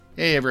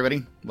Hey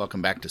everybody,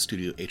 welcome back to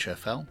Studio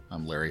HFL.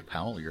 I'm Larry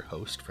Powell, your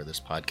host for this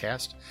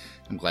podcast.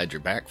 I'm glad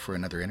you're back for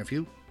another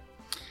interview.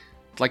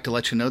 I'd like to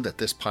let you know that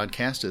this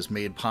podcast is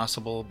made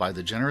possible by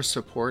the generous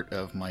support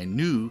of my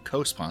new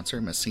co-sponsor,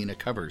 Messina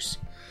Covers.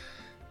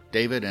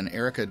 David and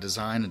Erica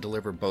design and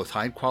deliver both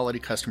high-quality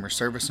customer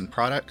service and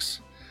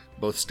products,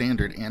 both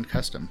standard and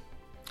custom.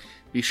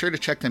 Be sure to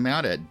check them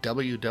out at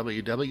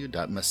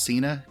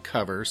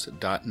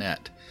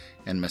www.messinacovers.net.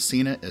 And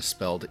Messina is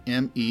spelled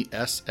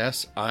Messina-Covers.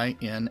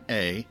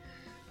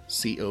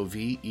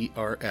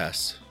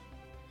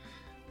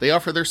 They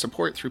offer their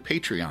support through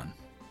Patreon.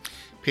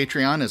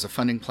 Patreon is a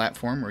funding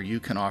platform where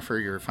you can offer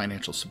your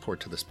financial support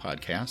to this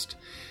podcast,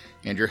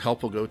 and your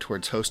help will go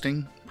towards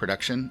hosting,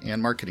 production,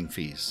 and marketing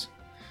fees.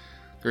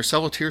 There are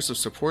several tiers of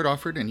support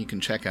offered, and you can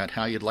check out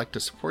how you'd like to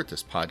support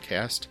this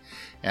podcast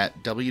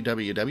at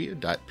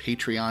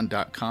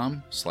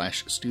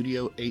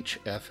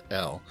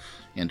www.patreon.com/studiohfl,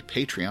 and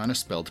Patreon is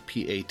spelled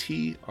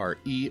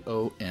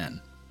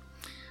Patreon.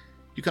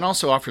 You can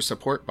also offer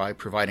support by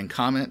providing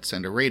comments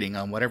and a rating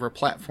on whatever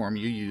platform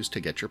you use to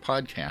get your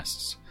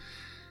podcasts.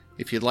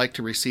 If you'd like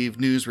to receive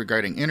news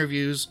regarding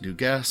interviews, new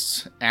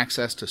guests,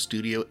 access to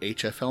Studio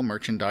HFL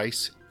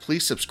merchandise,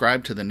 please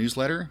subscribe to the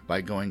newsletter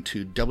by going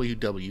to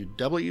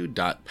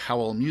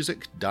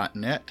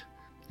www.powellmusic.net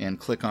and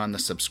click on the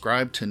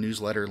subscribe to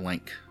newsletter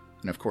link.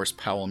 And of course,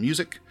 Powell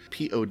Music,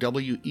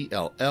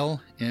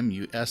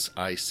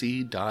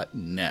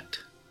 POWELLMUSIC.net.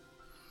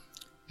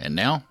 And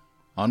now,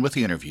 on with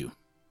the interview.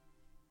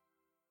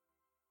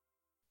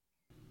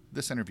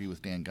 This interview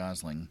with Dan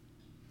Gosling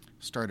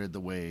started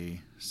the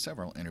way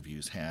several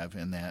interviews have,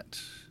 in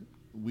that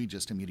we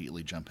just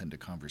immediately jump into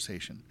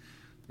conversation.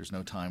 There's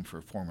no time for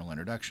a formal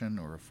introduction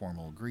or a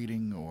formal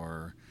greeting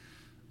or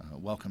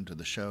welcome to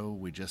the show.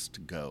 We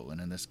just go. And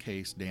in this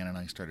case, Dan and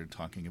I started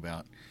talking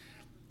about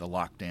the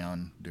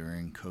lockdown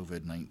during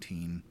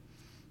COVID-19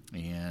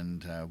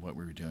 and what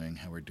we were doing,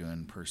 how we're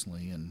doing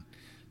personally and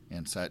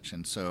such.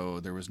 And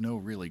so there was no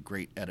really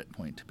great edit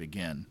point to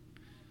begin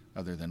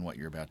other than what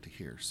you're about to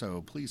hear.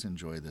 So please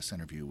enjoy this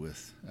interview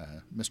with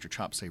Mr.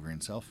 Chopsaver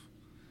himself,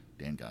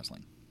 Dan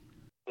Gosling.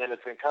 And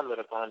it's incumbent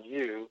upon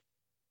you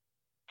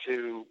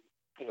to,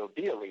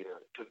 be a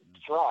leader, to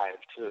thrive,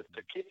 to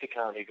keep the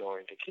county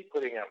going, to keep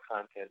putting out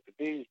content, to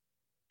be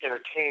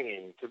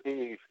entertaining, to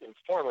be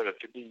informative,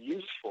 to be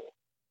useful.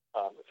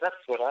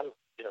 That's what I'm,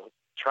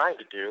 trying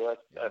to do.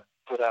 I've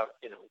put out,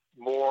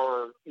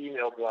 more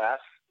email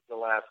blasts the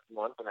last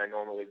month than I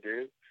normally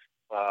do.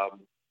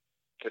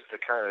 Just to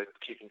kind of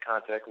keep in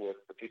contact with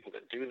the people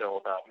that do know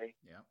about me.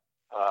 Yeah.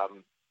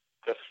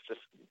 Just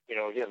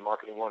again,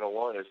 marketing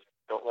 101 is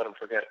don't let them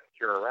forget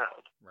you're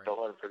around. Right. Don't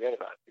let them forget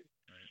about you.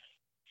 Right.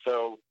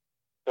 So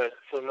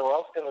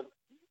Noelle's going to,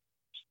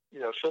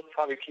 she'll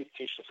probably keep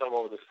teaching some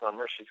over the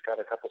summer. She's got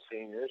a couple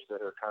seniors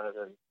that are kind of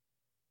in,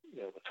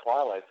 the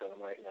twilight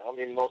zone right now. I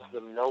mean, most of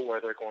them know where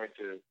they're going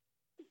to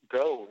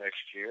go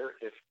next year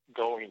if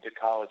going to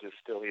college is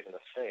still even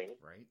a thing.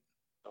 Right.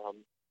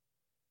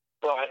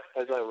 But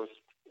as I was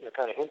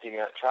kind of hinting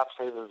at,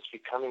 Chopsaver is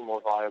becoming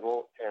more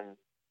viable, and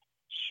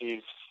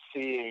she's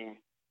seeing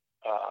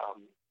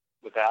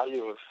the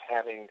value of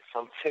having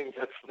something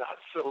that's not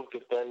so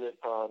dependent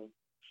on.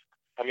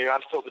 I mean,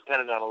 I'm still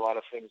dependent on a lot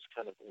of things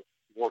kind of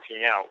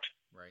working out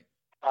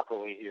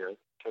properly here.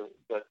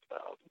 But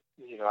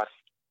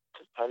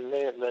I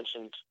may have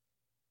mentioned,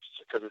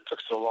 because it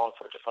took so long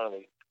for it to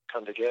finally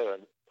come together,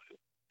 and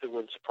it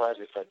wouldn't surprise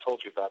you if I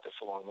told you about this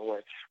along the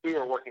way. We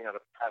were working on a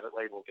private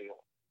label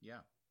deal.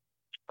 Yeah.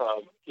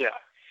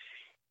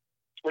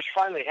 Which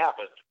finally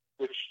happened,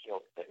 which,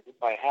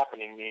 by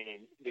happening,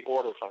 meaning the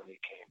order finally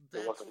came.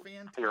 That's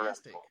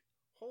fantastic.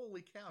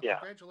 Holy cow. Yeah.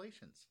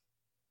 Congratulations.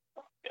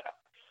 Yeah.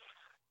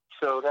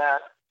 So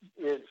that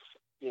is,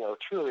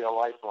 truly a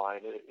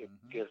lifeline. It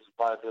gives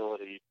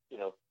viability,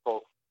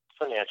 both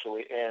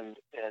financially and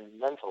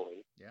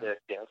mentally. Yeah. That,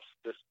 yes,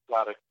 this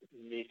product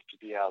needs to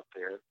be out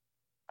there.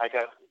 I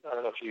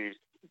don't know if you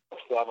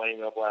saw my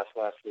email blast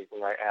last week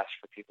where I asked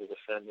for people to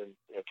send in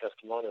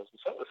testimonials, and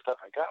some of the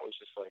stuff I got was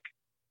just like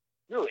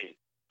really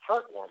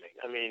heartwarming.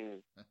 I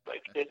mean,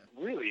 like it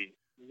really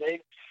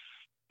makes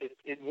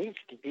it needs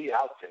to be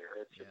out there.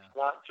 It's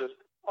not just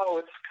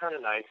it's kind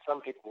of nice.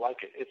 Some people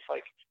like it. It's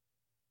like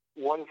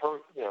one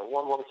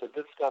woman said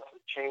this stuff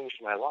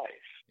changed my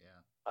life.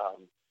 Yeah.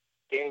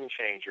 Game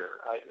changer.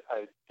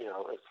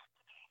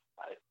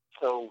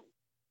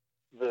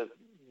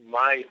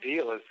 My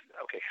deal is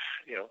okay.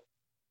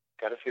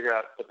 Got to figure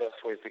out the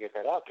best ways to get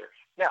that out there.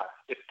 Now,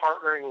 if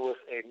partnering with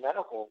a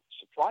medical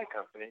supply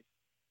company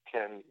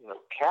can,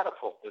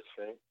 catapult this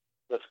thing,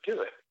 let's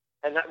do it.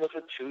 And that was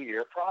a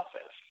 2-year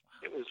process.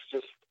 It was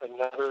just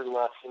another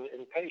lesson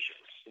in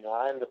patience.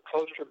 I'm the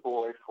poster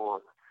boy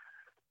for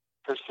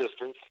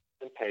persistence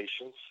and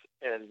patience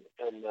and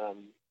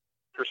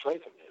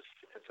persuasiveness.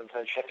 And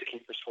sometimes you have to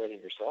keep persuading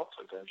yourself.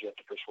 Sometimes you have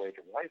to persuade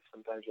your wife.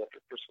 Sometimes you have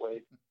to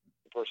persuade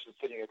the person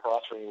sitting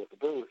across from you with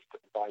the booth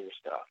to buy your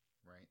stuff.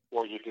 Right.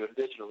 Or you do it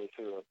digitally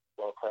through a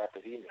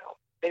well-crafted email.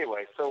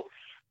 Anyway, so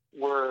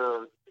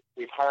we're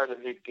we've hired a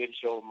new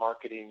digital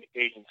marketing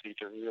agency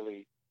to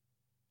really,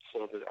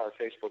 so that our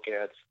Facebook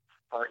ads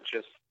aren't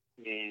just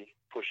me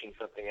pushing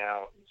something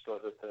out, so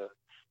that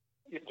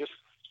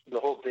the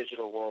whole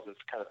digital world is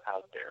kind of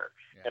out there.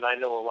 Yeah. And I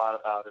know a lot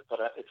about it, but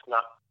it's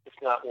not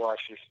where I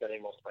should be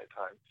spending most of my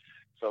time.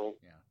 So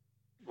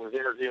we're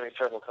interviewing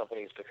several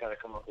companies to kind of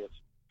come up with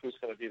who's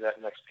going to be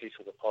that next piece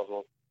of the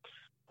puzzle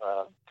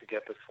to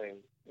get this thing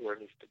where it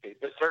needs to be.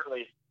 But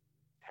certainly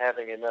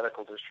having a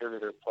medical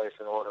distributor place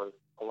a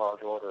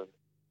large order,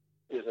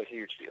 is a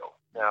huge deal.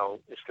 Now,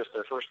 it's just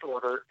their first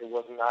order. It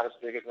was not as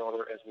big an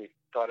order as we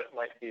thought it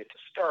might be to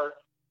start,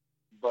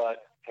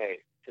 but hey,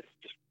 it's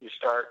just you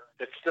start.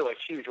 It's still a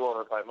huge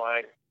order by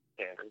my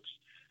standards.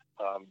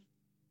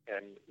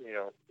 And you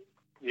know,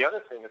 the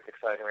other thing that's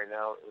exciting right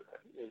now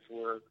is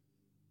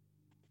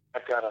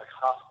I've got a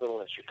hospital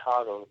in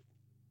Chicago.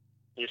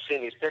 You've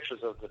seen these pictures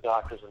of the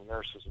doctors and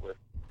nurses with,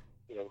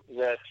 you know,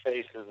 red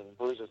faces and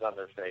bruises on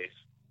their face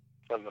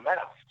from the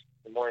masks.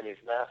 They're wearing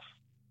these masks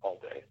all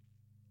day.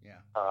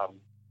 Yeah.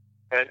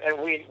 And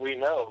we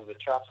know that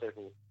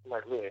Chopsaver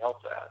might really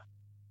help that.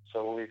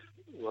 So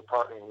we're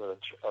partnering with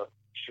a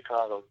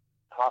Chicago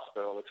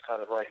hospital that's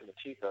kind of right in the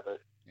teeth of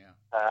it. Yeah.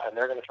 And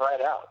they're going to try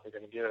it out. They're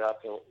going to give it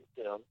out to,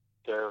 you know,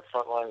 their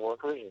frontline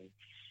workers and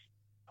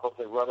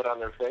hopefully rub it on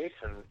their face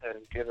and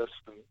give us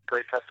some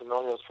great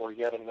testimonials for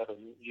yet another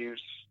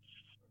use,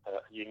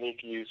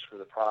 unique use for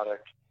the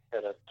product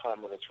at a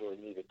time when it's really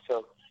needed.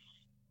 So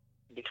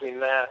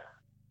between that,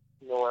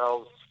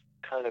 Noelle's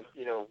kind of,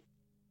 you know,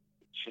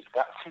 she's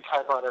got some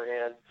time on her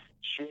hands.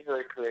 She's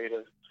very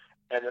creative.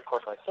 And, of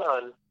course, my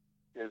son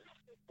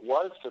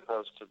was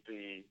supposed to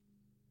be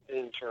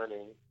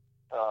interning,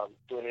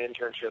 doing an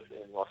internship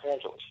in Los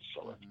Angeles,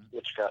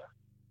 which got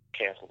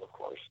canceled, of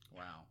course.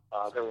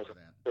 Wow. There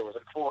was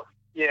a course.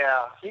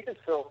 Yeah, he could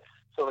still.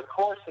 So the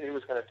course that he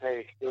was going to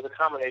take, it was a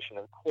combination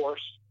of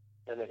course,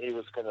 and then he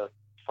was going to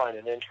find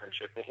an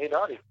internship. And he'd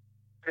already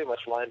pretty much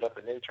lined up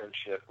an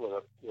internship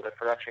with a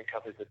production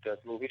company that does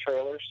movie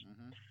trailers,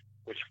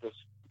 which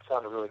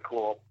sounded really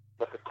cool.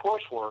 But the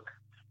coursework,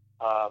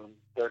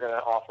 they're going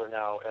to offer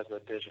now as a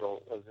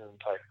digital Zoom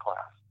type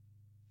class.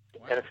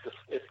 Wow. And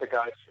it's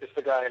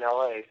the guy in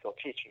LA still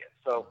teaching it.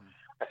 So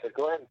I said,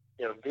 go ahead and,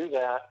 you know, do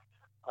that.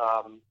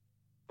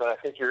 But I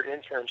think your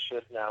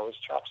internship now is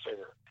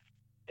Chopsaver,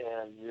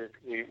 and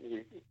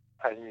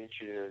I need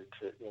you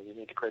to, you know, you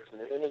need to create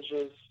some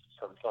images,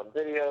 some fun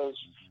videos,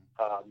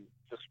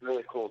 just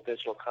really cool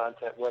digital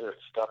content, whether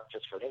it's stuff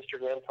just for an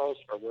Instagram post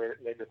or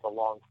maybe it's a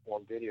long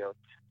form video.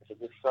 I said,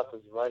 this stuff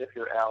is right up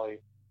your alley.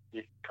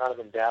 You've kind of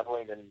been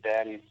dabbling in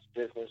daddy's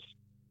business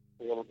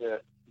a little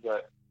bit,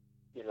 but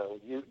you know,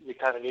 you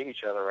kind of need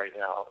each other right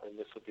now, and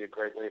this would be a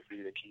great way for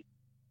you to keep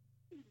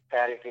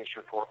adding things to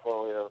your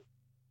portfolio,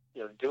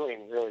 you know,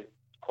 doing really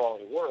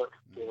quality work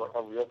for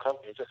a real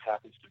company. It just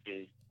happens to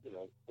be, you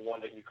know, the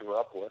one that you grew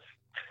up with.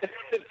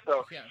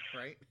 So, yeah,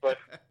 right. But,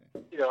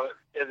 you know,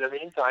 in the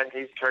meantime,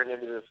 he's turned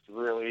into this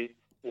really,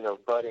 you know,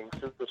 budding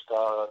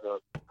superstar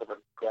of a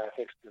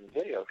graphics and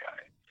video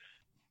guy.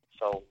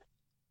 So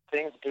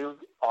things do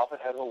often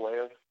have a way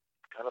of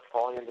kind of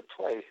falling into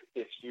place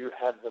if you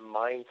have the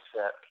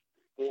mindset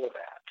for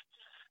that.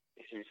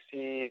 If you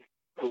see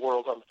the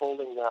world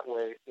unfolding that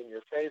way in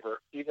your favor,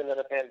 even in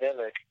a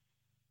pandemic,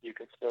 you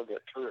can still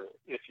get through.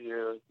 If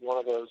you're one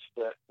of those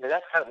that, I mean,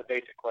 that's kind of the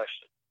basic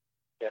question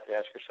you have to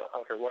ask yourself. I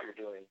don't care what you're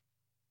doing.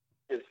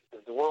 Is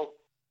the world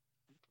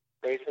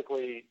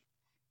basically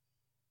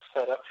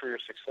set up for your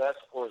success,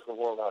 or is the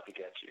world out to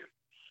get you?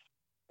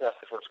 That's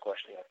the first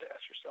question you have to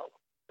ask yourself.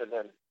 And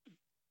then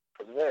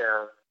from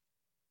there,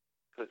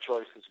 the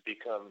choices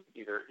become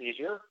either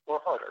easier or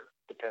harder,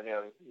 depending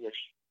on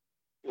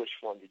which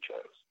one you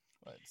chose.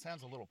 Well, it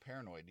sounds a little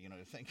paranoid, you know,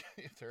 to think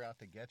if they're out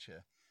to get you.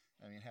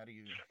 I mean, how do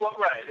you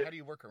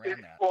work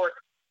around that?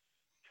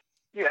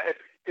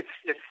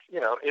 It's you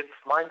know, it's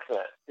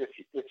mindset.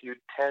 If you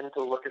tend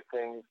to look at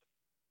things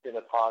in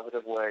a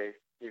positive way,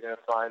 you're going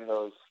to find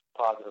those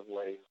positive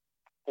ways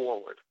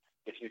forward.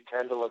 If you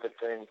tend to look at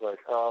things like,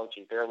 oh,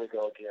 gee, there we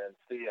go again.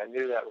 See, I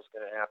knew that was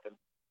going to happen.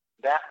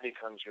 That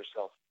becomes your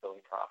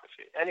self-fulfilling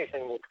prophecy.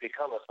 Anything will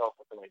become a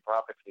self-fulfilling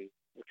prophecy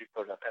if you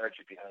put enough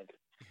energy behind it.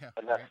 Yeah,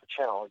 and that's the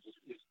challenge,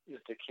 is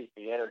to keep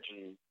the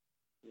energy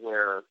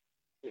where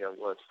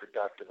it's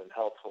productive and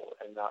helpful,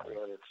 and not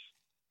where it's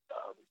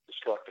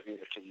destructive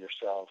either to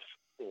yourself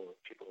or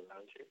people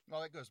around you.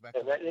 Well, that goes back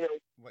to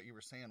what you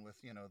were saying with,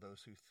 you know,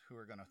 those who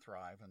are going to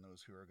thrive and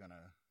those who are going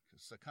to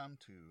succumb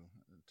to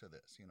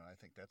this. You know, I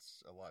think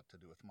that's a lot to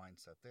do with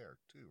mindset there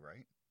too,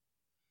 right?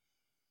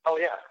 Oh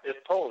yeah,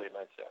 it's totally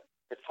mindset.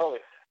 It's totally.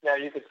 Now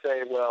you could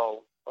say,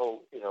 well,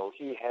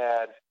 he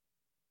had,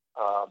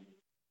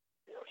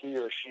 he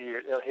or she,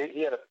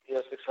 he had a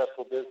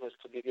successful business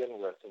to begin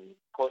with, and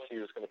of course he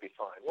was going to be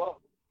fine.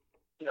 Well,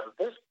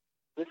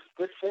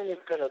 this thing is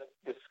going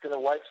to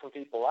wipe some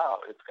people out.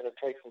 It's going to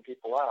take some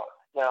people out.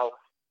 Now,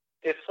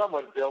 if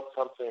someone built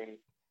something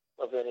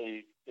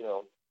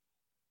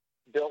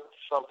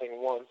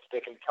once, they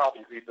can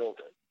probably rebuild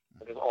it.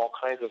 And there's all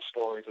kinds of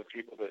stories of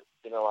people that,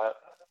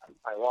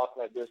 I lost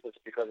my business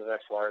because of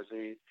X, Y, or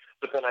Z,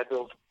 but then I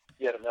build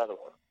yet another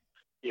one,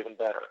 even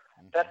better.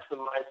 Mm-hmm. That's the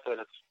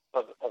mindset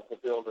of the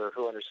builder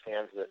who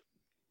understands that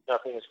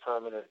nothing is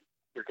permanent.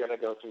 You're going to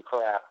go through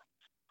crap,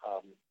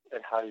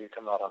 and how do you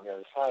come out on the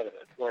other side of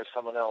it? Whereas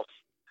someone else,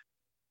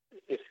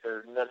 if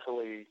they're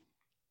mentally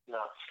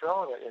not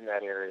strong in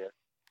that area,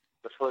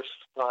 the first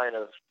sign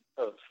of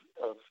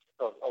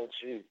oh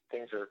gee,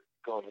 things are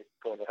going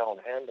to hell in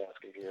a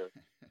handbasket here.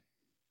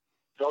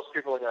 Those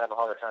people are going to have a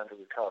harder time to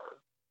recover.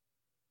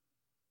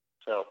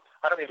 So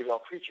I don't need to go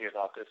preachy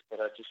about this, but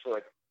I just feel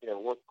like,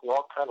 we're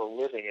all kind of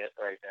living it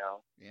right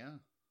now. Yeah.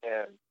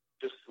 And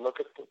just look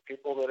at the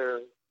people that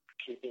are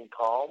keeping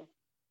calm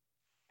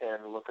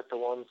and look at the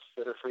ones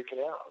that are freaking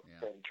out,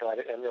 and try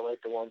to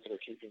emulate the ones that are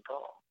keeping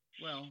calm.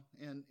 Well,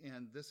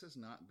 and this has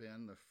not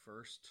been the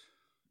first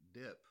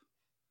dip.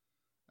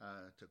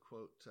 To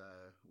quote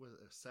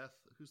Seth,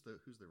 who's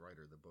the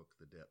writer of the book,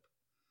 The Dip.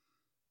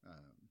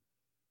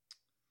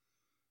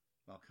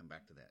 I'll come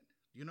back to that.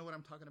 Do you know what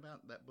I'm talking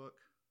about? That book?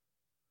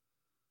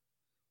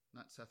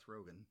 Not Seth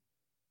Rogen.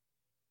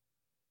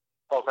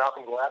 Oh,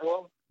 Malcolm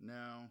Gladwell?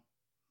 No.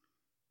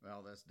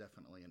 Well, that's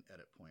definitely an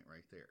edit point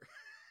right there.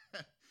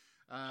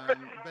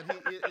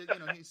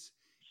 But he's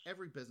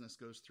every business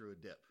goes through a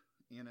dip,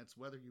 and it's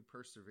whether you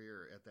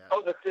persevere at that.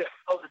 Oh, the dip.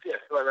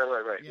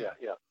 Right.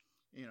 Yeah.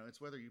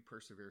 It's whether you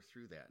persevere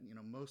through that.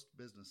 Most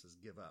businesses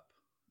give up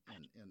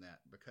in that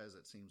because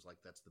it seems like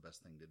that's the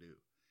best thing to do.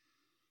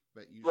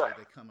 But usually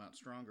they come out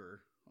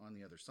stronger on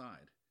the other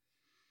side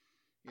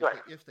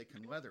if they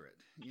can weather it.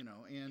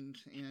 And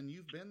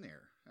you've been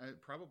there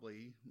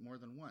probably more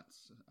than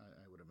once,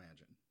 I would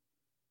imagine.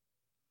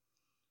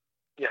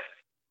 Yes.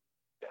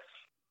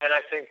 And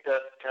I think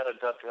that kind of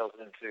dovetails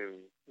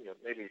into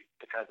maybe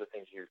the kinds of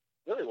things you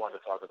really want to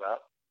talk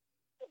about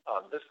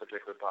on this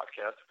particular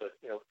podcast, but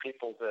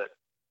people that,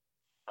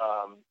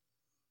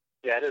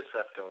 it is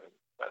Seth Godin,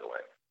 by the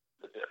way,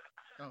 The Dip.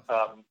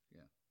 Oh,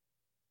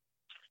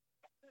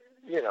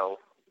 yeah.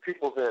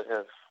 People that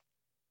have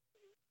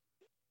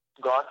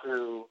gone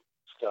through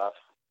stuff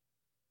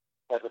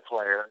as a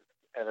player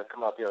and have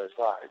come out the other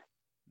side,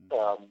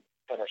 and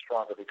are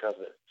stronger because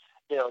of it.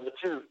 And the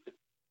two,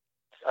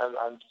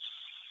 I'm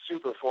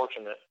super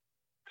fortunate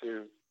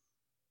to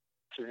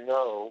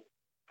know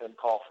and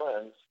call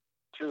friends.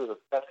 Two of the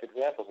best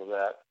examples of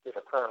that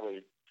are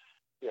currently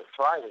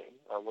thriving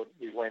would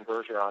be Wayne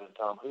Bergeron and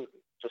Tom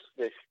Hooten.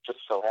 They just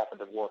so happen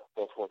to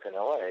both work in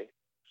LA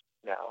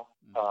now.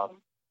 Mm-hmm.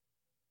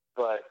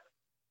 But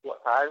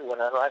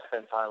whenever I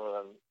spend time with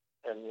them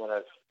and when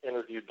I've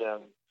interviewed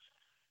them,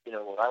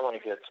 what I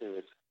want to get to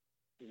is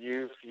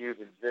you've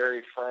been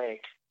very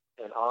frank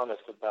and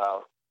honest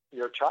about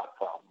your chop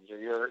problems or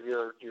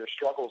your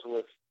struggles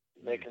with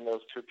making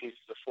those two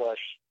pieces of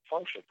flesh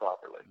function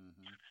properly.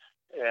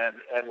 Mm-hmm.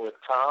 And with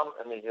Tom,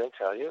 he'll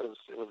tell you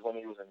it was when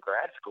he was in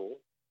grad school.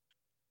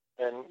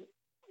 And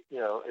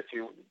if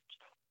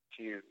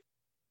you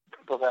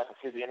go back and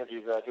see the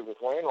interview that I did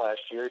with Wayne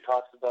last year, he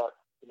talks about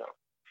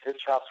his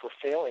chops were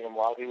failing him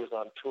while he was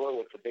on tour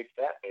with the Big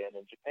Fat Band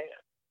in Japan.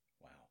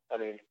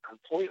 Wow.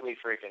 Completely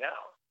freaking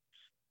out.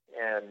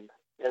 And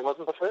it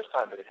wasn't the first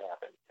time that it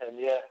happened. And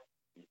yet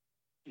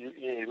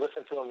you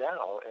listen to him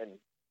now, and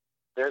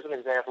there's an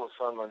example of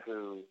someone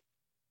who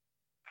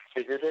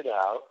figured it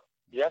out.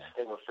 Yes,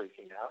 they were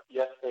freaking out.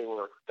 Yes, they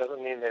were.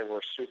 Doesn't mean they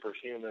were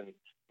superhuman,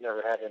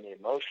 never had any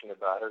emotion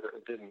about it,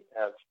 or didn't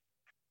have,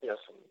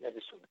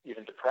 some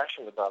even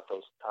depression about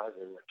those times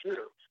they went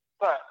through.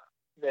 But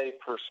they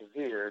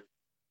persevered,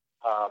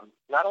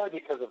 not only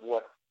because of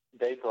what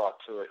they brought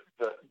to it,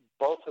 but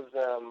both of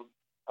them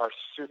are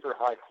super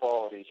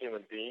high-quality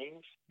human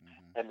beings,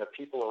 and the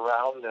people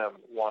around them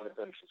wanted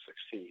them to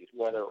succeed,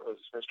 whether it was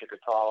Mr.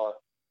 Catala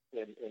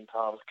in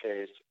Tom's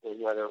case, or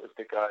whether it was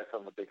the guys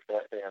on the Big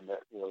Fat Band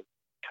that were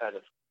kind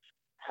of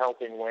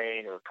helping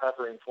Wayne or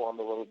covering for him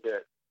a little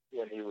bit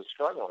when he was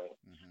struggling.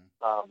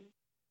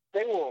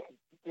 They will,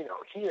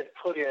 he had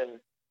put in,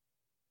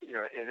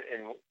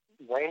 in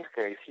Wayne's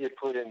case, he had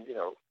put in,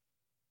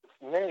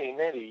 many,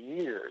 many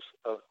years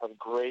of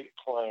great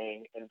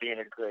playing and being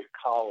a great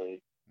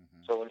colleague.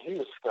 So when he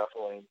was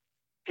scuffling,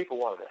 people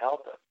wanted to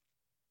help him.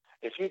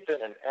 If he'd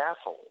been an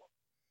asshole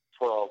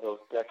for all those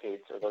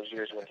decades or those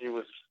years when he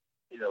was,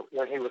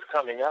 when he was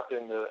coming up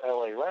in the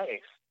LA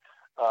ranks,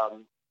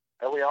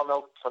 and we all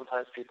know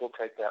sometimes people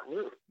take that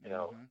route.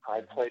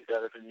 I played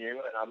better than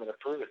you, and I'm going to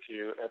prove it to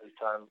you every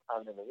time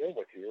I'm in the ring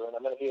with you, and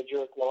I'm going to be a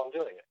jerk while I'm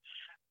doing it.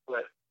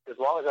 But as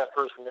long as that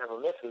person never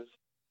misses,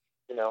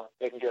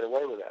 they can get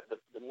away with that. But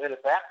the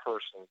minute that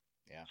person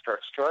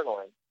starts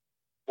struggling,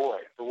 boy,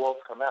 the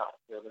wolves come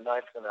out. The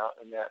knives come out,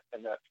 and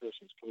that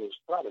person's career is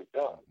probably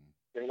done.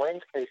 In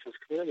Wayne's case, his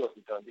career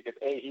wasn't done because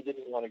A, he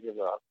didn't want to give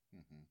up,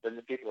 then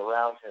the people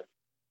around him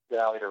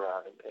rallied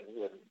around him, and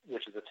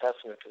which is a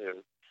testament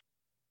to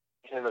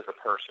him as a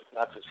person,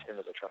 not just him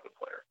as a trumpet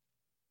player.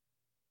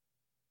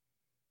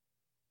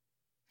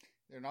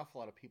 There are an awful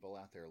lot of people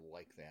out there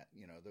like that.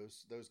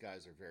 Those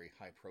guys are very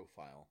high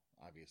profile,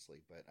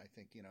 obviously. But I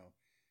think, you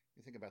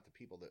think about the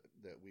people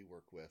that we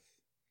work with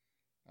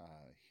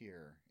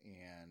here,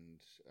 and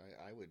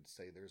I would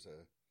say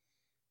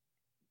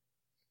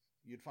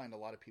you'd find a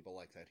lot of people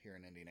like that here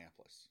in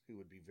Indianapolis who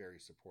would be very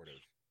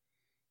supportive.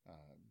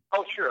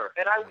 Oh, sure.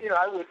 And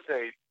I would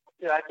say,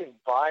 I think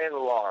by and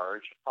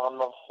large, on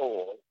the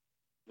whole,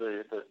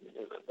 the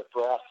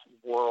brass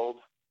world,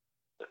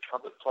 the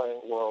trumpet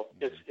playing world,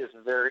 is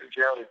very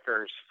generally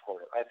very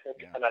supportive. I think,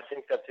 and I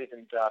think that's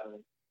even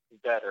gotten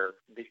better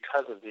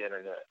because of the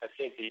internet. I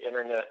think the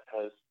internet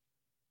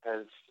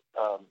has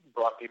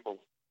brought people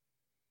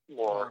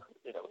more.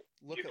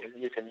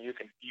 You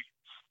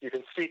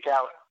can seek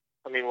out.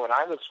 I mean, when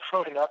I was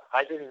growing up,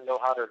 I didn't know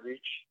how to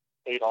reach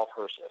Adolf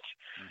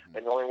Hirschich.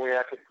 And the only way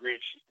I could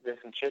reach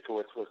Vincent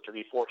Chikowitz was to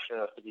be fortunate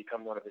enough to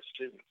become one of his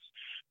students.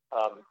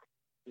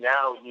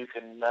 Now you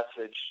can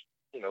message,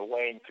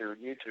 Wayne through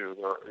YouTube,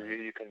 or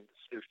you can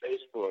through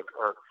Facebook,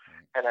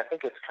 and I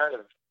think it's kind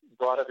of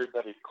brought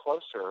everybody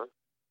closer,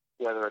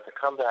 whether it's a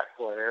comeback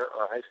player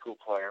or a high school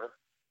player.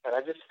 And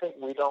I just think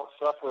we don't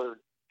suffer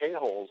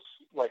a-holes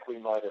like we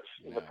might have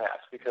in the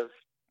past, because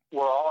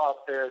we're all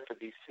out there to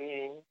be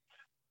seen,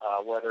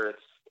 whether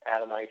it's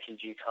at an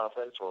ITG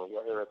conference or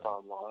whether it's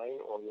online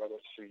or whether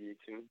it's through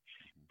YouTube.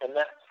 And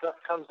that stuff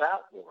comes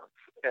out more.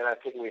 And I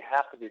think we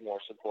have to be more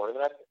supportive.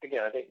 And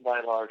I think by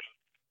and large,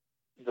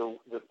 the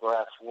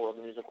brass world,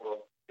 the music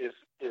world, is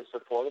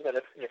supportive. And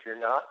if you're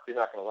not going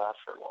to last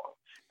for long.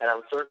 And I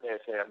would certainly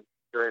say I'm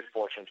very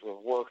fortunate to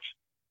have worked,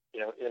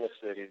 in a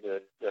city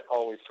that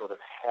always sort of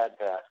had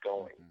that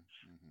going.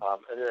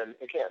 And then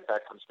again,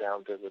 that comes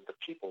down to the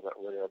people that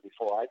were there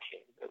before I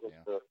came. It was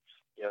the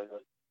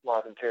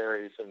Marvin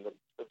Terrys and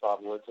the Bob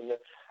Woods and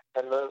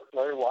the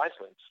Larry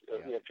Wisemans,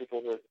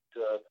 people that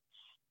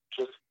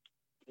just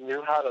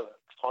knew how to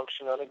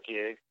function on a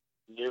gig,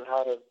 knew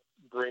how to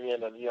bring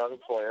in a young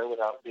player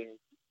without being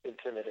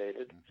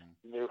intimidated,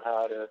 knew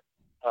how to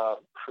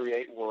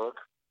create work.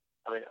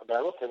 I mean, but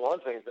I will say one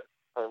of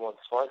the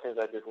smart things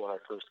I did when I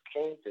first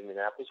came to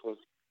Indianapolis was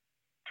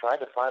try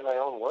to find my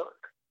own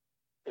work.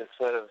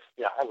 Instead of,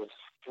 I was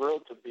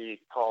thrilled to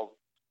be called,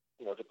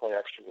 to play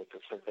extra with the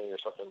symphony or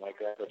something like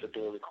that, or to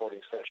do a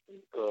recording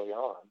session early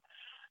on.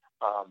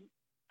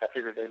 I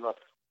figured they must,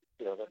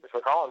 if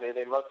they're calling me,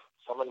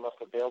 someone must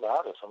have bailed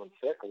out or someone's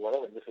sick or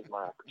whatever, and this is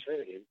my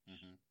opportunity.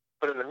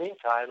 But in the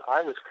meantime,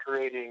 I was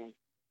creating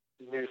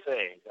new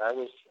things. I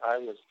was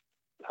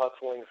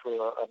hustling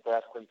for a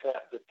brass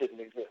quintet that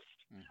didn't exist.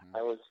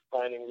 I was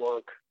finding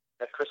work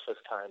at Christmas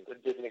time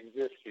that didn't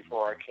exist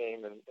before I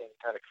came and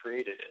kind of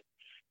created it.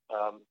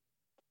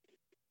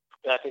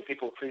 And I think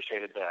people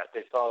appreciated that.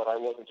 They saw that I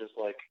wasn't just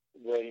like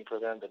waiting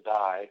for them to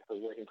die or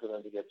waiting for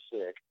them to get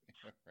sick.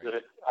 Right.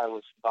 That I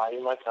was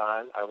biding my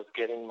time. I was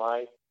getting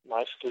my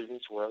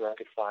students wherever I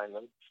could find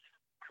them,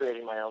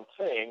 creating my own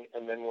thing.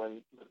 And then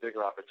when the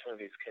bigger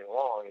opportunities came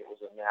along, it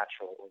was a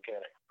natural,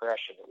 organic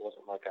progression. It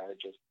wasn't like I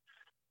had just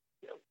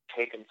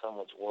taken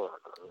someone's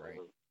work. Or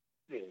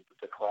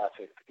the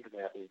classic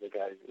example, the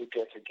guy who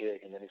gets a gig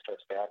and then he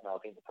starts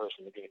bad-mouthing the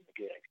person who gave him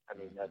the gig. I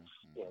mean, that's,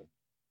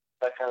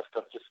 that kind of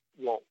stuff just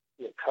won't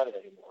cut it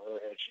anymore. Or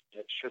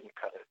it shouldn't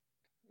cut it.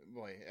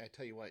 Boy, I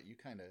tell you what, you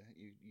kind of,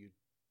 you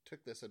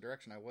took this a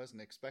direction I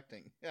wasn't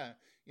expecting. Yeah,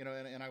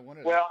 and I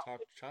wanted to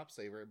talk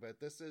Chopsaver, but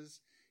this is,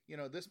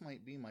 this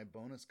might be my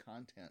bonus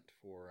content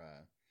for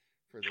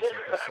this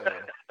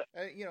episode.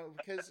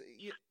 Because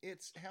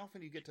it's how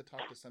often you get to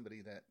talk to somebody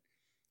that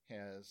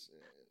has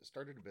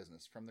started a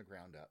business from the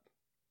ground up.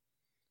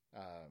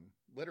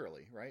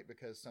 Literally, right?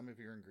 Because some of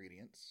your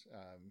ingredients,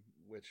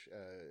 which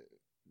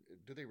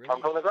do they really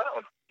come from the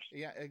ground?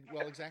 Yeah,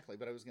 well, exactly.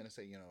 But I was going to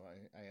say,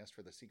 I asked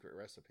for the secret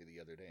recipe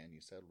the other day, and you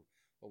said,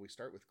 well, we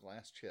start with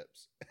glass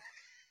chips.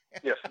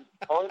 Yes,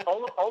 only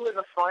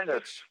the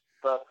finest.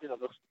 The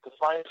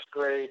finest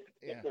grade.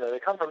 Yeah. They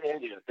come from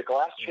India. The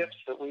glass chips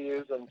that we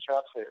use in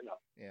Chopsaver. No.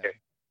 Yeah. Okay.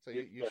 So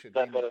you should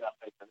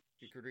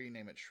you could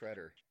rename it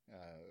Shredder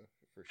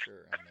for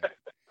sure. On that.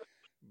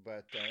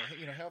 But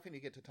how often you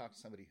get to talk to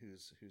somebody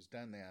who's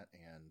done that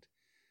and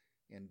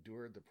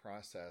endured the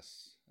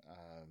process,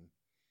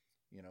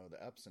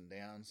 the ups and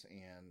downs,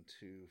 and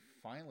to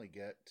finally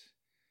get.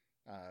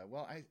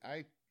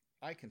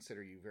 I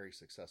consider you very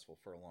successful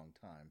for a long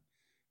time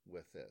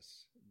with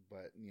this,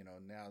 but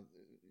now,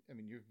 I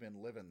mean, you've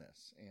been living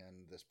this,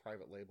 and this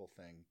private label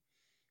thing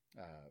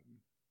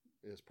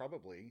is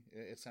probably,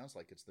 it sounds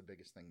like it's the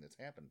biggest thing that's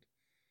happened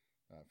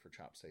for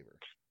Chopsaver.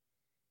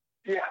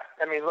 Yeah,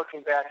 I mean,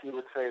 looking back, you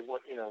would say,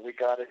 we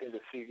got it into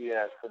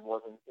CVS, and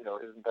wasn't,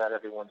 isn't that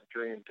everyone's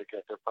dream to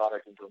get their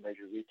product into a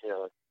major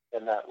retailer?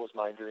 And that was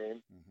my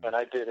dream, and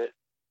I did it,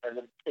 and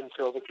then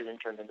until the dream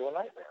turned into a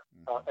nightmare.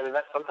 And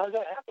sometimes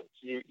that happens.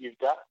 You've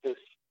got this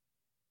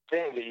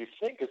thing that you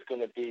think is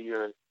going to be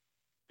your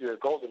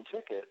golden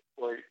ticket,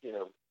 or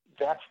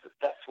that's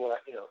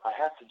what I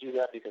have to do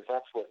that because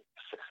that's what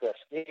success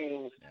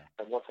means. Yeah.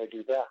 And once I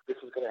do that, this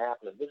is going to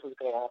happen, and this is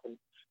going to happen.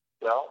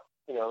 Well,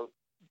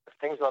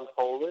 things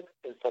unfolded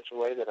in such a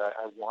way that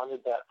I wanted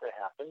that to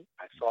happen.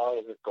 I saw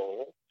it as a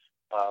goal.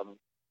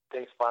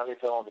 Things finally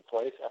fell into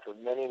place after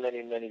many,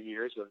 many, many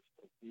years of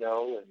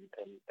no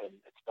and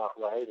it's not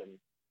right, and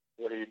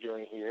what are you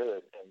doing here,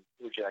 and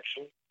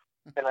rejection.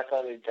 And I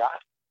finally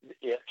got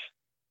it,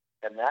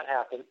 and that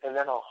happened. And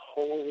then a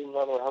whole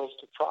other host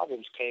of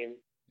problems came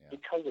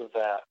because of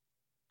that.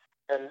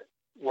 And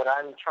what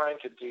I'm trying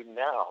to do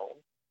now,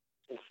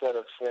 instead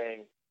of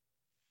saying,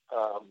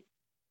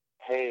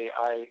 hey,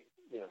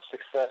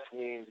 success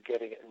means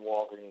getting it in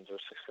Walgreens, or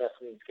success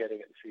means getting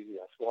it in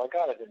CVS. Well, I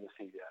got it in the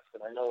CVS,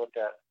 and I know what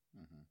that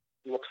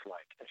looks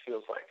like and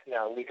feels like.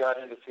 Now, we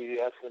got into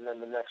CVS, and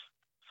then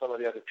some of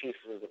the other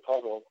pieces of the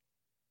puzzle,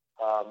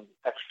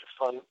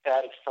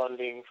 added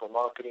funding for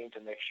marketing to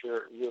make sure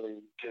it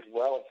really did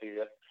well at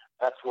CVS.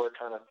 That's where it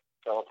kind of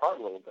fell apart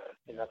a little bit,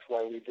 and that's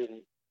why we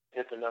didn't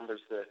hit the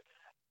numbers that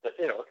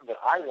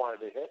I wanted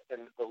to hit,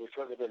 but we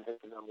certainly didn't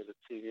hit the numbers that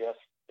CVS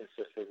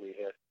insisted we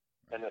hit,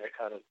 and then it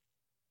kind of,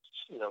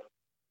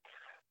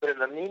 But in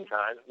the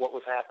meantime, what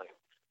was happening?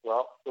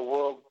 Well, the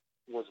world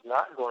was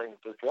not going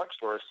to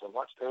drugstores so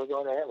much; they were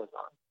going to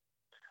Amazon.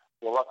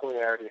 Well, luckily,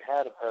 I already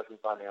had a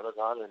presence on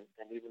Amazon,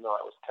 and even though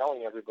I was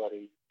telling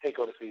everybody, "Hey,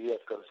 go to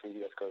CVS, go to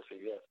CVS, go to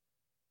CVS,"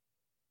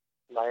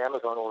 my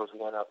Amazon orders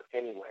went up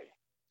anyway,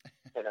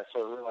 and I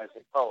started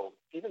realizing,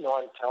 even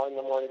though I'm telling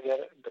them where to get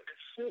it, the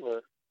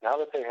consumer, now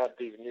that they have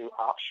these new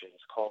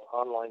options called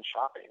online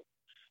shopping,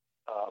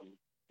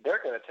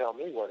 they're going to tell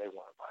me where they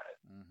want to buy it.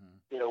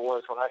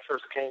 Whereas when I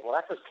first came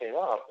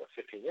out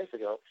 15 years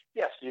ago,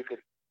 yes, you could.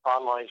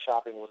 Online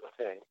shopping was a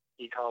thing.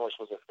 E-commerce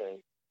was a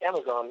thing.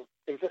 Amazon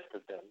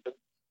existed then, but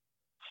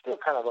still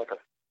kind of like a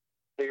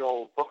big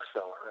old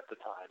bookseller at the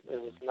time.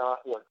 It was not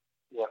what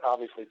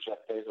obviously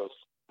Jeff Bezos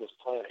was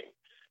planning.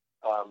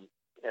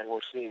 And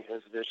we're seeing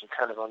his vision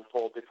kind of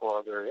unfold before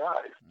our very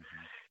eyes.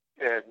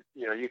 And,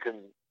 you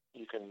can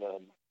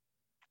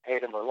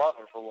hate him or love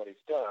him for what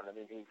he's done. I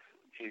mean,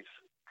 he's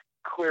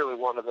clearly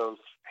one of those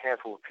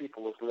handful of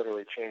people who's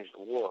literally changed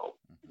the world.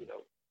 You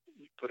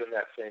put in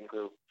that same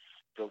group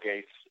Bill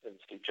Gates and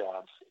Steve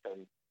Jobs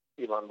and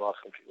Elon Musk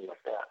and people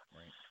like that.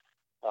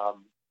 Right.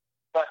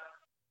 But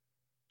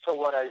so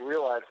what I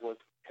realized was,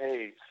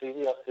 hey,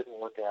 CVS didn't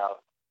work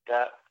out.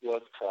 That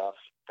was tough.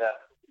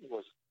 That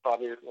was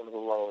probably one of the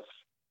lowest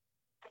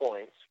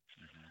points.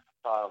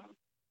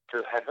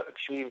 To have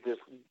achieved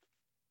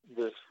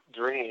this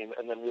dream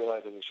and then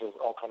realize it was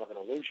all kind of an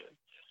illusion,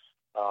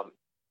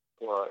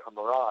 or a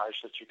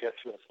mirage that you get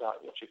to, and it's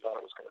not what you thought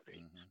it was going to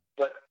be.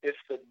 But if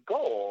the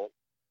goal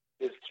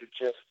is to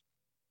just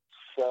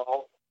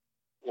sell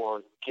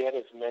or get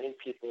as many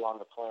people on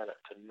the planet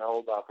to know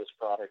about this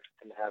product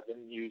and have them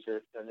use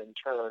it, and in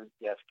turn,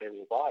 yes, they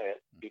will buy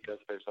it because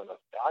there's enough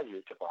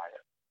value to buy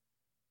it,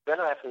 then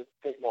I have to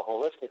think more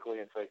holistically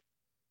and say,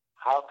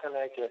 how can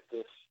I get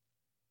this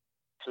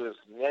to as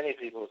many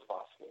people as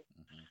possible?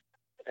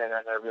 And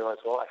then I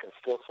realized, well, I can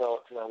still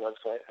sell it to my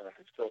website, and I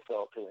can still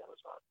sell it to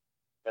Amazon.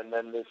 And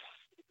then this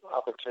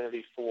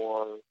opportunity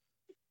for,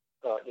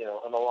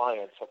 an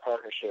alliance, a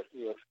partnership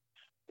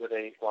with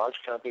a large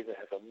company that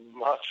has a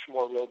much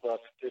more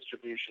robust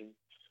distribution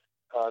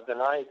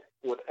than I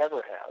would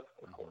ever have,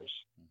 of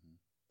course.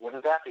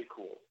 Wouldn't that be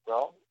cool?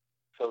 Well,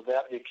 so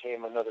that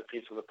became another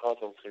piece of the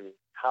puzzle to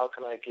how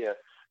can I get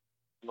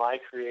my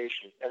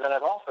creation. And then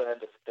I've also had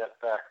to step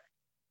back,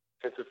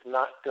 because it's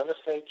not going to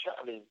say,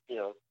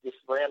 this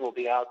brand will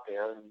be out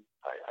there, and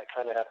I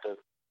kind of have to,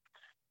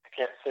 I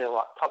can't say a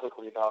lot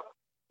publicly about,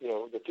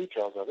 the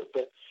details of it,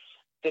 but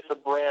it's a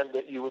brand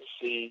that you would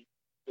see,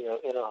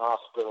 in a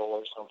hospital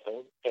or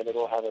something, and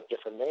it'll have a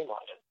different name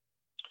on it.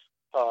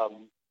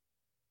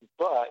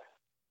 But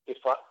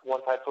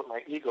once I put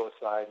my ego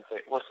aside and say,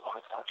 it's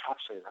not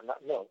Chopsaver,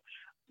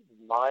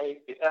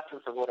 the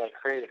essence of what I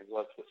created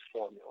was this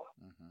formula.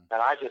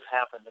 And I just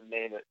happened to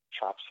name it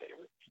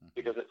Chopsaver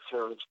because it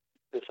serves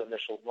this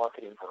initial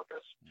marketing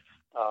purpose.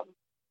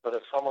 But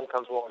if someone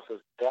comes along and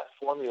says, that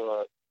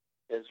formula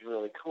is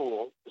really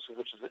cool,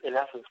 which is in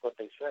essence what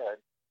they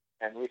said,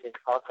 and we think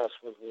our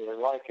customers really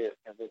like it,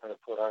 and we're going to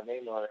put our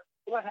name on it.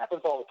 Well, that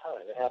happens all the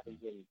time. It happens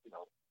in,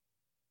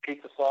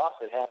 pizza sauce.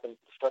 It happens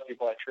in stuff you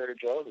buy at Trader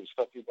Joe's and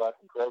stuff you buy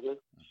from Kroger.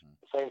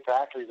 The same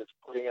factory that's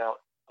putting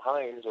out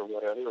Heinz or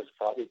whatever is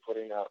probably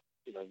putting out,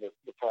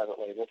 the private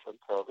label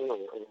from Kroger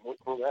or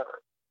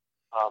whoever.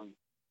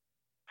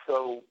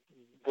 So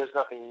there's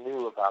nothing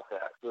new about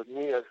that. With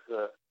me as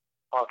the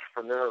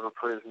entrepreneur who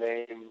put his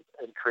name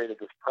and created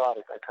this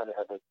product, I kind of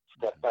had to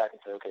step back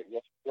and say, okay,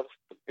 what's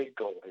the big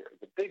goal here?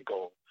 The big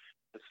goal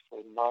is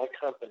for my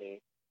company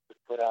to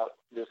put out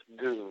this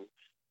goo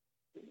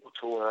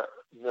to where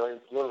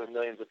literally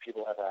millions of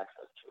people have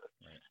access to it.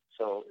 Right.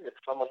 So if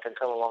someone can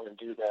come along and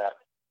do that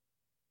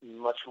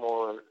much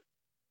more,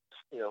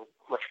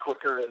 much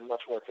quicker and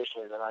much more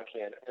efficiently than I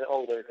can, and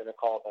they're going to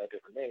call it by a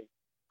different name,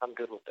 I'm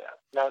good with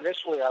that. Now,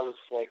 initially, I was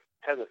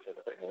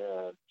hesitant. I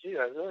was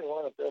I really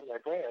want to build my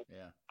brand.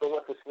 Yeah. But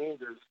what this means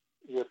is,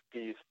 with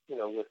these,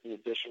 with the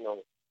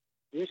additional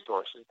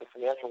resources, the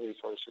financial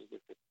resources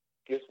that it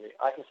gives me,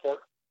 I can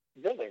start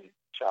building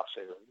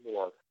Chopsaver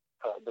more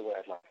the way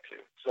I'd like to.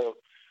 So,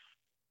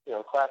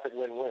 classic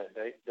win-win.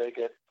 They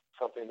get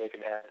something they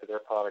can add to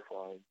their product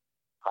line.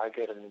 I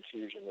get an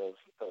infusion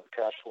of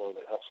cash flow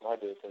that helps my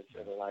business,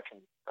 and then I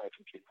can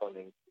keep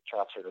funding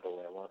Chopsaver the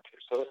way I want to.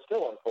 So it's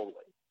still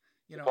unfolding.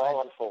 It's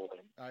all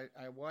unfolding.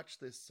 I watch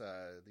these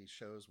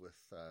shows with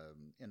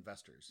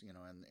investors,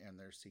 and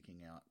they're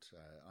seeking out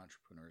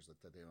entrepreneurs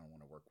that they don't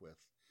want to work with.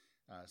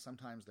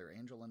 Sometimes they're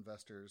angel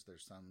investors.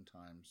 There's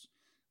sometimes,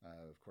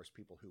 of course,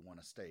 people who want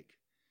a stake,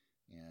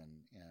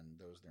 and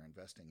those they're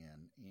investing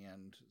in.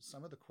 And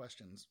some of the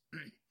questions,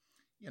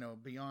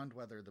 beyond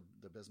whether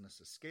the business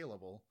is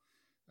scalable,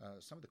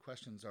 some of the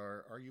questions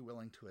are you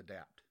willing to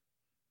adapt?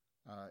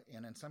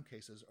 And in some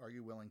cases, are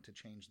you willing to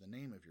change the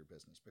name of your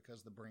business?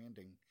 Because the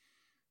branding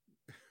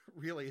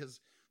really is,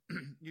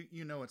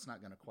 it's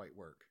not going to quite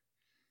work.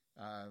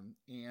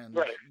 And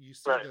right. You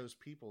see right. those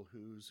people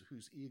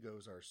whose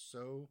egos are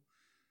so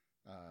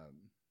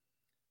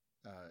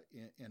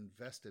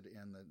invested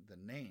in the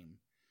name.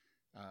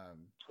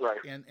 Right.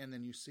 And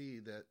then you see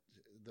that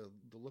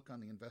the look on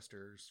the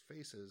investors'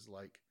 faces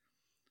like,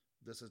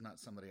 this is not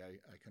somebody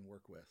I can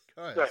work with.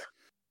 Right.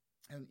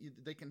 And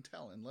they can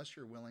tell, unless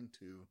you're willing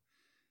to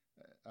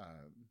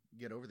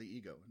get over the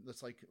ego.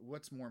 That's like,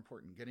 what's more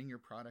important, getting your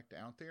product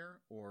out there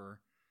or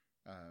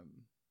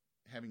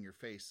having your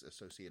face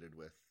associated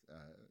with,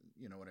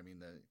 you know what I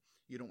mean?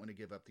 You don't want to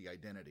give up the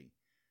identity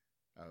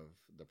of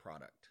the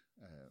product.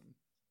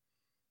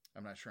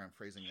 I'm not sure I'm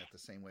phrasing that the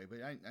same way, but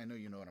I know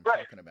you know what I'm right.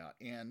 talking about.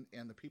 And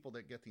the people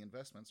that get the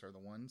investments are the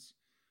ones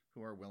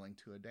who are willing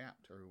to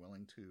adapt, or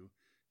willing to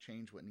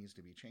change what needs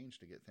to be changed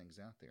to get things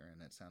out there. And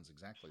that sounds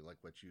exactly like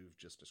what you've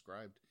just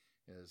described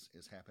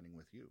is happening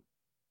with you.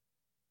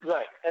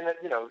 Right. And then,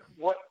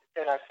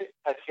 and I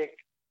think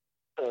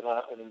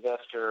an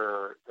investor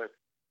or,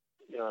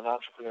 an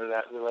entrepreneur,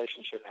 that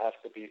relationship has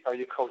to be, are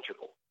you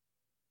coachable?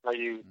 Are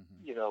you,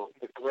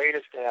 the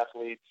greatest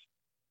athletes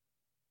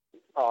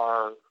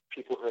are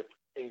people who have,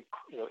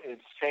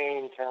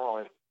 insane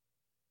talent,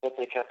 but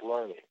they kept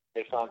learning.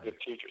 They found good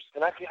teachers.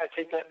 And I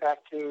take that back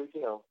to,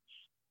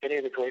 any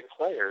of the great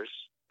players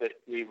that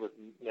we would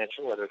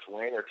mention, whether it's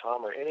Wayne or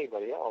Tom or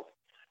anybody else.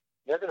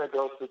 They're going to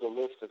go through the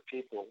list of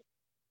people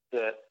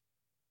that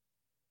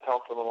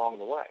helped them along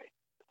the way.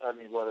 I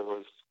mean, whether it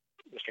was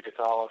Mr.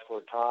 Gatala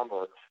or Tom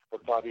or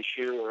Bobby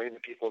Shue or even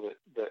people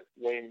that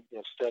Wayne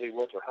studied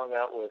with or hung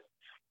out with,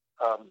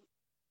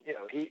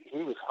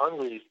 he was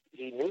hungry.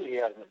 He knew he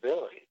had an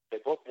ability. They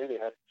both knew they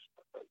had,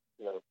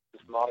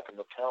 this modicum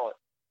of talent.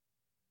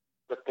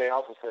 But they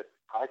also said,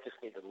 I just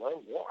need to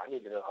learn more. I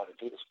need to know how to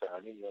do this better. I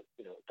need to,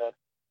 that.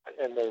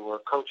 And they were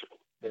coachable.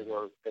 They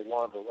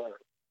wanted to learn.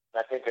 And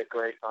I think a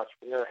great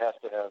entrepreneur has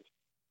to have,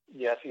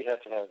 he has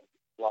to have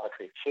a lot of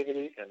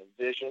creativity and a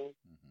vision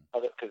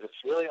of it, because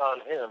it's really on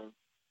him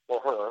or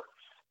her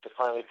to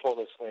finally pull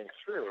this thing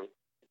through.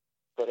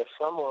 But if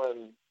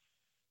someone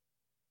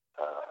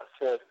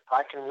said,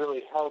 I can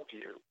really help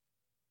you,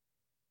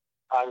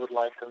 I would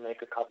like to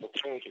make a couple of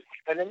changes.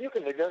 And then you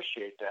can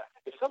negotiate that.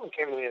 If someone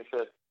came to me and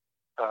said,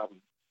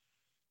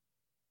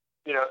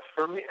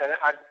 for me, and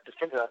I've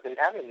been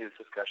having these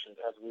discussions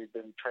as we've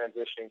been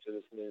transitioning to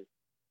this new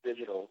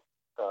digital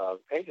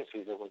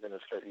agency that we're going to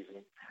start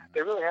using.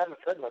 They really haven't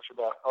said much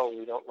about,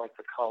 we don't like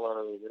the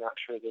color, we're not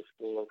sure this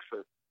works.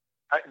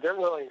 They're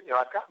willing,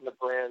 I've gotten the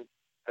brand,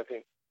 I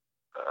think,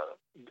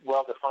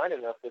 well-defined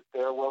enough that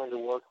they're willing to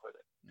work with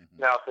it.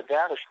 Now, if the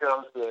data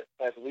shows that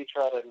as we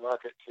try to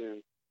market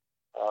to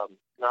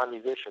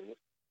non-musicians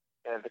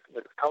and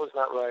the color's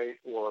not right,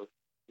 or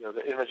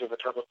the image of a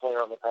trumpet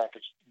player on the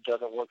package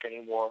doesn't work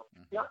anymore,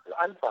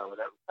 I'm fine with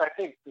that. I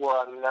think where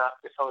I'm not,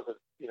 if someone says,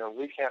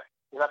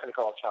 we're not going to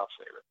call it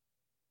Chopsaver.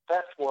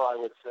 That's where I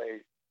would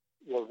say,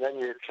 then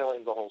you're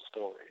killing the whole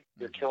story.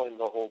 You're killing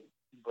the whole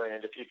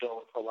brand if you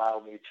don't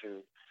allow me to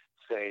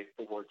say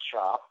the word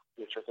chop,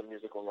 which is a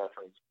musical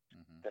reference,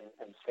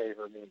 and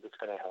savor means it's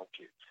going to help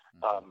you.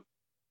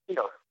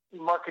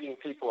 Marketing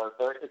people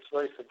it's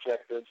very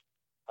subjective.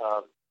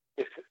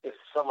 If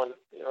someone,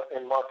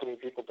 and marketing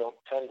people don't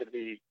tend to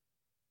be,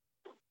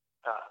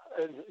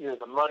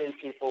 the money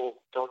people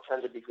don't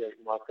tend to be great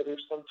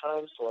marketers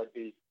sometimes. So I'd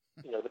be,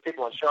 the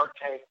people on Shark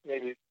Tank,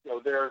 maybe,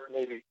 they're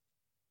maybe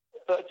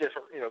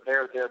different,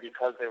 they're there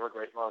because they were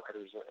great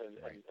marketers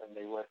and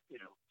they went,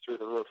 through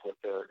the roof with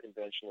their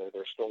invention or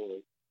their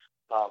story.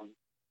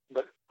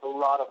 But a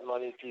lot of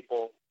money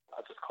people,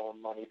 I just call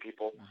them money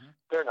people,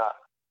 they're not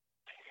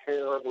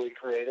terribly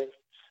creative.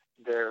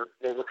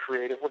 They were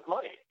creative with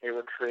money. They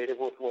were creative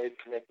with ways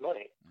to make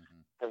money.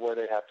 And where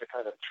they have to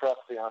kind of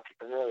trust the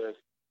entrepreneur is,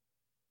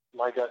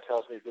 my gut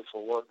tells me this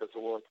will work.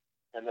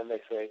 And then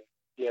they say,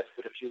 yes,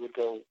 but if you would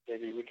go,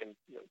 maybe we can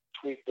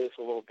tweak this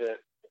a little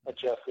bit,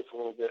 adjust this a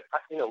little bit.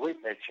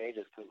 We've made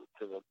changes to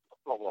the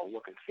overall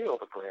look and feel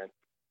of the brand,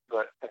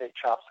 but I think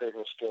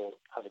Chopsaver still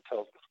kind of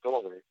tells the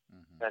story.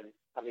 And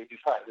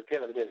besides, at the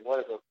end of the day,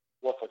 what's a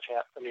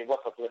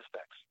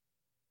Blistex?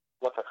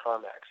 What's a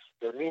Carmex?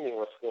 They're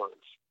meaningless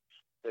words.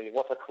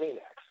 What's a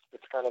Kleenex?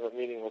 It's kind of a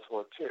meaningless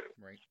word too.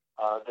 Right.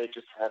 They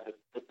just have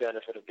the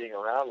benefit of being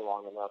around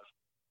long enough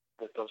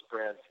that those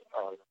brands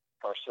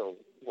are so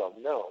well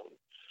known.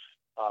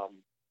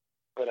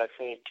 But I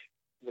think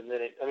the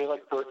minute, I mean,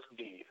 like Bert's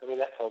bees. I mean,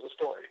 that tells a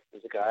story.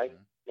 There's a guy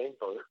named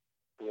Bert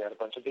who had a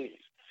bunch of bees.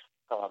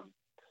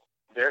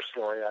 Their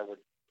story, I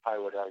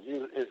would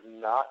argue, is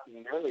not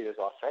nearly as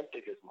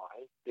authentic as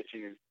mine. If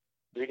you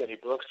read any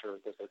books, or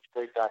there's a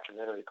great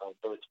documentary called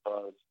Bert's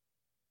Buzz,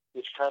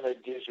 which kind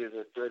of gives you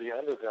the dirty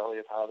underbelly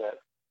of how that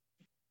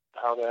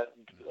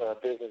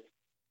business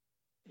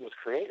was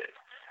created.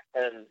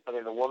 And I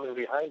mean, the woman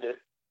behind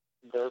it,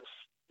 Bert's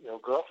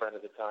girlfriend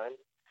at the time,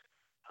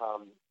 I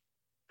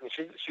mean,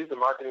 she's the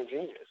marketing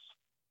genius.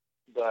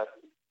 But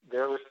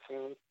there was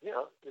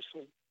there's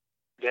some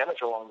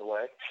damage along the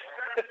way,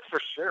 for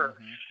sure,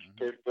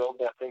 to build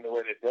that thing the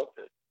way they built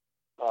it.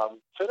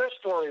 So their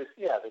story is,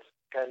 this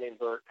guy named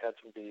Bert had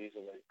some bees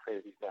and they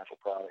created these natural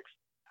products.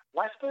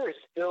 My story is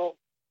still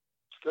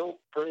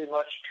pretty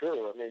much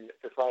true. I mean,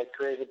 if I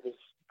created this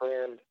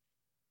brand,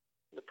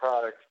 the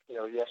product,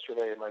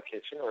 yesterday in my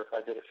kitchen, or if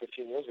I did it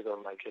 15 years ago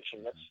in my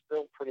kitchen, that's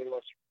still pretty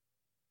much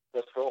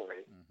the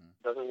story.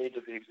 Doesn't need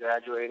to be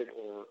exaggerated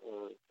or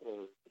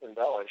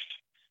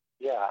embellished.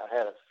 Yeah, I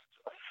had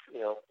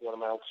one of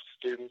my old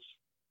students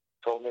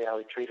told me how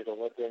he treated a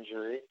lip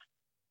injury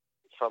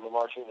from a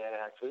marching band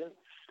accident,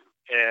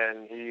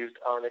 and he used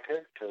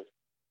arnica to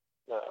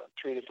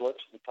treat his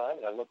lips at the time.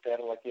 And I looked at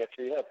him like he had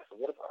 3 heads. I said,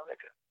 "What is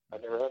arnica?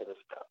 I've never heard of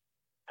this stuff."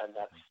 And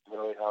that's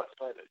really how it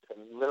started.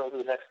 And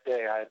literally the next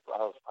day, I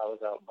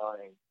was out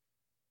buying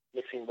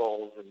mixing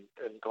bowls and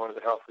going to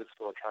the health food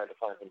store trying to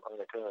find some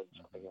arnica and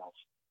something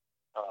else.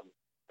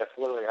 That's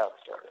literally how it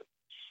started.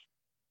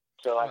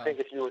 So I think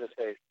if you were to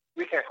say,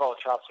 we can't call it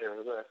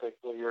Chopsaver, then I think,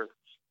 well, you're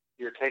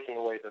taking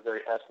away the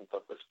very essence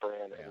of this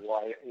brand and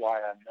why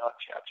I'm not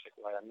Chapstick,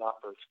 why I'm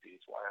not Burt's Bees,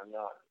 why I'm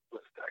not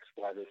Listex,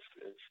 why this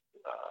is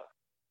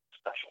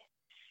special.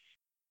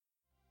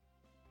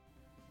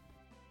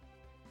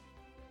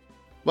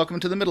 Welcome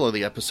to the middle of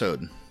the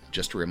episode.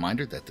 Just a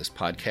reminder that this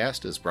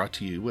podcast is brought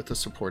to you with the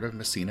support of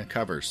Messina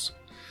Covers.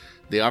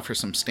 They offer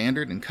some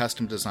standard and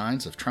custom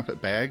designs of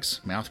trumpet bags,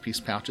 mouthpiece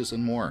pouches,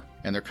 and more,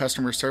 and their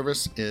customer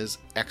service is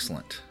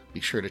excellent. Be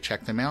sure to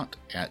check them out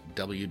at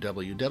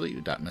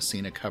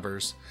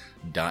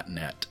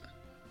www.messinacovers.net.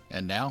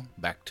 And now,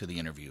 back to the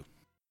interview.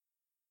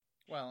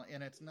 Well,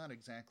 and it's not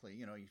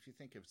exactly, if you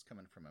think it's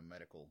coming from a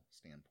medical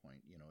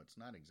standpoint, it's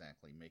not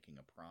exactly making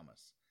a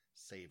promise.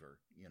 Saver,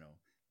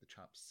 the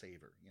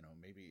Chopsaver,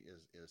 maybe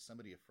is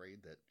somebody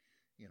afraid that,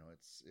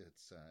 it's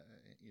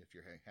if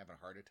you're having a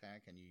heart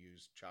attack and you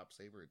use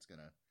Chopsaver, it's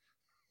gonna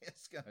keep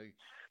you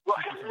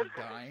from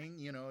dying.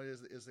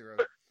 Is there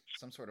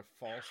some sort of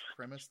false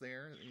premise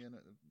there?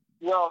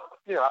 Well,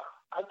 I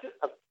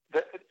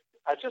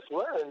just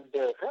learned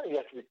that apparently you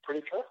have to be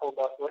pretty careful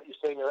about what you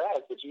say in your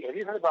ads. Have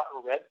you heard about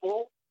Red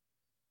Bull?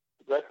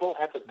 Red Bull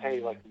had to pay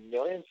like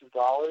millions of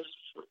dollars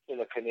in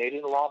a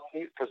Canadian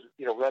lawsuit because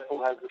Red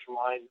Bull has this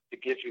line,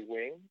 "It gives you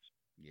wings."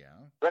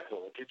 Yeah. Red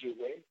Bull, it gives you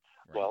wings.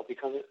 Right. Well,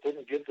 because it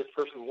didn't give this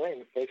person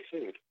wings, they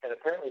sued, and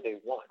apparently they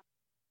won.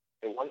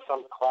 They won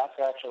some class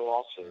action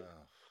lawsuit,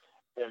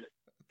 and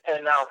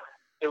now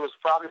it was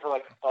probably for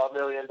like $1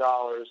 million.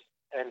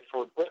 And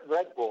for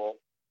Red Bull,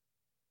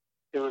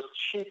 it was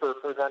cheaper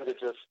for them to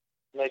just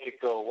make it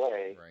go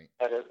away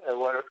at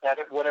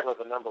whatever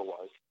the number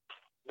was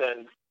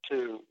than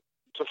to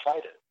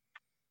fight it.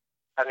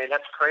 I mean,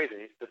 that's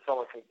crazy that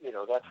someone can,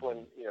 that's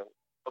when,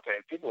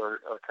 people are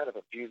kind of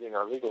abusing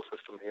our legal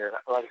system here.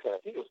 Like I said, I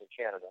think it was in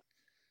Canada,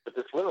 but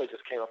this literally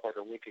just came up like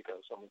a week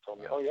ago. Someone told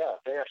me,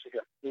 they actually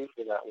got sued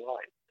for that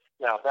line.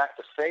 Now, back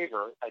to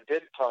Saver, I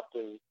did talk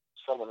to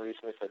someone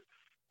recently who said,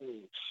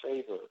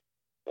 Saver,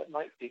 that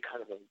might be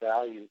kind of a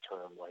value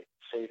term, like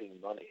saving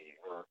money.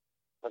 Or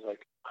I was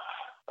like,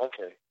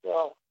 okay,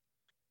 well,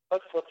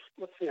 let's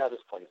see how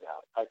this plays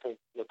out. I think,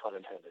 no pun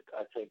intended.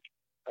 I think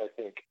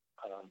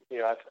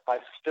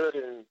I've stood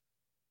in.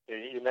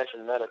 You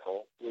mentioned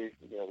medical. We've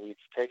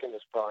taken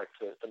this product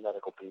to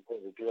medical people.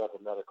 We do have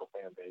a medical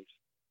fan base.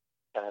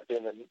 And I've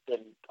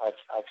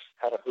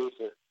had a booth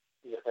at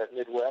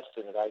Midwest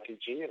and at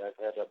IPG, and I've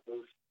had a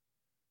booth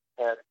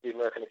at the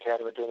American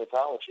Academy of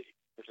Dermatology,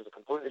 which is a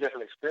completely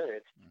different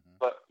experience. Mm-hmm.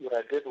 But what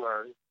I did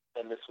learn,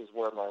 and this is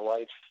where my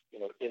wife's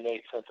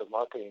innate sense of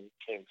marketing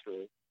came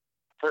through.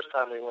 First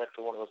time we went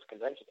to one of those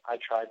conventions, I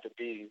tried to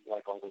be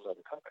like all those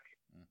other companies,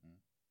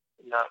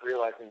 not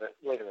realizing that,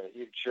 wait a minute,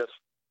 you just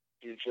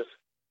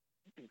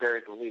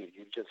buried the lead.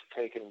 You've just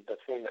taken the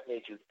thing that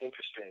made you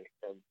interesting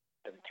and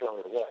thrown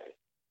it away.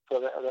 So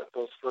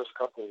those first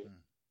couple,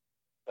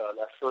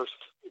 that first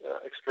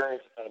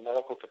experience at a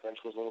medical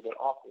convention was a little bit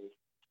awkward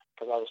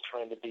because I was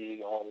trying to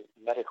be all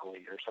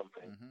medically or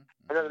something. Mm-hmm.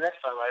 And then the next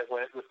time I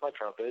went with my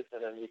trumpet,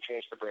 and then we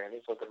changed the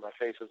branding so that my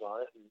face was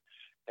on it,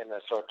 and I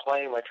started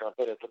playing my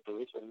trumpet at the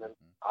booth, and then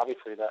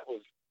obviously that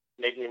was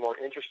made me more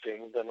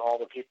interesting than all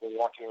the people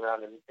walking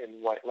around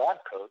in white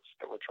lab coats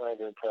that were trying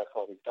to impress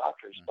all these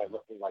doctors by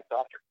looking like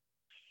doctors.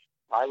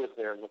 I was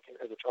there looking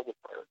as a trumpet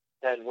player.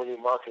 And when you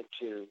market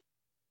to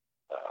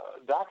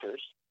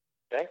doctors,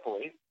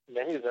 thankfully,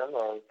 many of them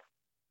love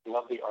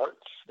the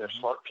arts. They're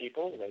smart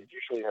people. They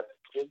usually have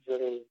kids that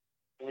are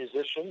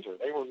musicians, or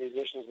they were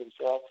musicians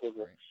themselves. So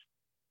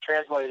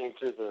translating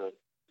to the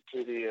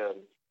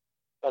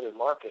other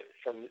market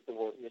from the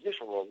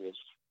musician world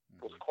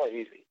was quite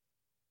easy,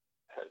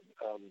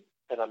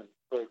 and I'm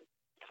very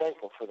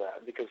thankful for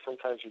that, because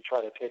sometimes you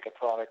try to take a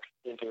product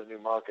into a new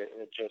market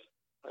and it just,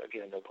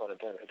 again, no pun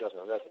intended, it doesn't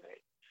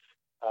resonate.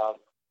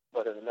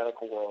 But in the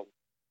medical world,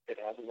 it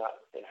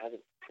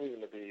hasn't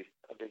proven to be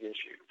a big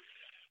issue.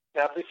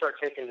 Now, if we start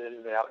taking it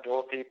into the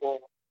outdoor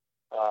people,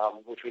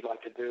 which we'd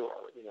like to do,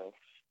 or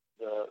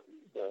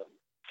the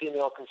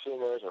female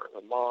consumers or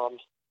the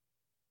moms,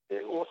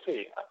 we'll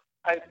see.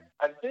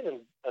 I've been in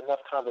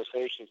enough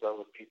conversations though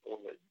with people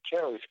that,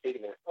 generally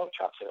speaking, they're, oh,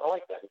 Chopsaver, I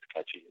like that. It's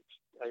catchy.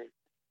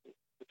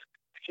 It's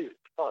cute.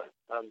 It's fun.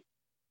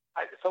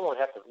 Someone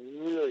would have to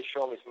really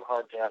show me some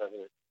hard data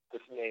that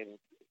this name,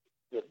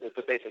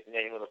 the basic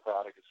name of the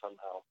product, is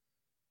somehow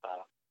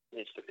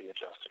needs to be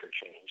adjusted or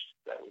changed.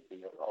 That would be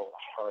a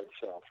hard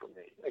sell for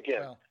me.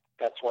 Again,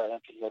 that's why I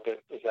have to look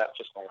at, is that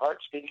just my heart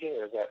speaking,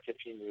 or is that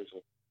 15 years of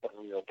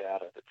real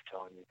data that's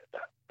telling me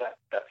that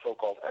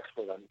so-called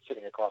expert I'm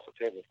sitting across the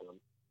table from them,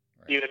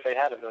 right, even if they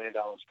had $1 million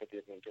to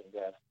give me to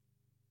invest,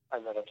 I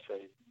let them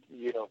say,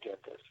 you don't get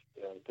this.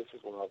 This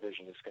is where our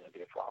vision is going to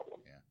be a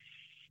problem. Yeah.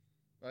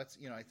 Well, that's,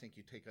 I think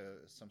you take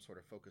some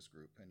sort of focus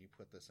group and you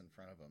put this in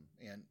front of them.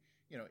 And,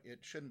 it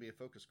shouldn't be a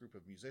focus group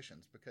of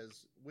musicians,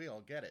 because we all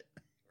get it,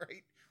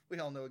 right? We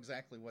all know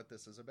exactly what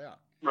this is about.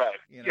 Right.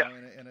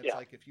 And it's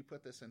like, if you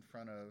put this in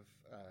front of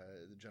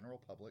the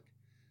general public,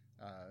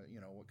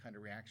 what kind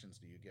of reactions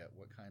do you get?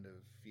 What kind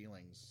of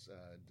feelings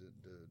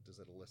does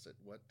it elicit?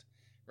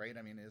 Right?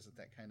 I mean, isn't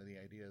that kind of the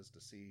idea, is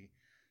to see,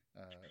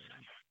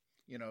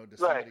 does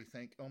somebody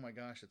think, oh my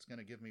gosh, it's going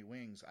to give me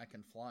wings, I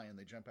can fly, and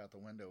they jump out the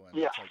window, and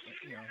it's like,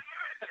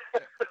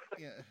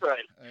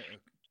 right.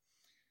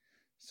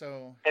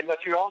 So, but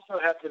you also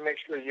have to make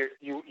sure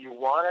you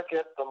want to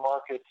get the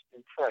market's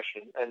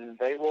impression, and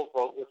they will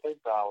vote with their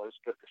dollars.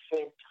 But at the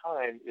same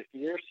time, if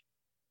you're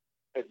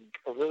a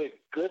really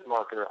good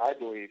marketer, I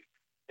believe,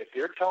 if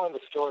you're telling the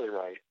story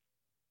right,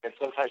 and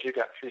sometimes you've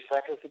got 3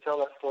 seconds to tell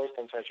that story,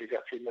 sometimes you've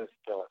got 3 minutes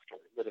to tell that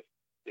story. But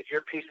if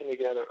you're piecing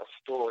together a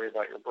story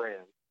about your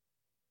brand,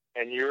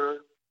 and you're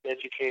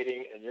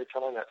educating and you're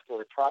telling that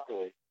story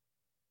properly,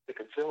 the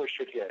consumer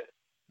should get it.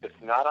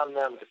 It's not on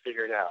them to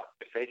figure it out.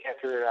 If they can't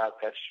figure it out,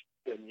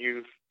 then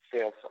you've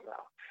failed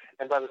somehow.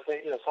 And by the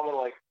same, someone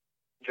like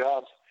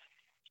Jobs,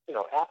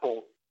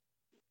 Apple,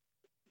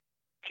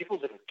 people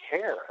didn't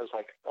care. It was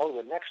like, oh,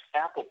 the next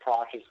Apple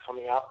product is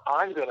coming out.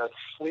 I'm going to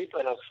sleep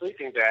in a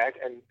sleeping bag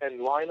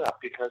and line up,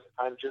 because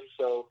I'm just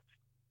so,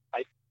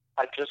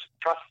 I just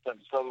trust them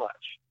so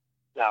much.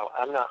 Now,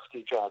 I'm not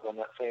Steve Jobs. I'm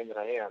not saying that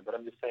I am, but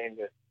I'm just saying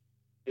that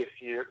if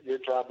your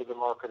job as a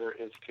marketer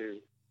is to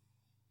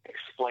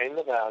explain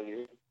the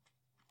value,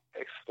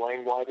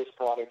 explain why this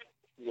product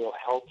will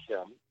help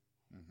them,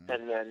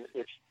 and then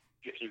if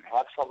you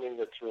have something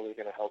that's really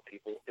going to help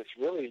people, it's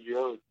really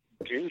your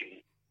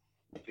duty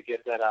to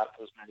get that out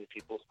to as many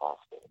people as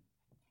possible.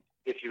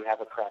 If you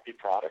have a crappy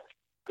product,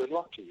 good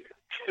luck to you.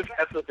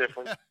 That's a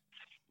different,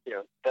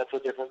 that's a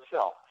different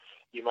sell.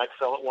 You might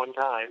sell it one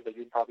time, but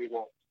you probably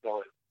won't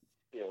sell it,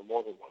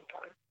 more than one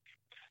time.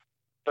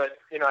 But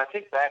I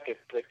think back at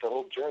the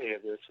whole journey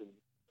of this, and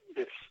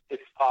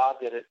it's odd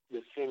that it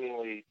was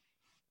seemingly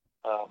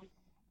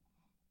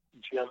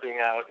jumping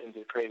out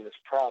into creating this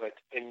product,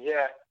 and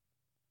yet,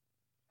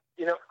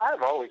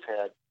 I've always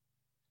had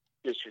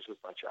issues with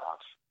my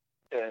jobs,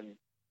 and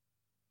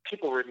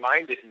people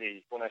reminded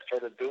me when I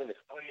started doing this,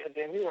 oh yeah,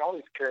 Dan, you were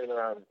always carrying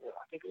around,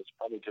 I think it was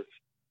probably just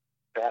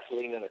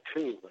Vaseline in a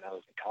tube when I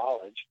was in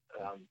college,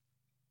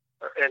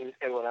 and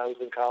when I was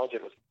in college,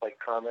 it was like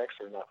Carmex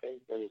or nothing.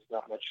 There was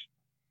not much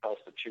else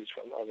to choose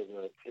from other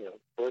than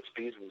Burt's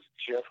Bees was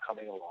just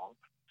coming along.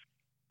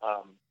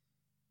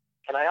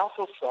 And I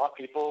also saw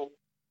people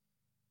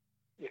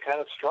kind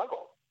of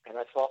struggle, and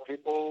I saw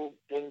people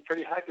in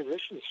pretty high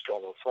positions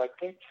struggle. So I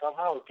think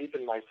somehow deep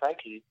in my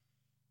psyche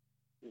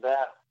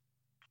that,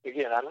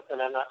 again,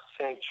 I'm not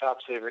saying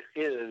Chopsaver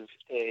is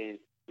a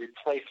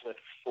replacement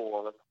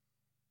for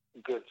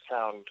good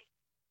sound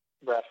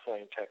brass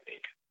playing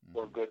technique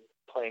or good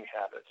playing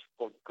habits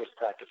or good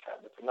practice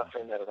habits. I'm not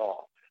saying that at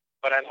all.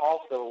 But I'm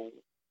also,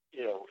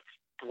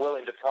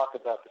 willing to talk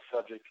about the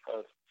subject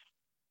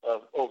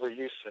of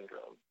overuse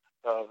syndrome,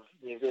 of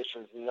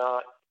musicians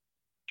not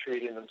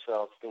treating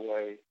themselves the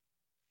way,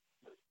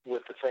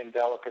 with the same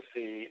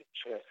delicacy,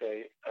 should I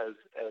say,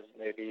 as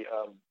maybe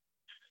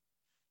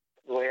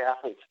the way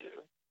athletes do.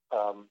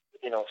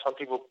 Some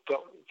people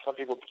don't. Some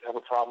people have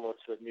a problem with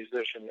the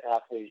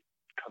musician-athlete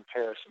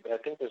comparison, but I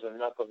think there's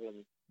enough of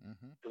them,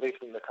 at least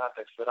in the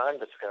context that I'm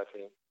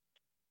discussing.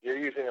 You're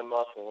using a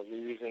muscle, you're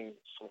using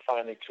some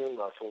finely tuned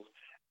muscles,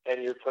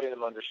 and you're putting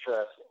them under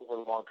stress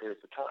over long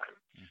periods of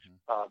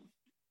time,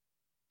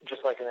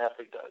 just like an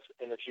athlete does.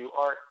 And if you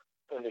aren't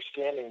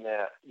understanding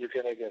that, you're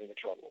going to get into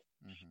trouble.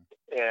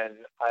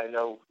 And I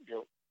know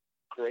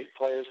great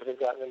players that have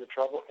gotten into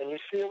trouble, and you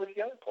see it with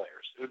young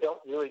players who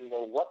don't really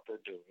know what they're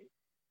doing,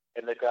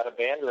 and they've got a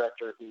band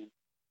director who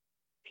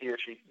he or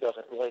she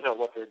doesn't really know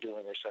what they're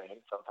doing or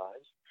saying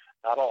sometimes,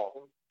 Not all of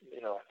them.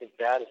 I think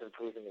that is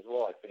improving as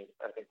well. I think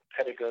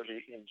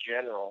pedagogy in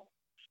general,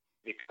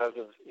 because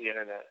of the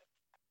internet,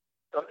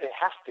 it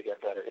has to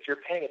get better. If you're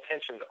paying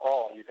attention to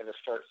all, you're going to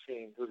start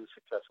seeing who the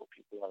successful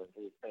people are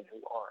and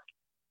who aren't.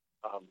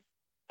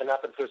 And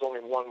not that there's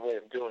only one way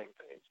of doing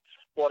things.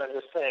 What I'm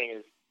just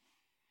saying is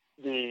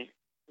we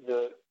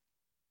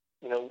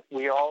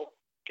all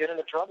get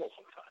into trouble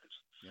sometimes.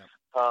 Yep.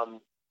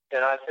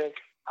 And I think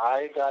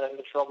I got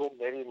into trouble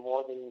maybe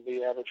more than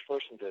the average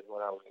person did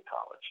when I was in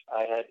college.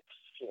 I had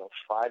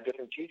 5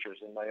 different teachers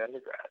in my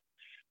undergrad.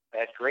 I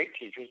had great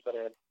teachers, but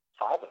I had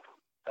 5 of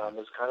them. It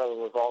was kind of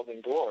a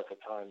revolving door at the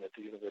time at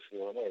the University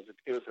of Illinois.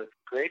 It was a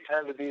great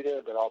time to be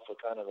there, but also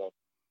kind of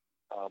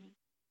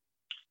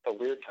a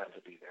weird time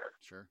to be there.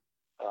 Sure.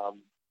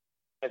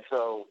 And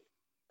so,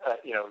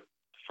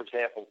 for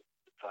example,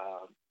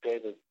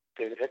 David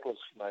Hick was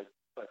my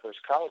first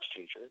college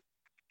teacher,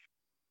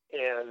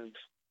 and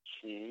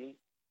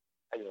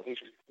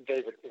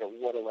David,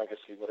 what a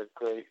legacy, what a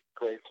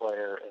great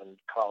player and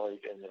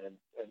colleague, and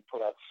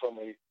put out so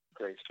many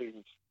great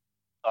students.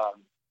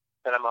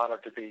 And I'm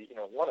honored to be,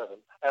 one of them.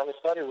 I only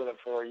studied with him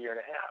for a year and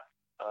a half.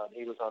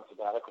 He was on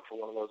sabbatical for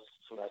one of those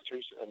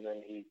semesters, and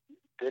then he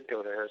did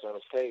go to Arizona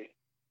State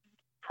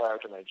prior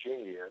to my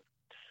junior year.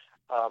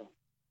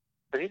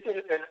 But he did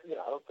it, and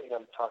I don't think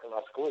I'm talking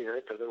about school year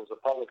because it was a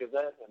public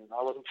event, and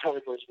I wasn't the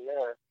only person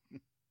there.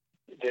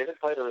 David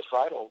played a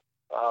recital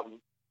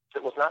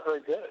that was not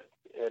very good,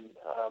 and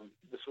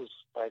this was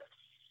my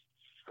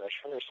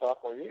freshman or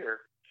sophomore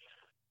year,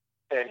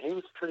 and he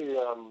was pretty.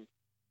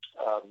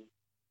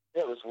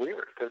 It was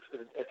weird because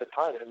at the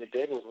time,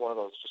 David was one of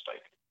those just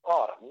like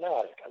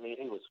automatic.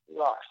 He was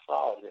rock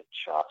solid. He had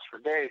chops for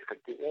days,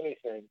 could do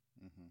anything,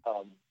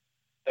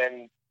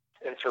 and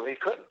so he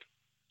couldn't.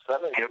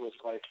 Suddenly, it was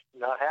like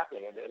not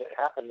happening, and it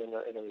happened in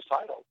a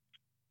recital,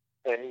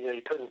 and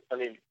you couldn't.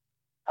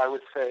 I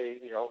would say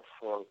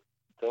for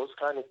those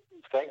kind of,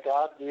 thank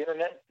God the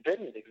internet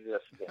didn't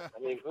exist then.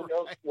 Who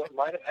knows what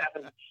might have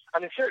happened?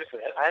 Seriously,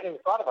 I hadn't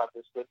even thought about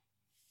this, but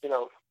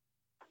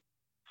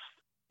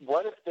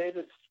what if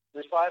David's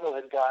recital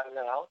had gotten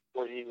out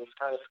where he was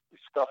kind of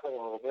scuffling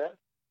a little bit?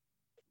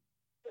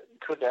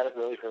 Could that have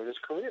really hurt his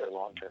career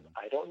long term?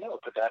 I don't know.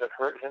 Could that have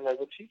hurt him as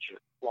a teacher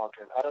long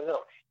term? I don't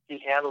know. He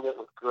handled it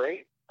with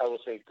great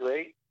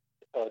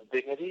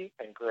dignity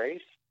and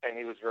grace, and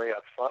he was very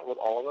upfront with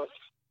all of us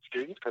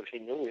students because he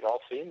knew we'd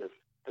all seen this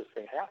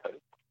thing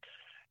happen,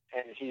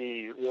 and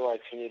he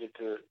realized he needed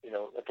to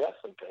address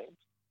some things.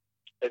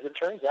 As it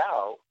turns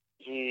out,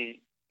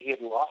 he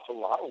had lost a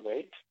lot of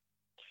weight,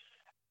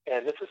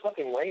 and this is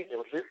something Wayne.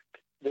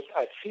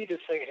 I see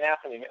this thing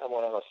happening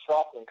when I was a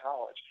sophomore in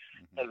college,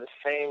 and the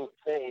same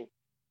thing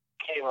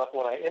came up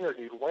when I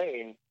interviewed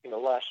Wayne,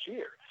 last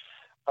year.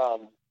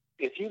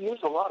 If you lose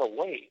a lot of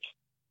weight,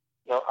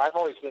 I've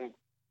always been,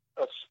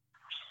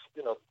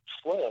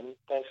 slim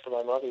thanks to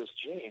my mother's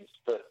genes,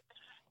 but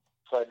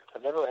so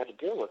I've never had to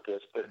deal with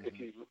this. But if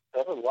you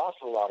ever lost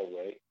a lot of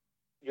weight,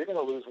 you're going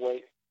to lose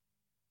weight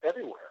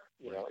everywhere.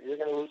 You're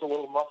going to lose a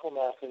little muscle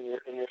mass in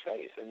your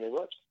face and your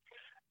lips.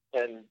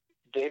 And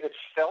David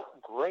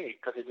felt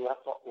great because he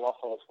lost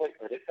all his weight,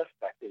 but it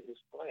affected his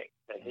playing,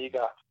 and he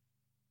got.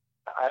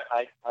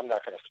 I'm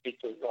not going to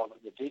speak to all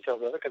the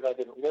details of it because I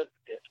didn't live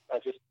it.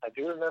 I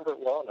do remember it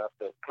well enough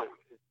that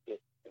it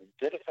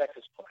did affect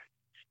his play,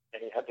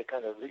 and he had to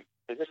kind of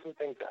figure some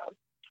things out.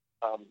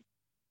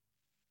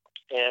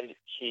 And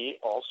he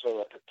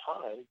also, at the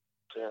time,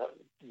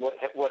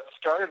 what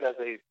started as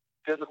a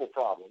physical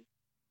problem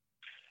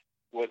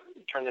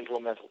turned into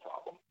a mental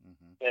problem,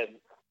 and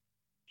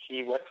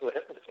he went to a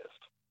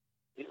hypnotist.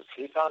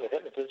 He found a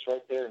hypnotist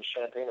right there in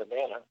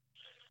Champaign-Urbana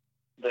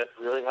that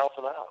really helped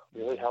him out,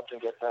 really helped him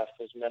get past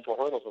his mental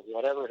hurdles of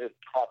whatever had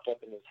popped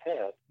up in his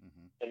head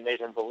and made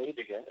him believe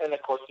again. And,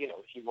 of course,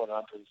 he went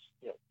on to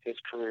his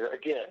career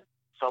again.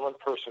 Someone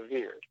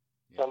persevered.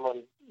 Yeah.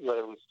 Someone,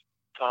 whether it was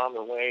Tom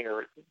or Wayne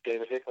or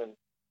David Hickman,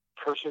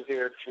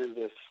 persevered through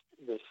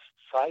this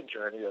side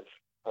journey of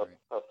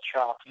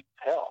chopped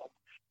hell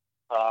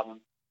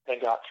and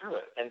got through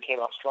it and came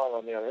out strong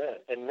on the other end.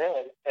 And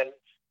then,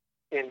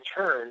 in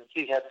turn,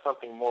 he had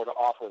something more to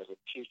offer as a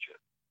teacher.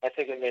 I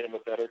think it made him a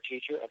better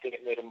teacher. I think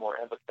it made him more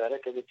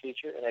empathetic as a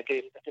teacher, and I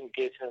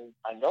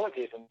know it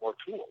gave him more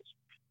tools.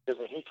 Because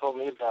when he told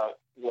me about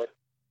what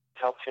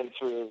helped him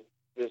through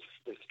this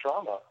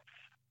trauma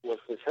was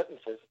this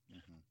hypnotist,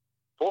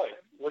 boy,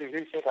 what do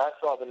you think I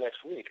saw the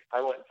next week? I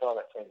went and saw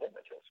that same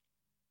hypnotist.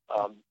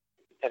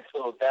 And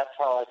so that's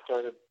how I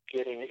started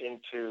getting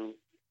into,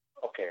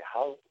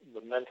 how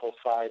the mental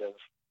side of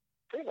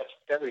pretty much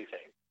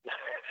everything.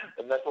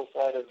 The mental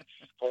side of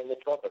playing the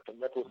trumpet, the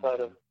mental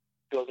side of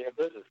building a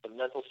business, the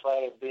mental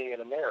side of being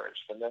in a marriage,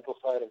 the mental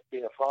side of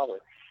being a father.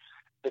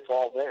 It's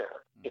all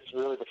there. It's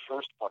really the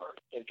first part.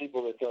 And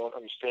people that don't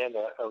understand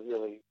that are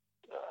really,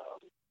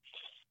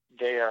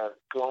 they are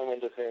going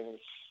into things,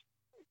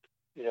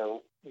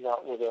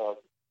 not with all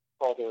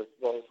their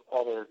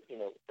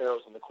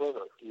arrows in the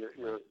quiver.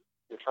 You're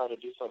trying to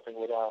do something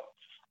without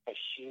a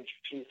huge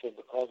piece of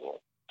the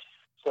puzzle.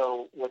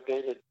 So what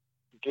David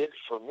did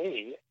for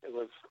me, it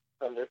was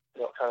kind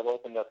of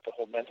opened up the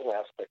whole mental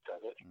aspect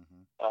of it.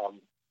 Mm-hmm.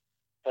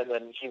 And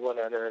then he went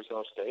on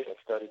Arizona State. I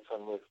studied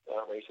some with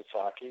Ray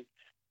Sasaki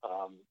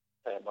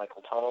and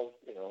Michael Tunnell.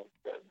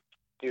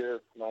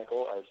 Dear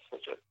Michael, I was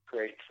such a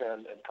great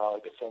friend and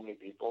colleague of so many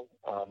people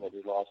that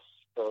we lost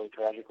so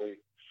tragically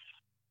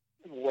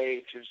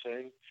way too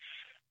soon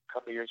a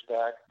couple of years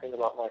back. I think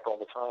about Mike all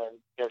the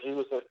time. He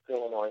was at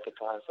Illinois at the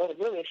time. So I had a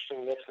really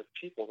interesting mix of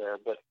people there,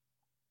 but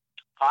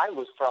I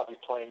was probably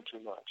playing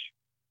too much.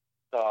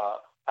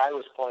 I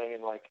was playing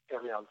in like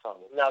every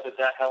ensemble. Now, did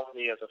that help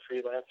me as a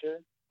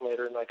freelancer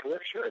later in my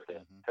career? Sure, it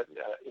did.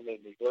 Mm-hmm. It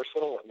made me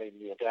versatile. It made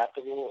me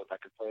adaptable. If I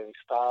could play any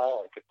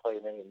style, I could play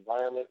in any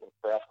environment with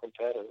brass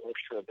quintet or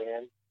orchestra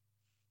band.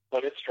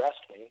 But it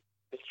stressed me.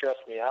 It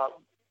stressed me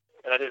out.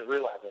 And I didn't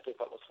realize it. I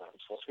thought, well, I'm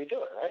supposed to be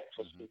doing, right? I'm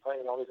supposed to be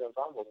playing in all these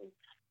ensembles and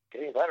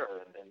getting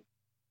better. And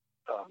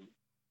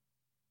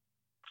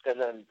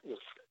then was,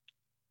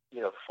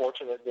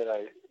 fortunate that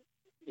I,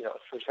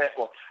 for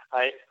example,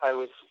 I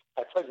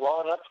played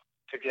well enough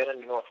to get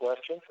into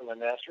Northwestern for my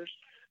master's.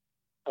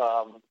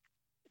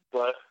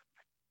 But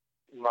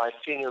my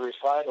senior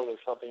recital is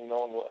something no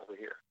one will ever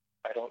hear.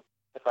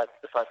 If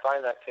I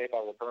find that tape, I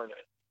will burn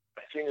it.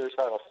 My senior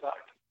recital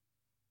sucked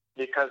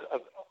because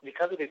of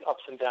these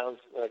ups and downs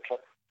that I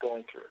kept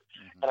going through.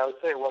 Mm-hmm. And I would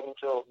say it wasn't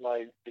until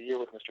the year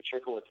with Mr.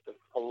 Chikowitz that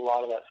a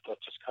lot of that stuff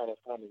just kind of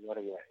finally went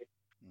away.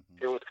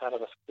 Mm-hmm. It was kind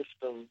of a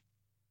system,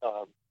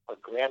 a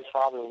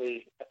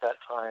grandfatherly at that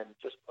time,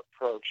 just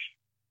approach,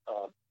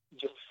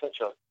 just such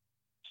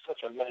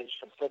a mensch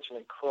and such an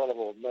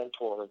incredible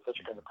mentor and such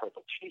an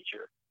incredible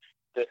teacher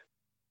that,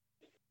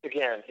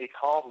 again, he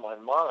calmed my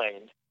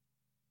mind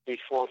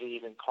before he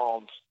even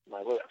calmed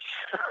my lips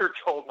or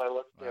told my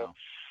lips, wow.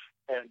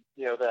 And,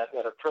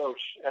 that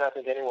approach. And I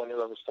think anyone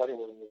who ever studied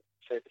with him would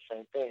say the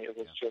same thing. It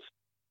was just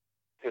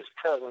his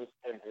presence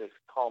and his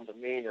calm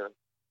demeanor.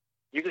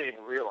 You didn't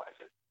even realize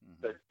it,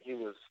 that he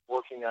was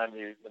working on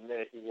you the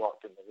minute you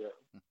walked in the room.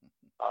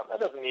 That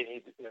doesn't mean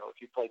if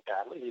you played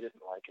badly, he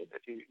didn't like it.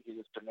 If he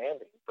was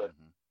demanding, but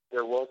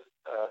there was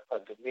a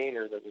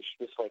demeanor that was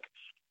just like,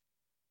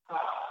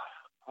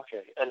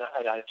 okay. And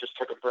I just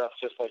took a breath,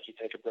 just like you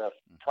take a breath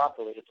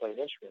properly to play an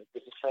instrument.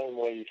 It's the same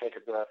way you take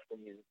a breath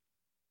when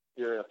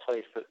you're in a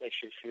place that makes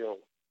you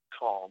feel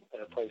calm,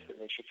 and a place that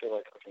makes you feel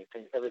like, okay,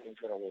 everything's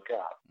going to work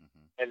out.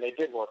 And they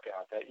did work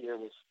out. That year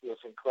was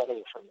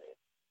incredible for me.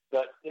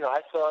 But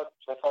I saw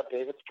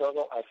David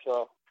struggle.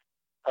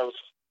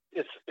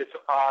 It's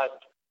odd.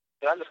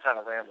 And I'm just kind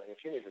of rambling.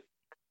 If you need to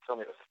tell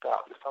me to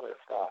stop, just tell me to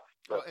stop.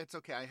 But, well, it's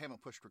okay. I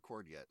haven't pushed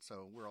record yet,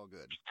 so we're all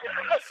good.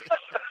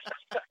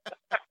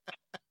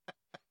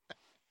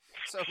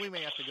 So we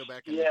may have to go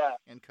back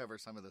and cover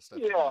some of the stuff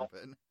again.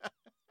 But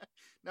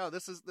no,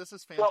 this is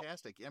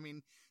fantastic. Well, I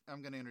mean,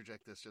 I'm going to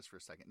interject this just for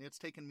a second. It's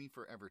taken me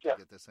forever to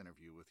get this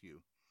interview with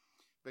you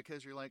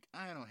because you're like,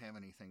 I don't have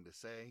anything to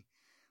say.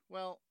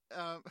 Well,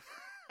 I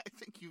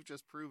think you've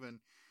just proven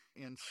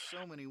in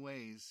so many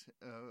ways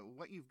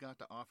what you've got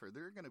to offer.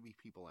 There are going to be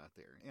people out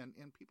there, and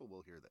people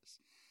will hear this,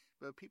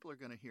 but people are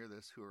going to hear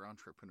this who are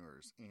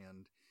entrepreneurs,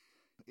 and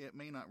it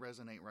may not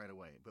resonate right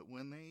away, but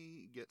when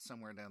they get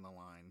somewhere down the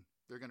line,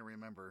 they're going to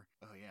remember,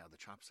 oh yeah, the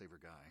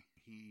Chopsaver guy,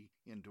 he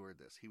endured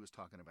this, he was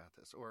talking about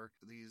this, or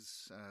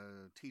these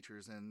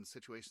teachers and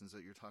situations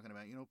that you're talking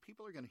about.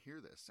 People are going to hear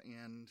this,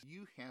 and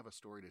you have a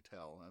story to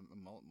tell,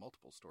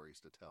 multiple stories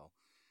to tell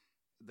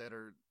that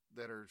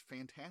are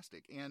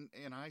fantastic. And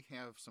I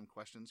have some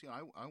questions.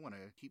 I want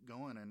to keep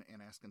going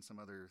and asking some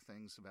other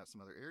things about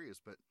some other areas,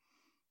 but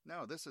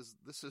no, this is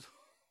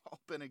all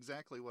been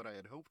exactly what I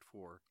had hoped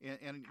for.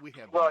 And we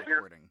have been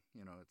recording.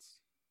 It's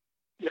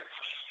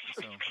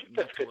so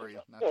not to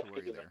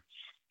worry there.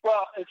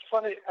 Well, it's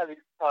funny. I mean,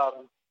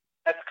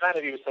 that's kind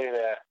of you saying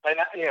that. And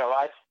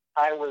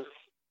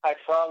I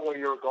saw where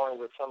you were going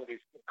with some of these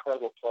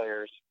incredible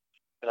players,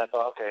 and I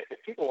thought, okay,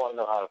 if people want to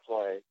know how to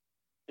play,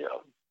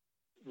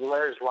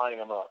 Larry's lining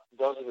them up.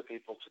 Those are the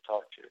people to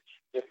talk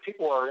to. If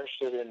people are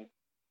interested in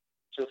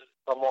just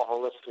a more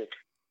holistic,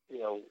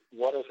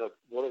 what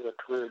does a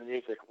career in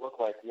music look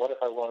like? What if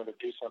I wanted to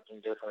do something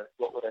different?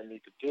 What would I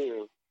need to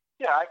do?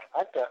 Yeah,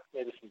 I've got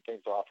maybe some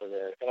things to offer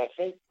there. And I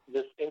think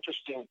this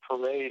interesting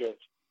parade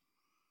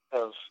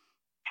of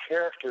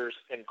characters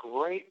and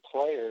great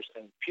players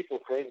and people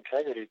with great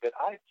integrity that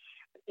I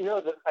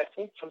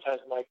think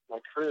sometimes my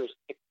career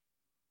is,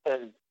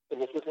 and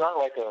this is not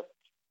like a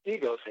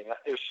ego thing.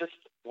 It's just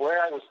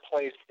where I was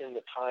placed in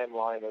the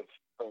timeline of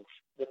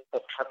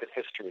trumpet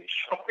history,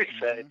 shall we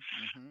say.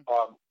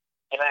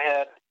 And I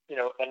had,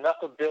 enough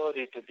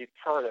ability to be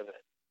part of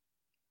it.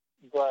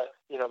 But,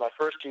 my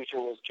first teacher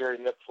was Jerry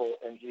Nipfel,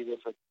 and he was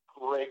a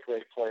great,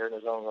 great player in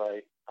his own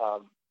right.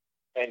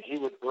 And he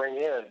would bring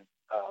in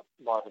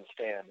Marvin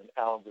Stam and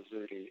Alan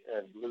Bazzuti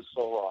and Lou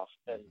Soloff.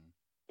 And,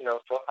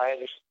 so I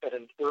understood at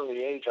an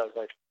early age, I was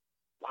like,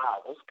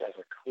 wow, those guys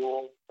are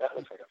cool. That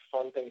looks like a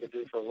fun thing to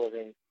do for a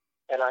living.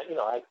 And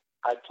I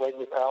played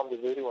with Alan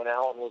Bazzuti when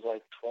Alan was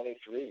like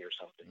 23 or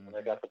something, and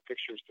I got the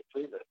pictures to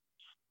prove it.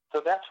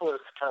 So that's where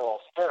it kind of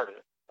all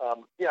started.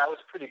 I was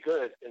pretty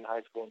good in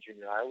high school and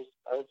junior high.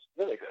 I was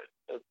really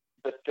good.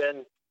 But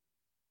then,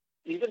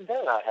 even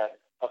then, I had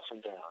ups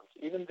and downs.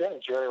 Even then,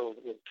 Jerry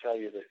would tell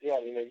you that,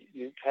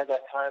 you had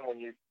that time when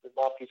the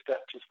mouthpiece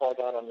got too far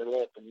down on your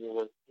lip, and you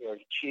were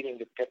cheating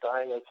to get the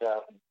high notes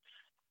out. And,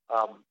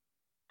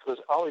 so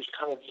it's always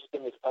kind of just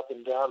been this up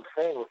and down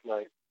thing with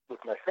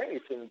my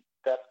face, and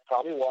that's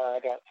probably why I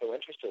got so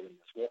interested in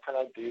this. What can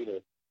I do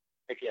to,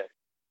 again,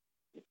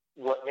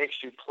 what makes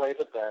you play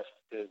the best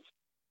is,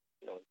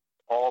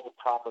 all the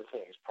proper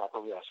things, proper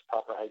rest,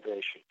 proper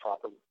hydration,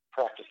 proper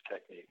practice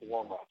technique,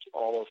 warm-ups,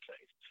 all those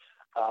things.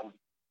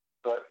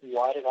 But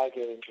why did I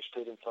get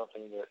interested in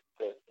something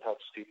that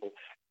helps people?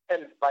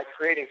 And by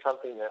creating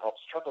something that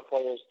helps trumpet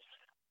players,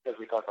 as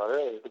we talked about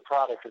earlier, the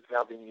product is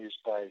now being used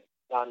by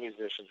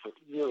non-musicians with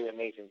really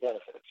amazing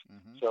benefits.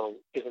 Mm-hmm. So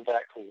isn't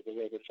that cool, the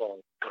way this all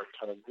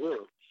kind of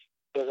grew?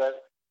 So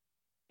that,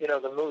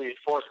 the movie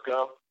Forrest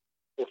Gump,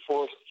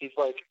 he's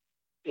like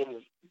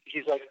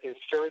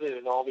inserted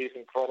in all these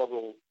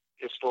incredible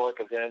historic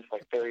events,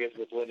 like there he is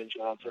with Lyndon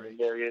Johnson, right. And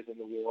there he is in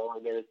the war,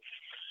 and there's,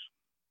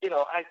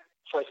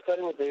 so I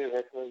studied with David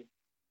Hickman,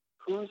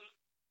 who's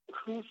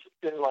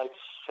in like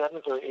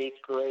 7th or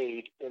 8th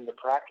grade in the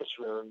practice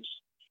rooms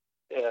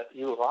at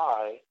U of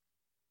I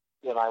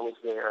when I was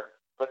there,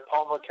 but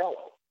Paul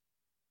Markello.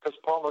 Because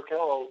Paul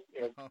Markello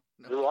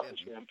grew up in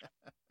Champaign.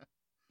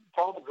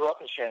 Paul grew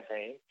up in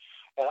Champaign,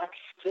 and I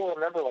still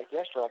remember like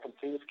yesterday, I can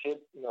see this kid,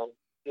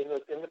 in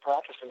the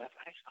practice, and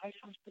I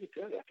sounds pretty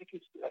good. I think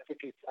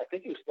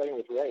he was playing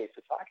with Ray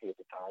Sasaki at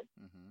the time.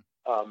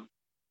 Mm-hmm.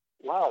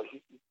 Wow,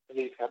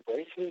 he's got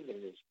braces,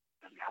 and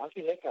how does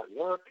he make that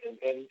work? And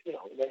then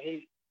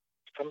he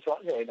comes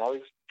on, now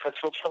he's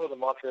principal of the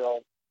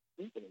Montreal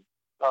Symphony.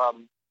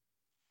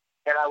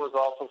 And I was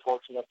also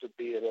fortunate enough to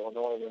be at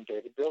Illinois when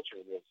David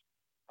Bilcher was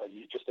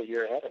just a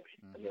year ahead of me.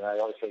 Mm-hmm. I mean, I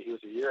always say he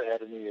was a year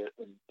ahead of me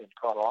in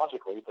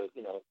chronologically, but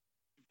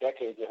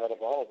decades ahead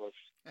of all of us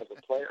as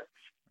a player.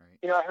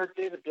 Right. I heard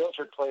David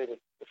Bilcher play the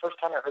first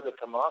time I heard the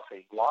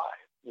Tomasi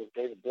live was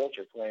David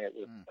Bilcher playing it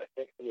with, I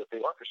think, with the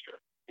orchestra.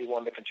 He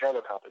won the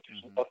concerto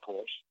competition, mm-hmm. of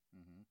course.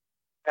 Mm-hmm.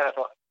 And I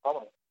thought,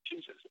 oh,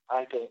 Jesus,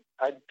 I've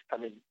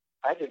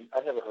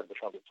never heard the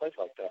trumpet played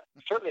like that.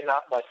 Certainly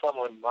not by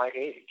someone my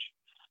age.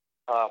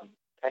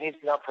 And he's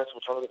now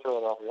principal trumpet of the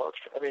Philadelphia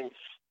Orchestra. I mean,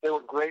 there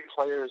were great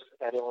players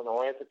at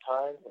Illinois at the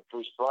time.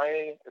 Bruce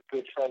Bryan, a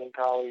good friend and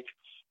colleague.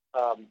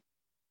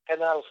 And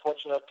I was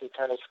fortunate enough to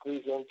kind of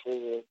squeeze into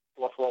the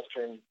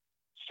Northwestern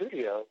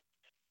studio.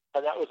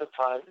 And that was a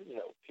time,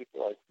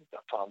 people like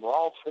Tom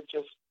Rolfe had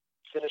just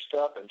finished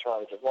up, and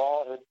Charlie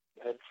Duvall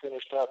had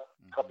finished up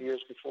a couple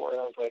years before.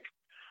 And I was like,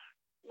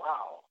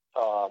 wow.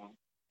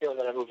 And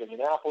then I moved to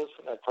Indianapolis,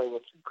 and I played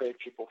with great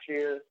people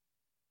here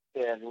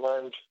and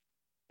learned,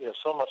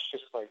 so much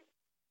just like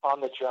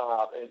on the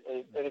job.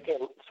 And again,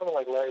 someone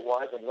like Larry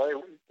Wiseman, Larry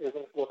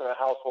wasn't a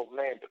household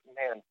name, but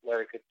man,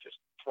 Larry could just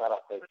flat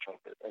out play the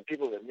trumpet. And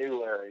people that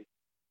knew Larry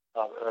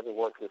or ever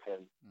worked with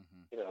him,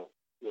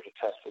 would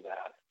attest to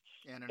that.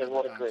 And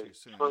what a great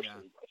person he was.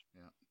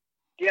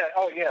 Yeah.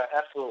 Oh, yeah,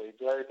 absolutely.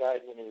 Larry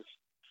died when he was,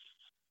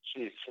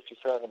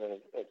 57,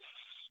 and it's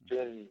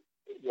been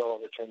well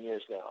over 10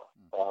 years now.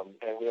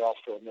 And we all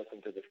still miss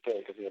him to this day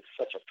because he had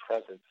such a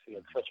presence. He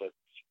had such a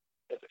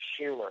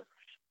humor.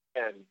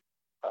 And,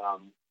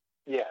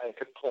 and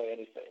could play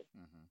anything.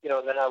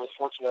 And then I was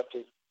fortunate enough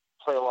to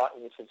play a lot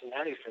in the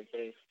Cincinnati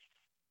Symphony.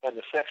 And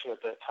the section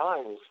at that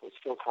time was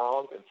Phil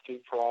Collins and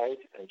Steve Pride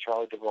and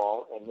Charlie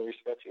Duvall and Louis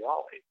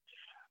Speziale.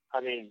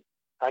 I mean,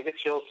 I get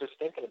chills just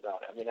thinking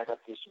about it. I mean, I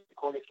got to do some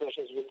recording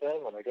sessions with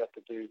them, and I got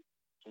to do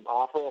some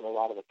opera and a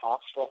lot of the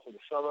pop stuff in the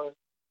summer.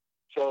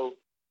 So,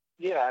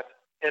 yeah,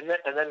 and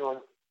then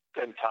when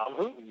Tom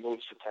Hooten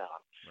moves to town,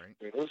 right?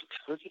 I mean, who's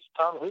this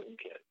Tom Hooten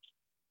kid?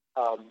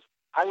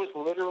 I was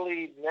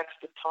literally next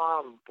to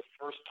Tom the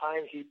first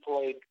time he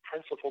played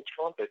principal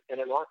trumpet in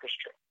an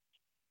orchestra.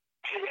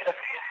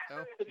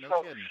 Oh,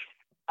 no kidding.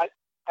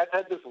 I've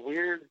had this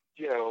weird,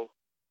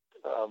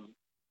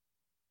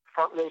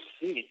 front row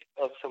seat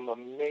of some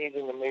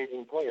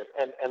amazing players,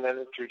 and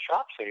then through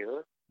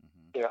Chopsaver,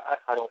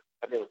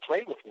 I've never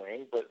played with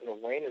Wayne, but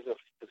Wayne is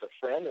a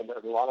friend, and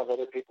a lot of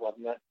other people I've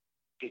met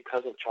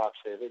because of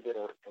Chopsaver that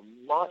are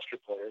monster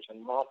players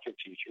and monster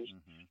teachers,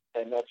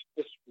 and that's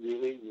just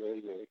really,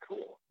 really, really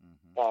cool.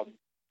 That's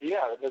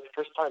the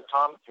first time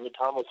Tom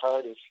was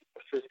hired as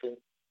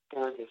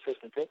third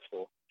assistant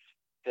principal.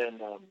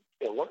 And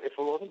if it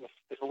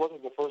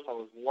wasn't the first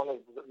time, it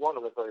was one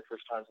of the very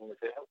first times when they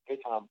said, "Hey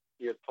Tom,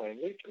 you're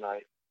playing lead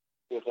tonight."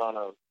 It was on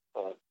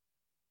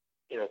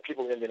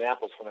people in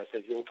Indianapolis when I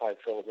said Yuletide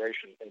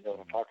celebration, they know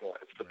what I'm talking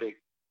about. It's the big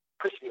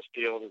Christmas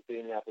deal that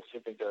the Indianapolis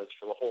Symphony does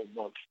for the whole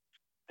month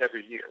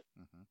every year.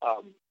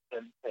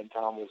 And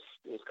Tom was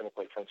going to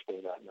play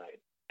principal that night,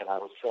 and I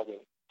was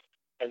subbing,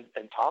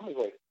 and Tom was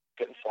like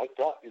getting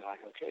psyched up. Like,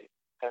 okay,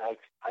 and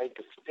I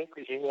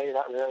distinctly, he may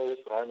not realize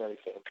this, but I know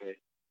he said, okay,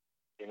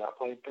 you're not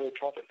playing third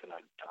trumpet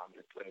tonight, Tom.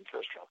 You're playing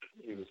first trumpet.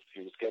 He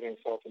was getting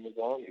himself in the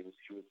zone. He was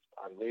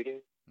on reading.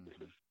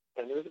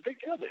 And it was a big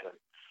deal to him.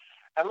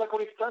 And look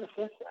what he's done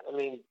since then. I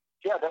mean,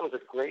 yeah, that was a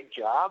great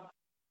job,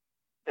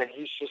 and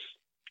he's just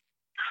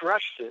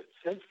crushed it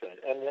since then.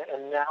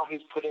 And now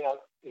he's putting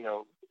out,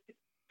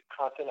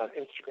 content on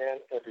Instagram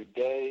every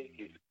day.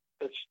 He's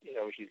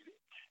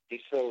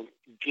so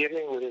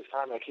giving with his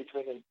time. I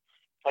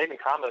even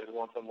commented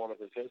once on one of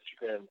his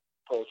Instagram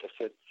posts. I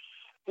said,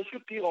 this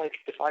would be like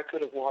if I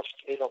could have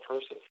watched Adolf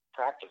Hirsch's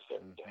practice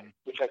every day,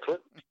 which I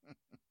couldn't.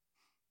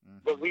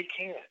 But we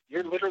can't.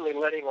 You're literally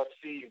letting us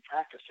see you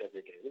practice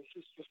every day. This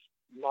is just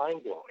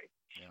mind-blowing.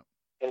 Yeah.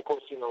 And, of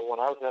course, when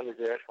I was an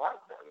undergrad, I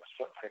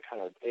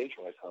kind of aged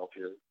myself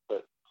here,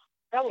 but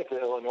I went to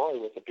Illinois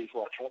with the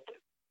B-flat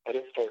trumpet. I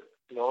didn't start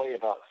knowing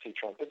about C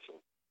trumpets and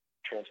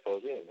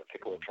transposing and the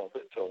piccolo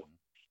trumpet until,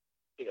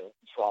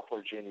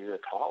 sophomore, junior year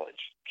of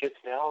college. Kids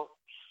now,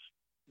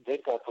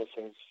 they've got those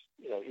things,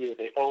 either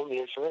they own the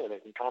instrument or they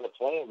can kind of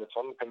play them, and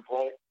some can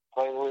play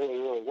really,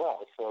 really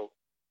well. So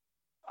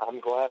I'm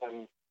glad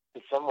in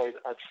some ways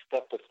I've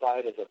stepped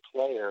aside as a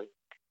player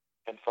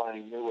and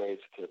finding new ways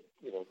to,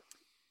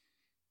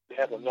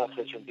 have a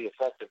message and be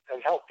effective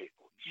and help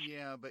people.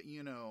 Yeah, but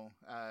you're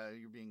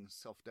being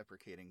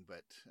self-deprecating,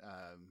 but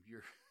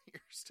you're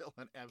still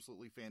an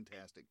absolutely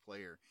fantastic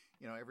player.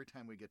 Every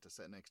time we get to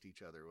sit next to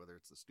each other, whether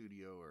it's the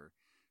studio or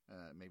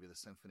maybe the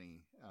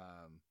symphony,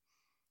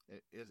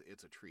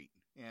 it's a treat.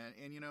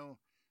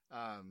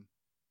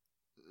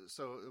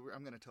 So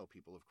I'm going to tell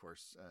people, of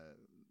course,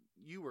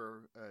 you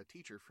were a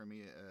teacher for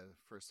me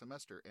for a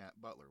semester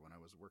at Butler when I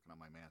was working on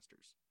my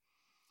master's.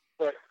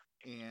 Right.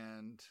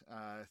 And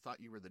I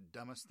thought you were the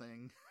dumbest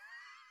thing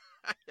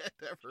I had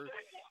ever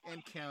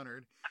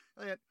encountered.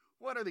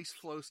 What are these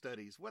flow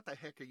studies? What the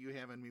heck are you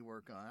having me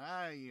work on?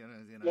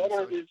 What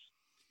are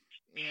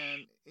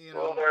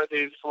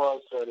these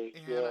flow studies?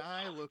 And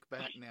I look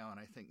back now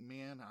and I think,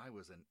 man, I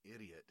was an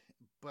idiot.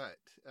 But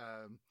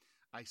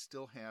I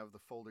still have the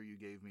folder you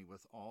gave me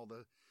with all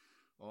the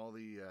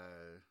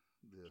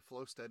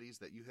flow studies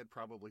that you had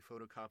probably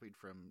photocopied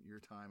from your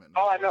time at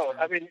Northwestern. I know.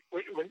 I mean,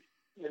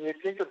 when you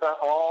think about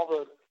all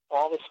the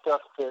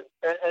stuff that,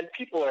 and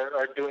people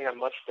are doing a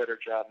much better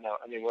job now.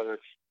 I mean, whether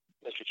it's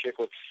Mr.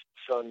 Chicklets'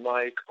 son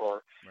Mike,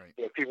 or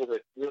people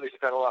that really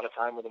spend a lot of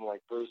time with him,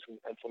 like Bruce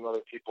and some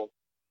other people,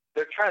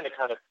 they're trying to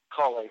kind of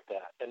collate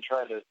that and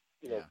trying to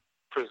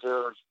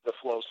preserve the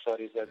flow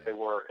studies as they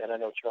were. And I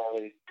know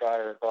Charlie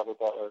Geyer and Barbara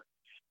Butler.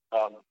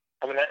 And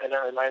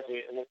that reminds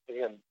me. And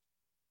again,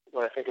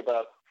 when I think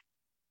about,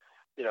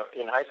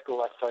 in high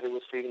school I studied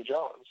with Stephen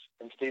Jones,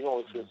 and Stephen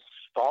was this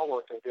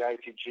stalwart of the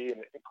ITG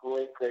and a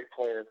great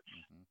player.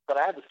 But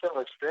I had a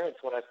similar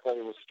experience when I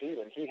studied with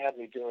Stephen. He had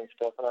me doing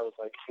stuff, and I was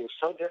like, it was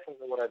so different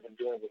than what I've been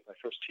doing with my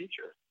first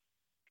teacher.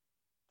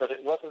 But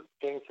it wasn't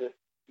things that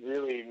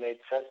really made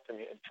sense to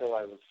me until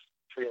I was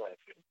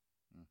freelancing.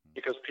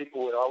 Because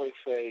people would always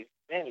say,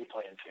 man, you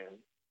play in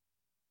tune.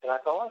 And I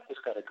thought, well, I've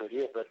just got a good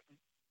ear. But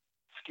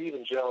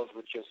Stephen Jones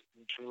would just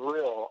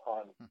drill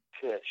on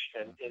pitch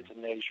and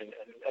intonation,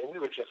 and we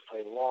would just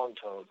play long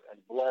tones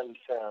and blend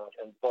sound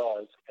and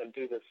buzz and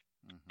do this,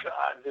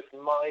 this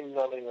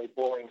mind-numbingly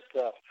boring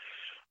stuff.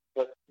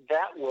 But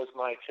that was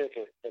my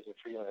ticket as a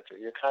freelancer.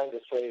 You're kind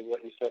of saying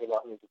what you said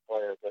about me as a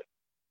player, but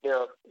there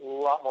are a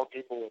lot more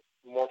people with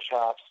more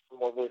chops,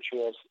 more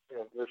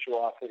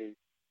virtuosity.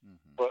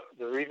 But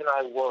the reason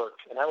I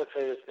worked, and I would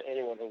say this to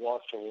anyone who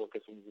wants to work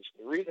as a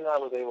musician, the reason I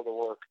was able to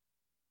work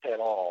at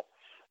all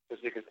was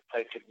because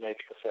I could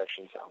make a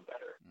section sound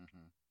better.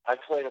 I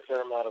played a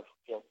fair amount of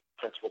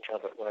principal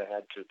trumpet when I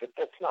had to, but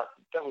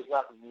that was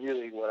not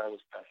really what I was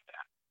best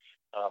at.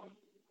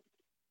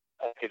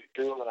 I could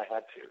do it when I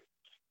had to,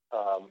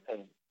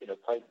 and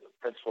played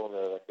principal in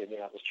the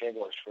Indianapolis Chamber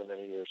Orchestra for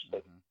many years.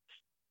 But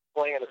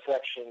playing in a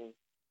section,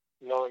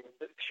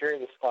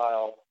 hearing the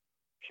style,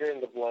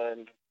 hearing the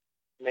blend,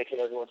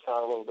 making everyone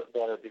sound a little bit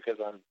better because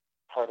I'm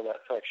part of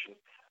that section.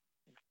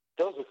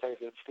 Those are things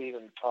that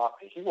Stephen taught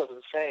me. He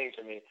wasn't saying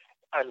to me,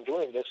 I'm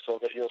doing this so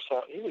that you'll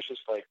sound. He was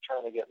just like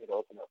trying to get me to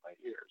open up my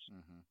ears.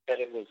 And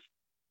it was,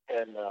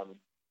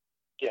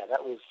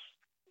 that was,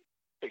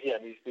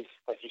 again, these,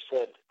 like you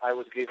said, I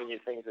was giving you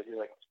things that you're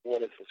like,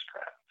 what is this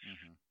crap?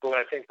 But when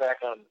I think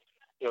back on,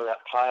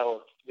 that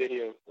pile of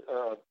video,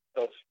 of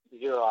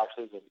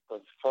Xeroxes,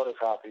 of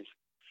photocopies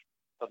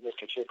of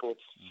Mr.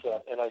 Chicklets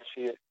stuff, and I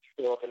see it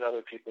still up in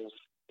other people's,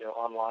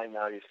 online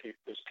now, you see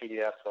there's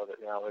PDFs of it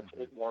now.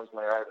 It warms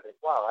my heart. I think,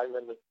 wow, I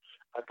remember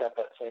I've got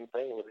that same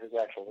thing with his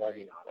actual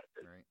writing on it,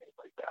 and things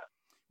like that.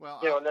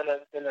 Well, and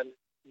then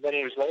many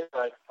years later,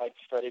 I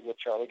studied with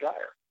Charlie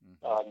Geyer,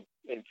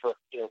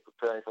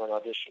 preparing for an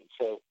audition.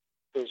 So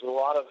there's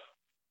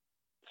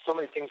so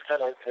many things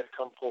kind of have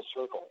come full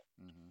circle.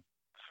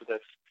 So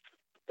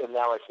and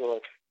now I feel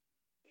like,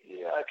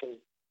 I can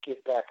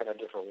get back in a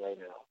different way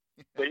now.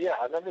 But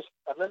I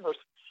remember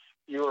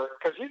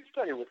because you'd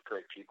study with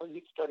great people.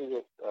 You'd study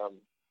with,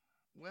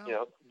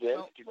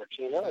 Vince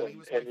DiMartino,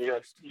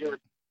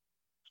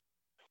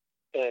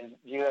 and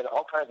you had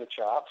all kinds of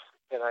chops.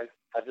 And I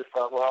just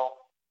thought,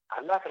 well,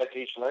 I'm not going to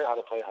teach Larry how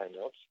to play high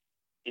notes.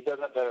 He does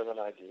it better than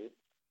I do.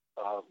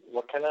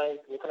 What can I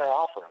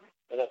offer him?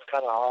 And that's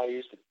kind of how I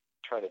used to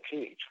trying to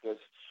teach was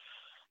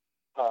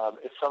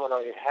if someone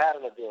already had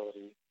an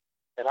ability,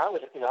 and I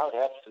would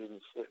have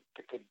students that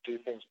could do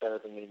things better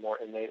than me more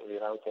innately,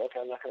 and I would say, okay,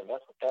 I'm not going to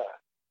mess with that.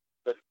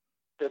 But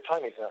their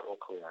timing's not real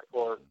clear,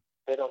 or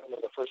they don't know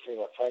the first thing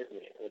about sight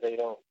reading, or they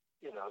don't,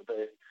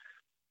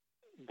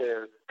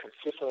 they're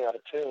consistently out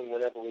of tune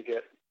whenever we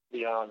get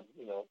beyond,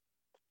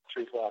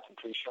 3 flats and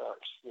 3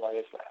 sharps. Why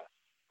is that?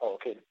 Oh,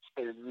 okay.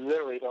 They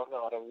literally don't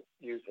know how to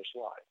use their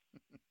slide.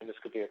 And this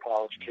could be a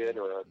college kid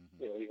or,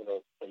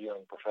 even a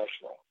young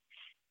professional.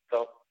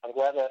 So I'm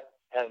glad that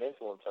had an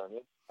influence on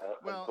you.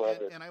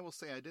 And I will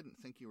say I didn't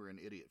think you were an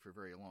idiot for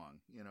very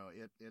long.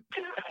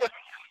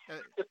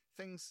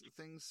 Things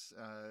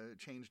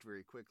changed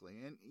very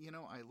quickly. And,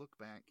 I look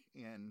back,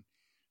 and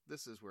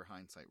this is where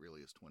hindsight really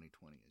is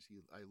 20/20.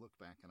 I look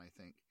back and I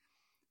think,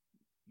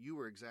 you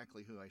were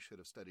exactly who I should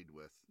have studied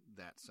with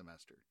that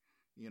semester.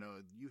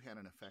 You had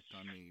an effect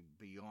on me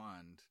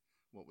beyond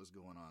what was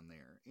going on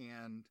there.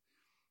 And,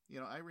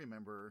 I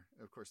remember,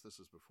 of course, this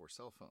was before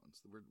cell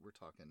phones. We're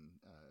talking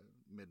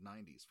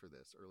mid-'90s for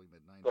this, early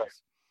mid-'90s.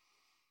 Right.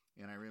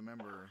 And I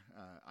remember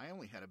I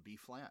only had a B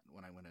flat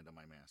when I went into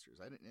my master's.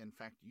 In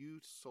fact, you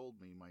sold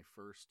me my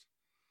first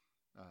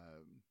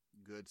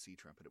good C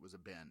trumpet. It was a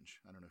Benge.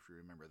 I don't know if you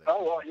remember that.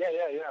 Oh, well,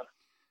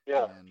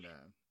 yeah.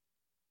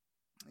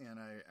 And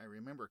I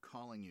remember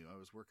calling you. I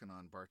was working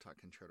on Bartok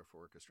Concerto for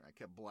Orchestra. I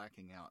kept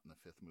blacking out in the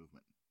fifth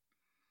movement.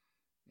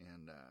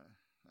 And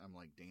I'm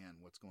like,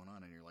 Dan, what's going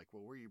on? And you're like,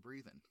 well, were you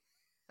breathing?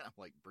 I'm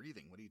like,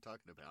 breathing? What are you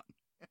talking about?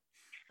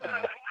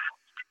 That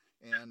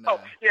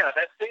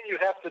thing you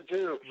have to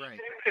do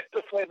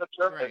to play the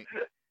trumpet. Right.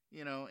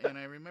 And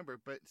I remember,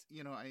 but,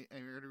 I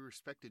already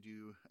respected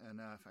you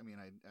enough. I mean,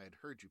 I'd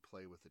heard you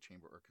play with the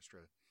chamber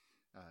orchestra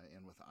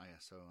and with the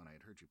ISO, and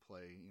I'd heard you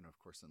play, of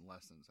course, in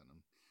lessons.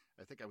 And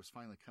I think I was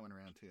finally coming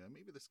around to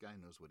maybe this guy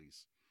knows what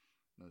he's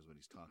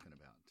talking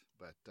about.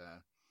 But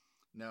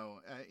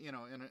no, and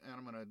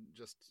I'm going to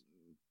just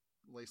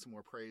lay some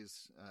more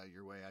praise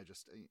your way. I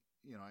just,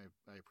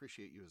 I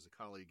appreciate you as a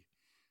colleague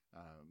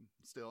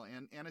still,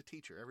 and a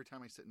teacher. Every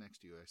time I sit next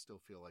to you, I still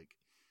feel like,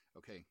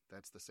 okay,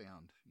 that's the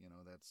sound.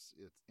 That's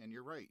it. And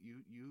you're right.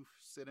 You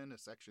sit in a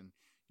section,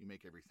 you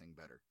make everything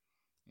better.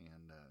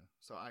 And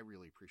so I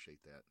really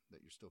appreciate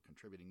that you're still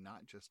contributing,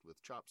 not just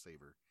with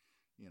Chopsaver,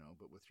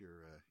 but with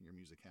your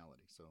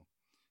musicality. So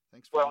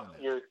thanks for doing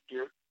that.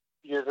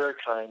 You're very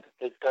kind.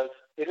 It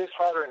is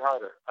harder and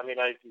harder. I mean,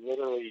 I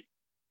literally,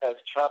 as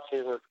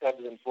Chopsaver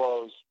ebbs and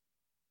flows,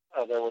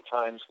 there were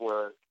times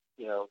where,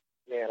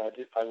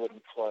 I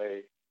wouldn't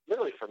play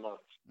literally for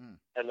months.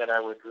 And then I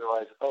would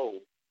realize,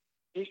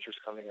 Easter's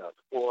coming up,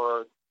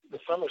 or the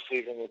summer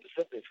season with the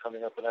symphony's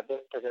coming up, and I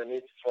bet they're going to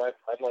need to, so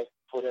I'd like to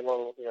put in a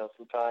little,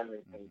 some time.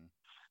 And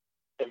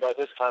by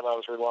this time I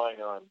was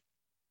relying on,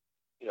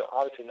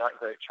 obviously not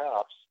great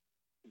chops,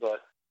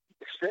 but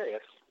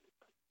experience.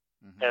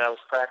 And I was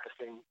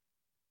practicing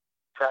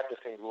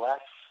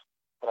less,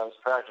 but I was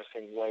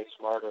practicing way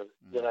smarter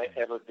than I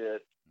ever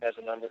did as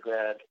an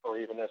undergrad or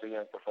even as a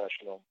young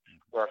professional,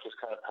 where I was just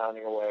kind of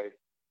pounding away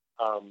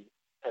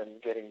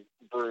and getting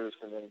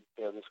bruised, and then,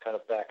 this kind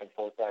of back and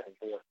forth. Yeah.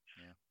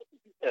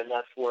 And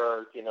that's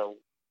where,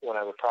 when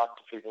I would talk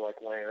to people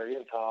like Wayne or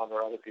even Tom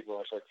or other people, I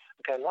was like,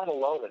 okay, I'm not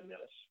alone in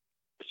this.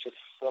 It's just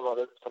some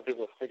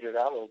people have figured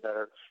it out a little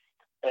better.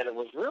 And it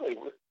was really,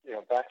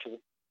 back to the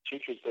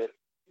teachers that,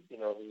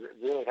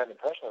 really had an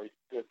impression on me.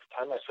 The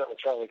time I spent with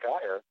Charlie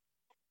Geyer,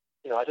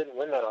 I didn't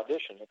win that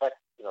audition. In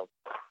fact,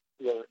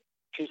 the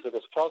piece of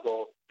this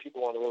puzzle,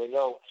 people want to really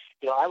know,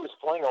 I was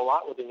playing a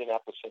lot with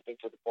Indianapolis Symphony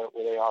to the point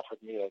where they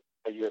offered me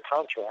a year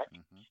contract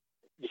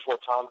before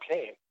Tom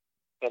came.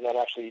 And that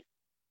actually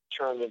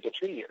turned into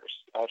 3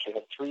 years. I actually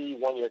had 3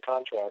 one-year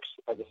contracts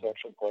as a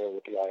section player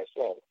with the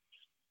ISO.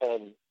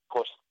 And, of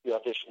course, the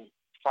audition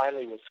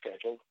finally was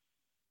scheduled,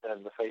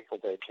 and the fateful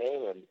day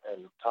came,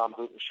 and Tom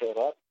Hooten showed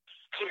up.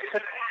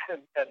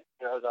 and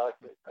I was like,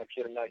 I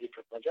kid him not, he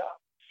took my job.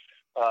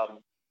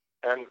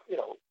 And,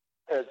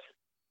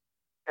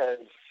 as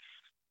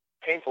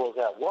painful as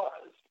that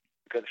was,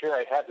 because here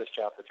I had this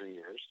job for 3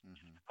 years.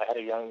 I had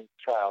a young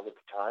child at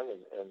the time,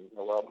 and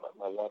my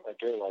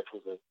dear wife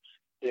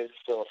is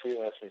still a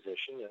freelance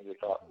musician, and we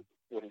thought it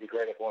wouldn't be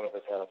great if one of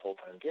us had a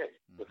full-time gig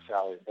with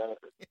salary and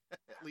benefits,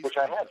 which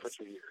I had for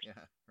 2 years.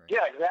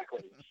 Yeah,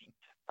 exactly.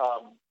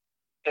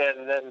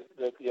 And then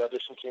the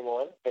audition came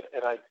on,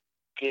 and I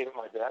gave it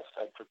my best.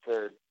 I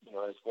prepared,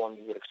 as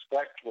one would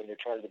expect when you're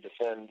trying to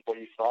defend what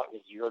you thought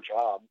was your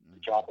job,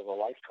 the job of a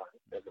lifetime,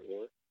 as it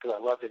were. Because I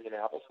loved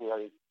Indianapolis. We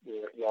were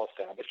well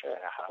established. I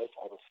had a house,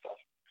 all this stuff.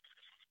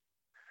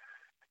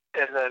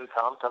 And then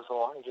Tom comes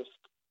along and just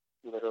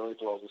literally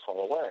blows us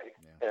all away.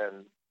 Yeah.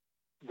 And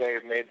they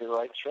made the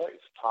right choice.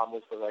 Tom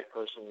was the right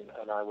person,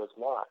 and I was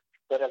not.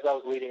 But as I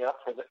was leading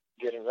up for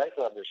getting ready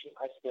for the audition,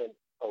 I spent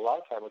a lot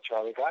of time with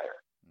Charlie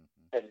Geyer.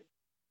 And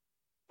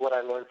what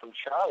I learned from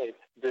Charlie,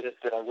 did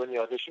I win the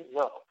audition?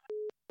 No.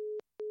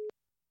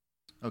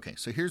 Okay,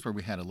 so here's where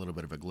we had a little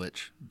bit of a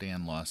glitch.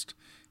 Dan lost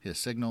his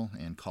signal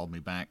and called me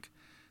back.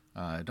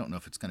 I don't know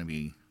if it's going to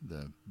be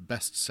the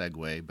best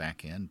segue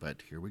back in,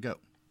 but here we go.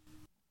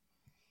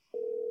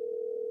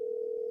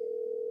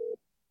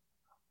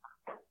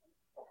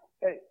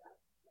 Hey.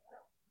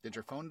 Did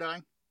your phone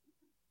die?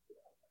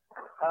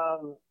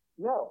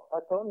 No, my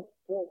phone's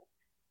still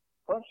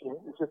functioning.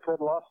 It just had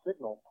lost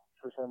signal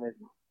for some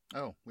reason.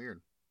 Oh,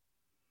 weird.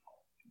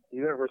 The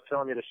universe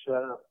telling me to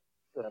shut up,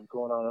 that I'm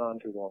going on and on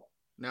too long.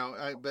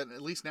 No, but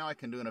at least now I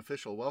can do an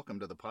official welcome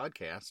to the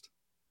podcast.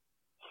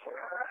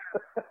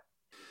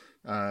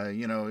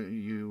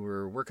 You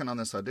were working on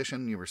this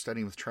audition. You were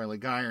studying with Charlie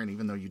Geyer, and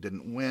even though you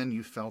didn't win,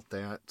 you felt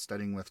that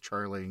studying with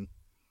Charlie,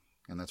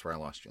 and that's where I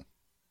lost you.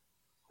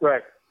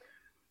 Right.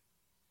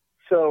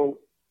 So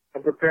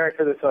I'm preparing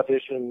for this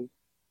audition.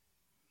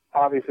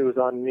 Obviously, it was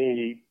on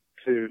me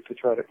to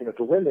try to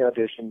to win the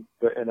audition,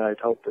 and I'd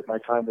hoped that my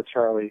time with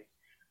Charlie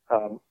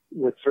and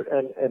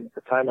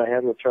the time I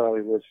had with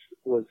Charlie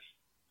was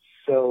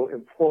so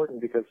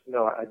important because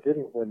I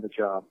didn't win the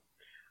job,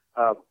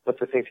 but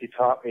the things he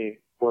taught me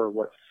were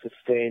what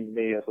sustained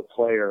me as a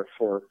player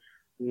for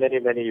many,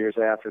 many years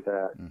after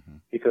that,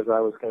 because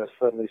I was going to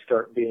suddenly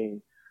start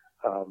being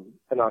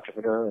an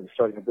entrepreneur and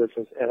starting a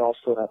business and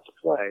also have to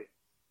play.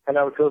 And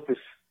I would go through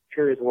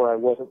periods where I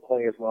wasn't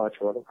playing as much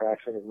or wasn't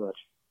practicing as much.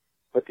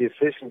 But the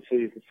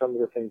efficiencies and some of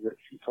the things that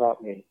he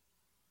taught me,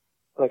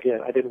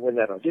 again, I didn't win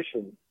that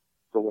audition,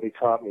 but what he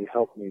taught me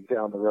helped me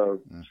down the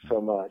road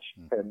so much.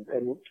 And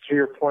to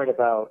your point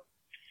about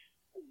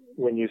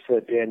when you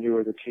said, Dan, you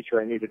were the teacher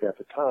I needed at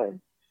the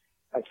time,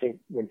 I think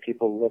when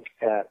people look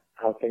at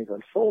how things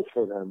unfold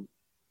for them,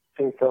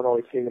 things don't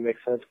always seem to make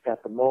sense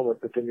at the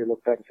moment, but then you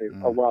look back and say,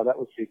 oh, wow, that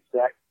was the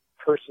exact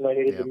person I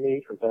needed to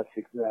meet, or that's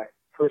the exact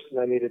person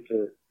I needed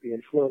to be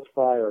influenced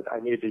by, or I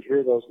needed to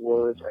hear those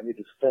words, I need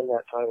to spend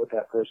that time with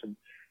that person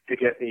to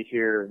get me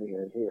here and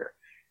here and here.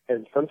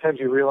 And sometimes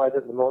you realize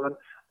it in the moment,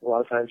 a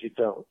lot of times you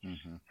don't.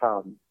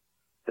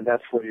 And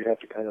that's where you have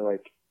to kind of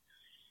like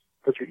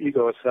put your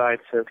ego aside,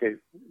 say, okay,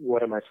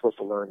 what am I supposed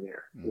to learn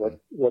here?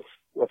 What's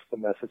the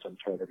message I'm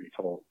trying to be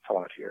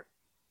taught here?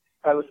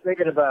 I was just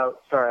thinking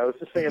about,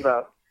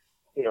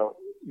 you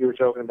were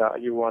joking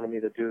about you wanted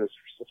me to do this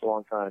for such a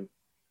long time.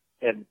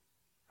 And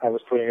I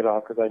was putting it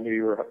off because I knew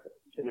you were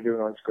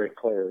interviewing all these great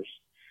players.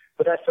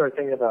 But I started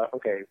thinking about,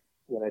 okay,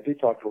 when I do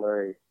talk to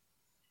Larry,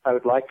 I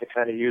would like to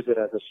kind of use it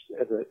as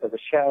a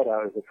shout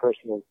out, as a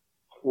personal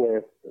way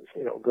of,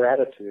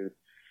 gratitude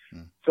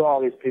to all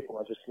these people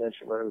I just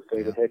mentioned, whether it was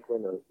David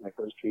Hicklin or my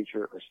first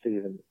teacher or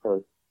Stephen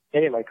or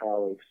any of my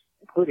colleagues,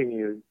 including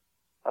you.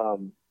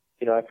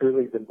 I've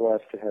really been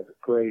blessed to have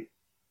great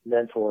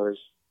mentors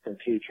and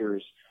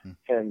teachers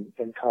and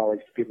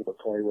colleagues, people to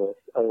play with.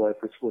 Otherwise,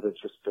 this would have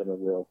just been a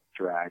real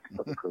drag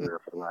of a career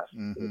for the last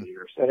 30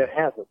 years. And it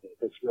hasn't.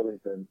 It's really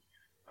been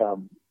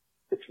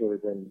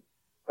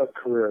a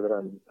career that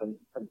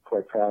I'm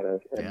quite proud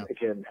of. And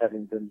again,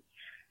 having been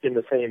in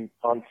the same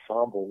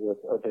ensemble with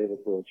a David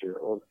Wilger,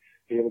 or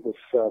be able to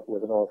sub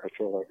with an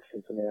orchestra like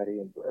Cincinnati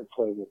and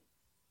play with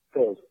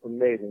those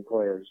amazing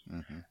players.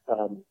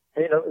 And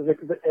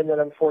then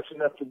I'm fortunate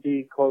enough to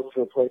be close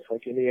to a place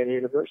like Indiana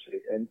University,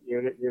 and you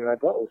and I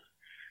both.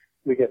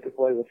 We get to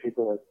play with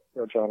people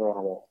like John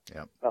Rommel,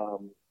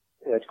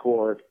 Ed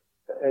Cord,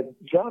 and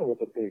John was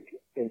a big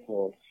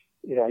influence.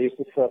 I used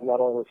to sub not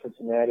only with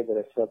Cincinnati, but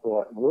I subbed a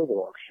lot in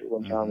Louisville actually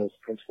when John was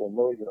principal in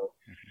Louisville.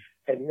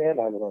 And man,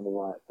 I learned a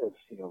lot of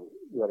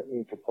what it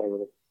means to play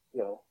with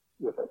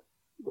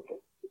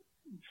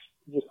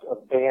just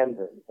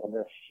abandon and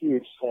a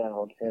huge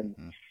sound and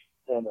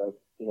a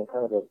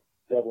kind of a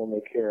devil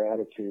may care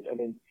attitude. I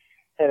mean,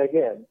 and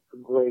again, a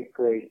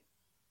great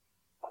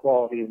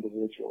quality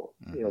individual,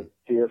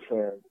 dear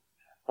friend.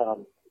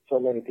 So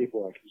many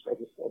people I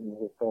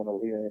don't want to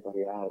leave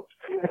anybody out.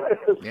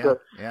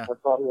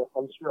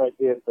 I'm sure I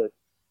did, but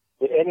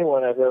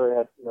anyone I've ever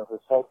had, has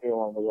helped me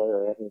along the way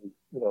or had me,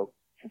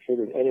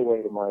 contributed any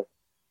way to my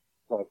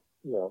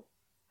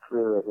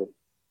career as a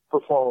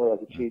performer, as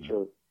a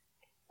teacher,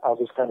 I'll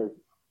just kind of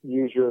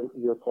use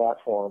your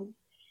platform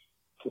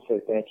to say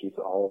thank you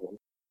to all of them.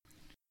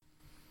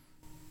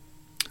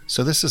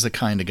 So this is the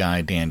kind of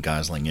guy Dan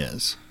Gosling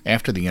is.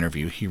 After the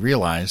interview, he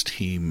realized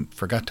he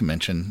forgot to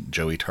mention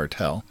Joey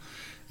Tartell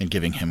and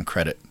giving him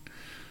credit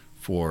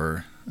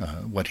for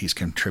what he's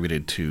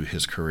contributed to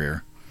his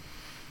career,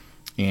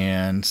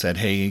 and said,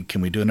 hey, can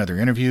we do another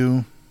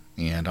interview?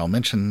 And I'll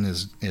mention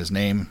his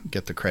name,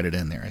 get the credit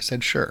in there. I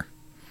said, sure.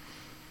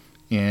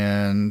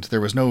 And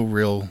there was no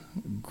real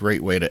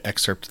great way to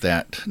excerpt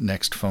that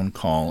next phone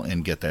call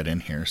and get that in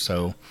here.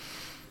 So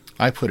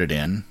I put it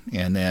in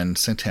and then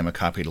sent him a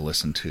copy to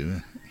listen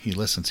to. He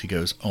listens. He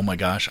goes, oh my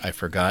gosh, I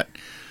forgot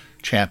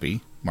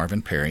Chappie,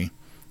 Marvin Perry,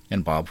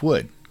 and Bob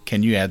Wood.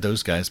 Can you add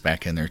those guys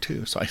back in there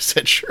too? So I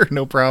said, sure,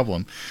 no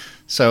problem.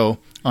 So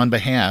on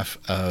behalf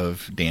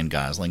of Dan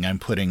Gosling, I'm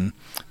putting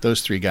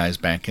those three guys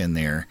back in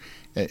there.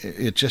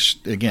 It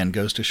just, again,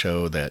 goes to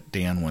show that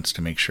Dan wants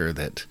to make sure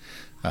that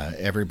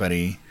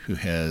everybody who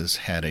has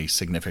had a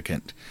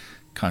significant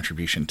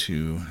contribution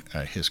to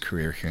his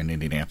career here in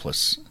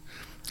Indianapolis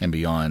and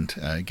beyond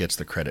gets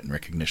the credit and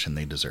recognition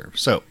they deserve.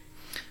 So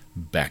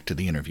Back to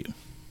the interview.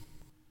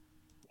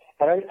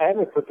 And I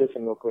haven't put this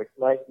in real quick.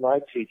 My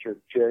teacher,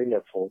 Jerry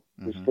Nipfel,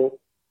 who's still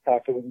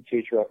active as a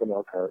teacher up in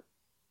Elkhart,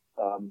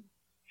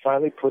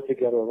 finally put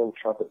together a little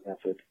trumpet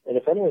method. And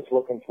if anyone's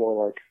looking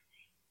for, like,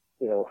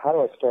 you know, how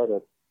do I start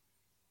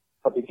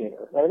a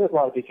beginner? Now, there's a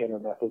lot of beginner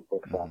method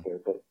books out there,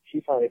 but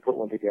he finally put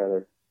one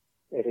together,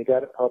 and he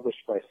got it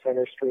published by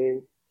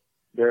CenterStream.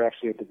 They're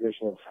actually a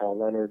division of Hal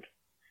Leonard,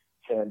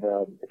 and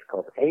it's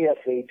called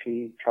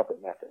ASAP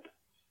Trumpet Method.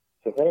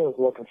 So if anyone's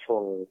looking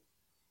for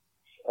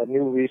a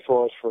new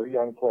resource for a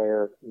young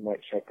player, you might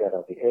check that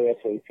out, the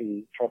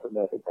ASAP Trumpet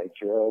Method by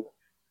Gerald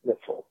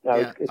Nipfel. Now,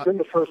 it's in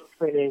the first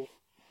printing.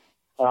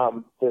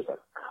 There's a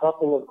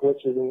couple of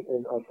glitches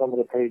on some of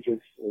the pages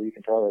where you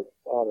can tell that,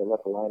 they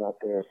left a line out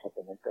there or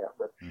something like that.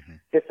 But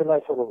it's a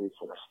nice little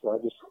resource. So I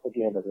just,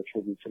 again, as a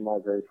tribute to my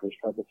very first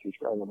trumpet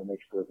teacher, I want to make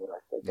sure that I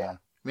say that.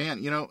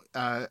 Man, you know,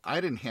 I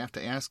didn't have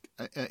to ask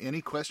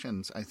any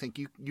questions. I think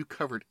you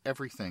covered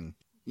everything,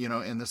 you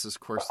know, and this is,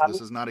 of course, this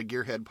is not a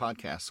Gearhead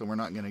podcast, so we're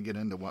not going to get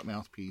into what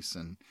mouthpiece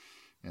and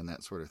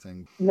that sort of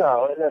thing.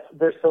 No, and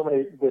there's so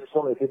many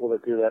people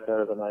that do that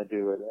better than I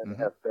do and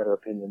have better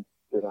opinions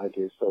than I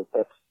do. So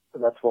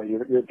that's why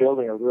you're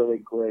building a really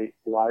great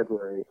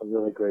library, a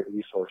really great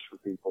resource for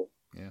people.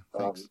 Yeah,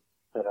 thanks.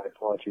 And I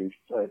applaud you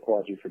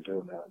for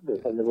doing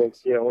that. And the way,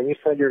 you know, when you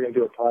said you're going to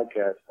do a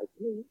podcast, I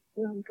said,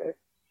 yeah, okay.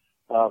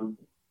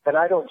 And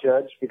I don't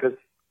judge because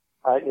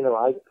I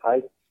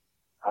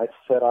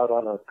set out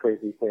on a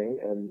crazy thing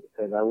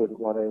and I wouldn't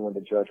want anyone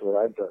to judge what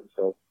I've done.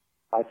 So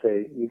I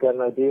say, you got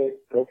an idea,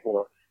 go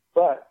for it.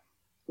 But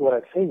what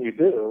I've seen you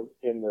do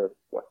in the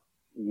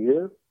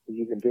year that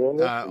you've been doing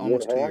this,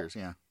 almost 2 years,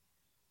 yeah.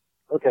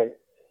 Okay,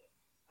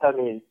 I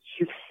mean,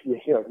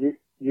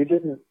 you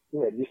didn't,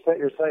 you know, you set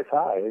your sights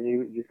high and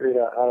you figured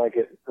out how to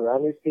get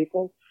around these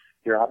people.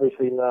 You're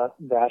obviously not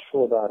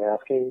bashful about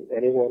asking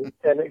anyone.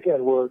 And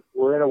again,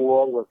 we're in a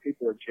world where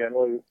people are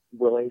generally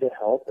willing to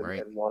help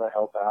and want to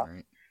help out.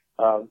 Right.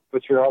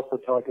 But you're also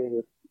talking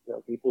with, you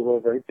know, people who are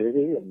very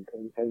busy and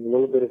a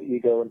little bit of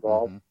ego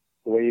involved,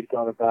 the way you've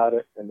gone about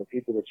it and the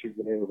people that you've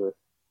been able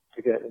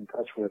to get in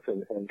touch with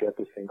and get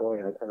this thing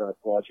going. And I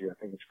applaud you. I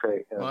think it's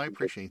great. Well, I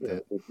appreciate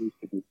that. It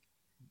used to be.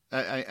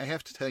 I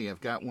have to tell you,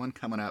 I've got one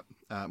coming up.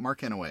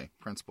 Mark Inouye,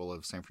 principal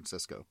of San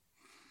Francisco.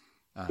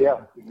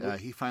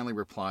 He finally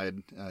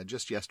replied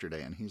just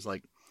yesterday, and he's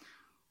like,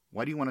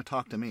 "Why do you want to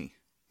talk to me?"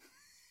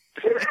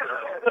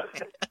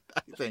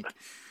 I think,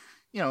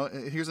 you know,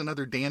 here's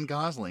another Dan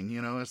Gosling.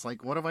 You know, it's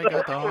like, what have I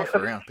got to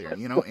offer out there?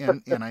 You know,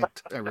 and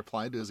I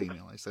replied to his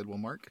email. I said, "Well,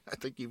 Mark, I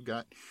think you've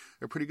got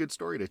a pretty good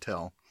story to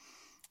tell."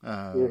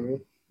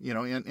 You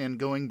know, and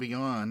going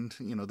beyond,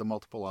 you know, the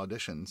multiple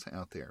auditions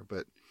out there,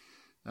 but.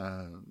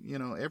 You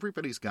know,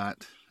 everybody's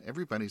got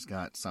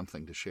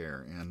something to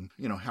share, and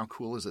you know, how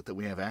cool is it that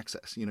we have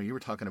access? You know, you were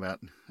talking about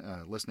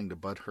listening to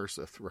Bud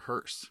Herseth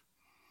rehearse.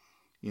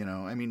 You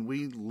know, I mean,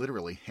 we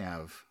literally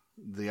have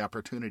the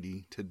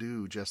opportunity to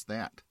do just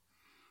that.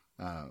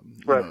 You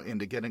know,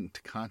 and to get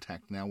into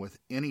contact now with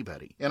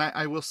anybody. And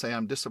I will say,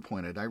 I'm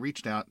disappointed. I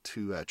reached out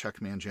to Chuck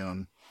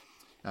Mangione.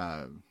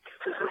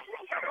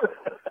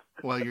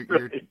 Well,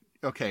 you're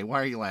okay.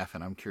 Why are you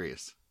laughing? I'm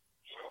curious.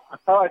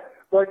 Well,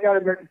 I got to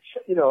admit,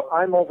 you know,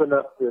 I'm old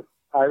enough that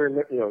I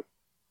remember, you know,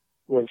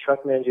 when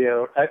Chuck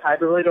Mangione, I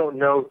really don't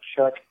know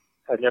Chuck.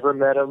 I never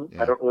met him.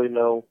 Yeah. I don't really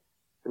know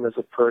him as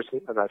a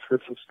person, and I've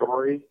heard some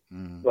stories.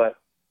 But,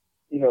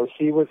 you know,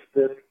 he was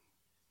this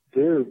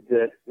dude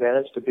that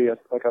managed to be a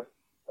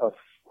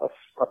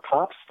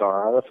pop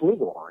star on a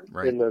flugelhorn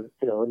in the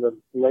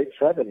late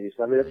 70s.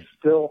 I mean, it's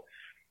still,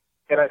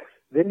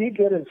 didn't he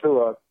get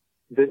into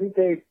didn't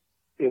they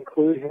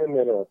include him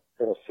in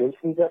a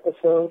Simpsons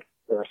episode?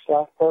 Or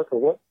South Park or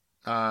what?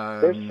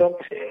 There's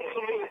something.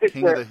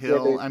 King of the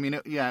Hill. I mean,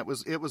 it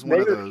was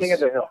one of those. King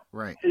of the Hill.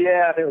 Right.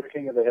 Yeah, I think it was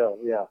King of the Hill.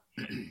 Yeah.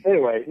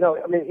 Anyway, no,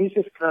 I mean, he's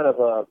just kind of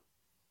a,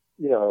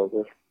 you know,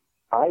 this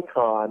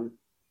icon,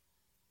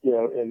 you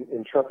know,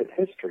 in trumpet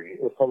history.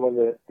 With someone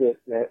that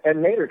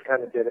and Maynard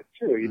kind of did it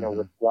too, you know,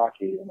 with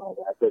Rocky and all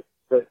that.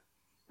 But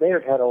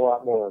Maynard had a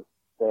lot more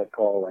what I'd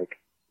call like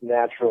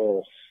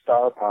natural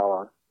star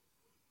power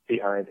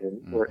behind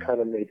him, where it kind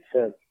of made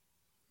sense.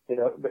 You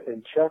know,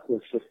 and Chuck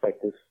was just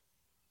like this.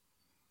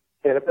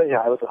 And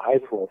I was in high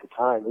school at the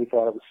time. We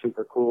thought it was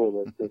super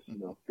cool that this, you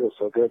know, feels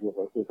so good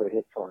with a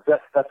hit song.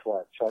 That's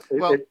why Chuck.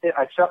 Well,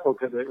 I chuckle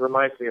because it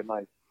reminds me of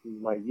my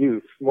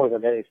youth more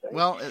than anything.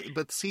 Well,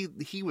 but see,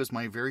 he was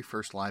my very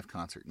first live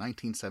concert,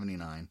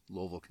 1979,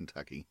 Louisville,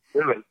 Kentucky.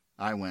 Really?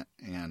 I went,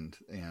 and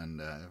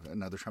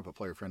another trumpet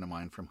player friend of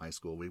mine from high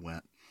school. We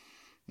went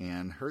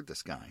and heard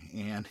this guy.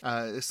 And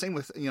same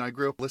with, you know, I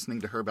grew up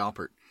listening to Herb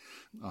Alpert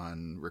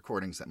on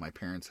recordings that my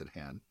parents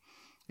had.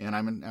 And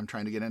I'm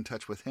trying to get in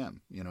touch with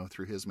him, you know,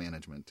 through his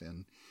management.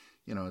 And,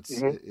 you know,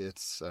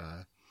 it's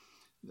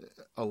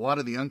a lot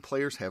of the young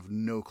players have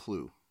no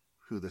clue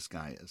who this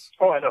guy is.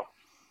 Oh, I know.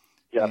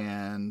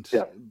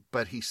 Yeah.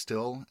 But he's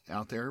still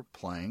out there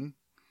playing,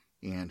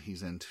 and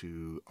he's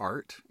into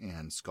art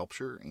and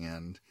sculpture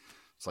and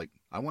It's like,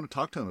 I want to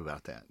talk to him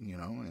about that,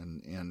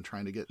 and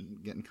trying to get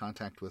in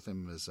contact with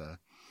him is,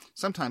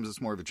 sometimes it's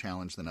more of a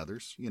challenge than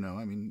others.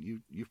 I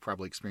mean, you've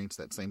probably experienced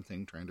that same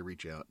thing, trying to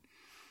reach out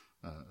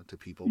to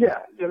people.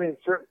 Yeah. I mean,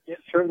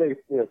 certainly,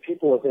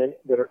 people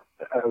that are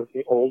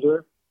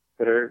older,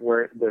 that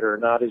are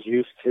not as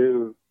used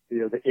to,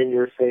 the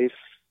in-your-face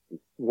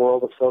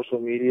world of social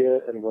media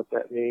and what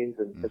that means.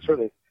 And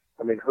certainly,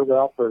 I mean, Herb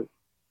Alpert,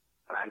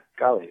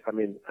 golly, I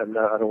mean, I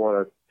don't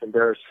want to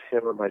embarrass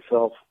him or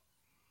myself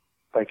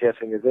by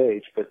guessing his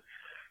age, but,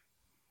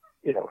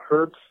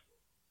 Herb's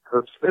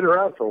been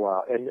around for a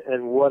while,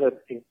 and what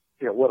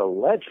a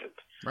legend.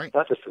 Right.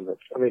 Not just in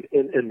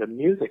in the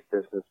music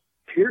business,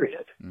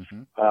 period.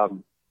 Mm-hmm.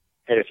 And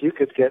if you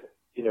could get,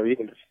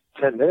 even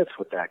 10 minutes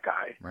with that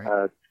guy,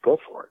 right. Go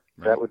for it.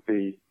 Right. That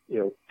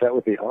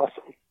would be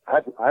awesome.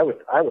 I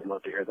would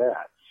love to hear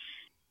that.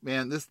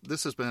 Man,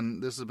 this has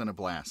been a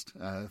blast.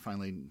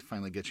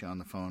 Finally get you on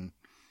the phone,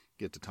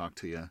 get to talk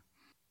to you.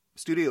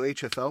 Studio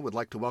HFL would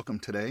like to welcome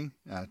today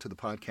to the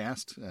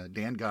podcast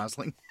Dan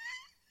Gosling.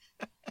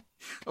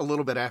 A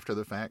little bit after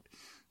the fact.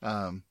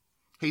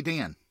 Hey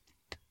Dan,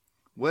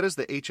 what does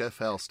the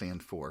HFL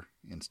stand for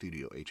in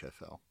Studio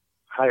HFL?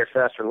 Higher,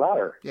 faster,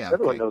 louder. Yeah,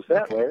 everyone knows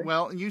that, Larry.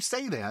 Well, you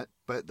say that,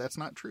 but that's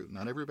not true.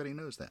 Not everybody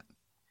knows that.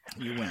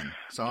 You win.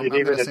 So I'm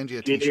going to send you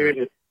a T-shirt.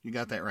 You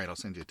got that right. I'll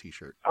send you a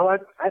T-shirt. Oh,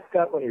 I've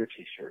got one of your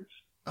T-shirts.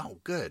 Oh,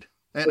 good.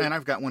 And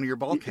I've got one of your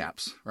ball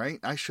caps, right?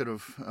 I should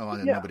have. Oh,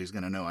 yeah. Nobody's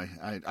going to know.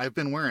 I've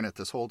been wearing it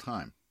this whole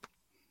time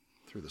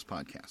through this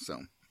podcast. So,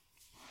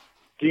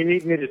 do you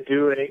need me to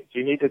do any? Do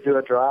you need to do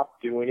a drop?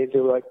 Do we need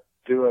to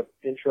do an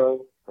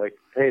intro? Like,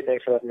 hey,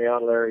 thanks for having me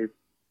on, Larry.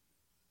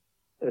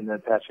 And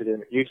then patch it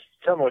in. You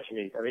tell me what you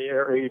need. I mean,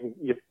 or even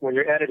when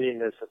you're editing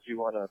this, if you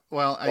want to.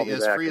 Well,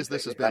 as free as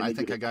this has been, I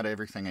think I got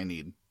everything I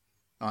need.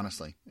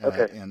 Honestly,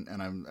 okay. And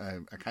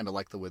I kind of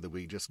like the way that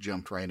we just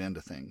jumped right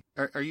into things.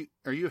 Are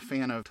you a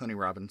fan of Tony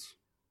Robbins?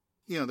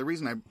 The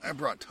reason I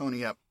brought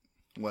Tony up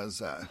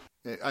was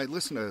I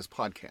listened to his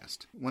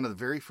podcast. One of the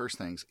very first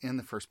things in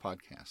the first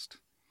podcast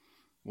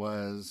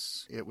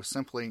was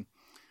simply,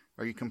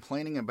 are you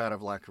complaining about a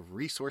lack of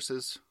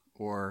resources,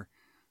 or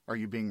are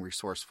you being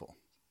resourceful?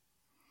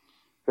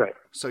 Right.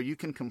 So you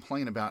can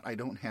complain about, I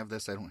don't have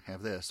this,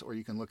 or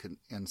you can look at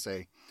and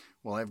say,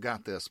 well, I've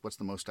got this. What's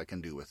the most I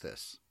can do with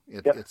this?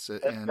 Yep. That's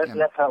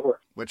how it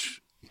works.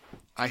 Which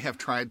I have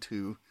tried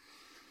to,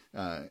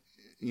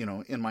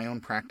 in my own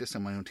practice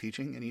and my own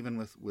teaching, and even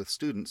with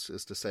students,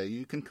 is to say,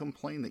 you can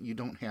complain that you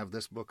don't have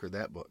this book or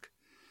that book,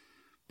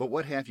 but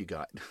what have you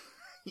got?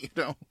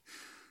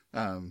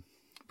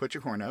 Put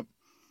your horn up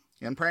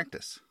and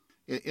practice.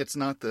 It's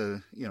not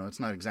it's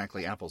not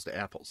exactly apples to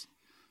apples.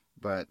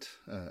 But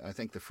I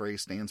think the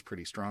phrase stands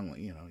pretty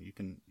strongly. You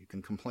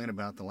can complain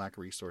about the lack of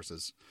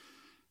resources,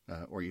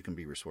 or you can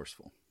be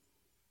resourceful.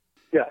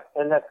 Yeah,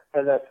 and that's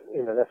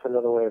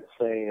another way of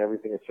saying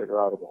everything is figure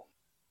outable.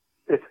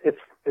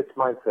 It's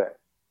mindset,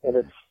 and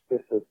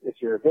if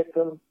you're a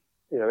victim,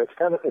 it's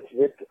kind of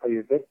are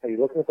you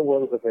looking at the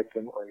world as a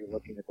victim, or are you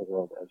looking at the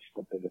world as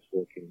something that's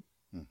working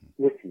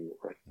with you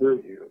or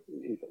through you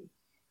even?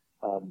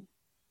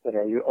 And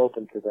are you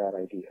open to that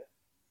idea?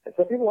 And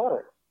some people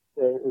aren't.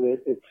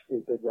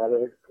 It's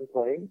rather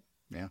complain,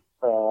 yeah.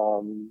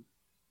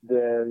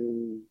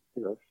 Than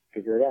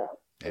figure it out.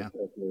 Yeah.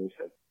 As Mary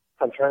said,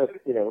 I'm trying to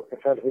think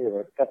of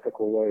an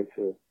ethical way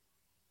to,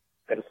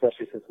 and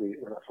especially since we're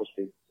not supposed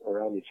to be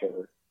around each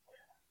other.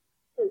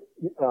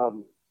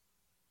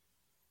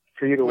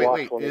 For you to watch.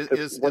 Wait. One,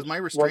 is my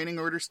restraining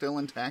order still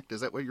intact?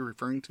 Is that what you're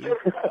referring to?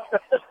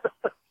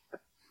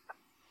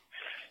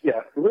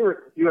 Yeah,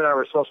 you and I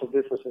were social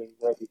distancing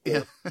right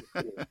before.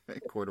 Yeah.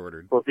 Court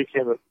ordered. Well, it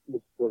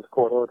was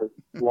court ordered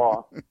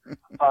law.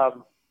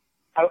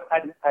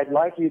 I'd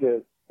like you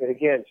to, and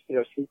again,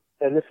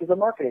 and this is a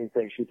marketing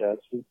thing she does.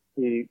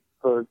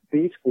 Her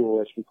B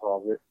school, as she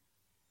calls it,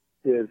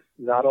 is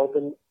not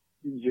open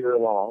year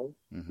long.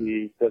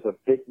 Mm-hmm. There's a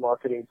big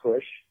marketing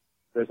push.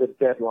 There's a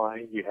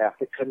deadline. You have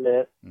to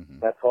commit. Mm-hmm.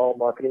 That's all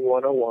marketing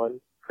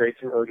 101. Create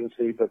some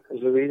urgency, but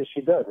there's a reason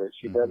she does it.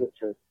 She does it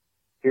to.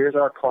 Here's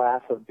our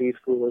class of B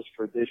schoolers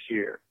for this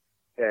year.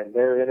 And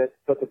they're in it.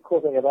 But the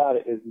cool thing about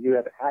it is you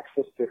have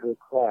access to her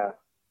class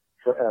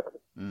forever.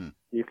 Mm.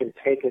 You can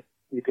take it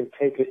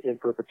in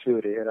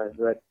perpetuity. And I've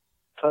read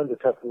tons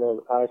of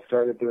testimonials. I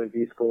started doing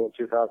B school in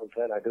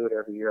 2010. I do it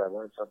every year. I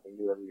learn something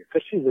new every year.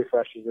 Because she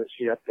refreshes it.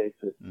 She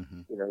updates it.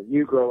 Mm-hmm.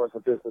 You grow as a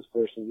business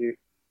person.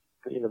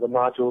 The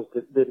modules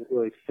that didn't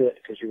really fit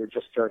because you were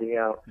just starting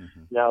out.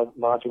 Mm-hmm. Now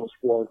modules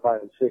 4 and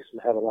 5 and 6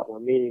 have a lot more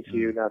meaning to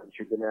you now that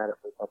you've been at it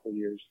for a couple of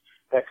years,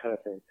 that kind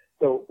of thing.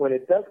 So when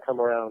it does come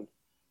around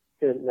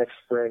in next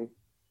spring,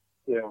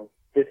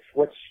 if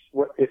what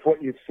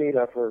you've seen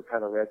of her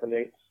kind of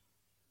resonates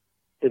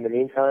in the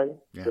meantime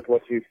with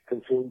what you've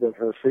consumed of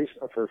her free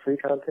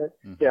content,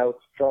 I would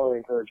strongly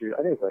encourage you.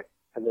 I think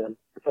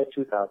it's like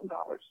 $2,000,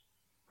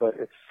 but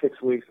it's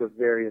 6 weeks of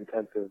very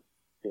intensive,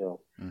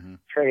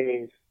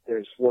 trainings.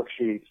 There's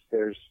worksheets.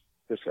 There's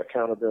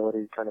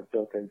accountability kind of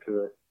built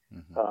into it.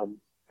 Mm-hmm.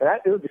 And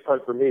it would be fun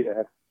for me to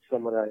have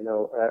someone I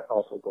know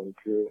also going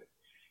through it.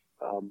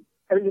 I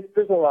mean,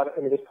 there's a lot of, I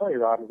mean, there's Tony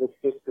Robbins,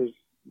 there's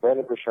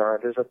Brandon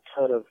Burchard, there's a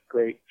ton of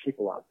great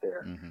people out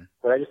there. Mm-hmm.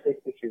 But I just think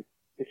if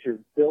you're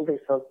building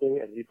something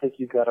and you think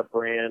you've got a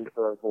brand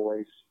or a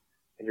voice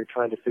and you're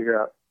trying to figure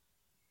out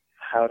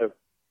how to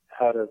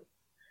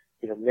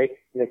make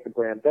the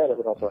brand better,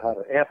 but also how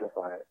to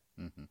amplify it,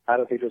 mm-hmm. I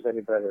don't think there's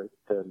any better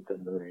than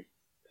Marie.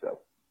 So,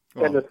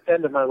 well,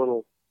 end of my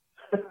little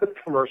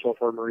commercial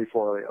for Marie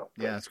Forleo.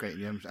 Yeah, that's great.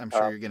 I'm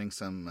sure you're getting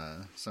some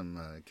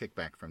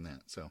kickback from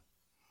that. So.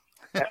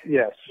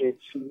 Yes, she.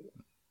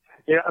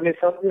 Yeah, I mean,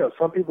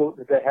 some people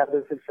that have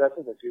their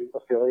successes that do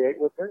affiliate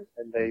with her,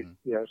 and they,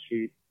 mm-hmm.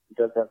 She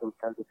does have those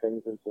kinds of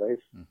things in place.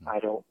 Mm-hmm. I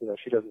don't,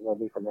 she doesn't know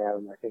me from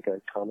Adam. I think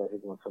I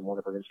commented once on one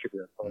of her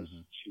Instagram posts.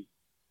 Mm-hmm.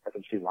 I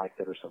think she liked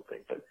it or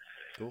something. But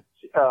cool.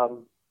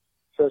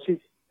 So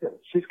she's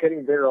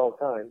getting better all the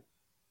time.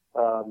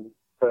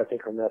 But I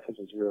think her message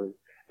is really,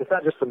 it's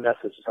not just a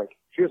message. It's like,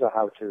 here's a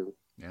how-to.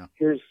 Yeah.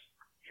 Here's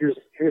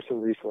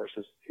some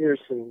resources. Here's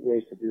some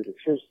ways to do this.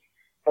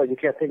 You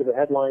can't think of the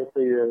headline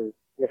for your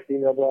next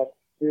email blast.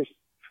 Here's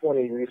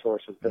 20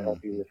 resources to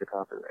help you with your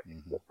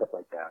copywriting, stuff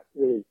like that.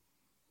 Really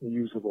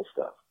usable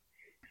stuff.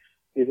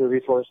 These are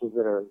resources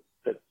that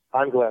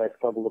I'm glad I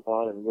stumbled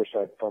upon and wish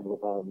I'd stumbled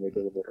upon maybe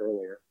a little bit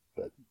earlier.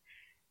 But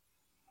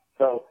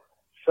so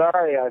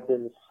sorry, I've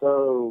been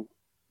so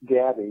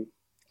gabby.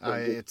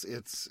 Don't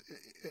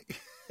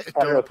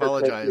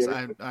apologize.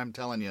 I'm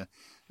telling you.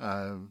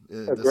 A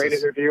great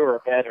interview or a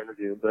bad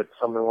interview, but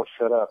someone won't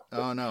shut up.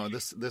 Oh no,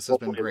 this has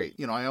been great.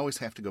 I always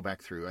have to go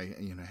back through. I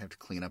have to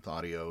clean up the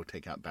audio,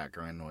 take out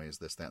background noise,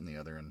 this, that, and the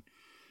other, and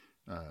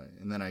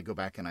then I go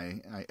back and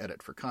I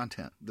edit for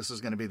content. This is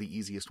going to be the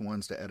easiest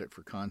ones to edit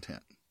for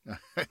content,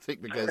 I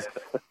think, because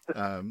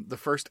the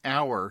first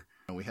hour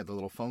we had the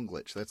little phone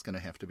glitch. That's going to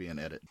have to be an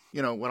edit.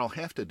 What I'll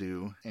have to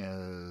do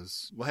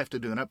is we'll have to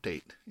do an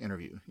update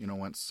interview.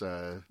 Once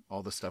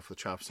all the stuff with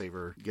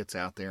Chopsaver gets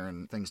out there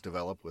and things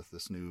develop with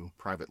this new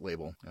private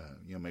label,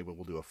 maybe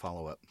we'll do a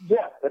follow-up.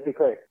 Yeah, that'd be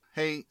great.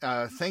 Hey,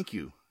 thank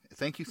you.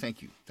 Thank you.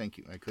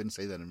 I couldn't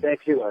say that enough.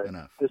 Thank you, Larry.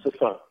 This is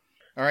fun.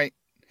 All right.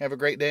 Have a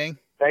great day.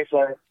 Thanks,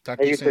 Larry. Talk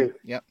to you soon. Too.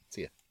 Yep.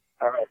 See ya.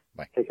 All right.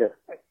 Bye. Take care.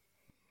 Bye.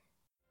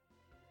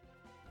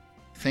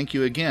 Thank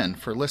you again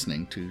for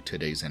listening to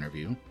today's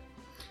interview.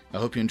 I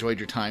hope you enjoyed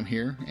your time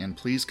here, and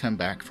please come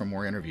back for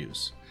more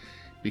interviews.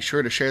 Be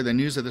sure to share the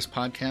news of this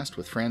podcast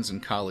with friends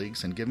and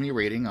colleagues and give me a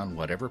rating on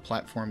whatever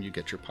platform you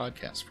get your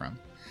podcast from.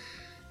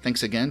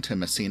 Thanks again to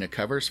Messina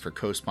Covers for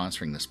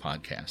co-sponsoring this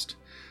podcast.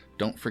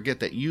 Don't forget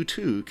that you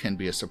too can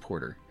be a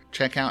supporter.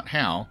 Check out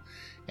how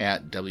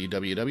at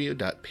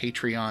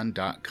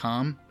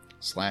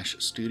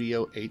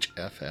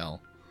www.patreon.com/studiohfl.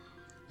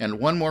 And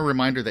one more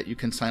reminder that you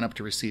can sign up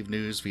to receive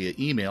news via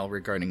email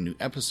regarding new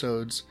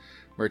episodes,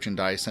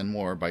 merchandise, and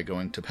more by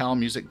going to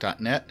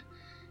palmusic.net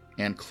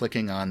and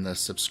clicking on the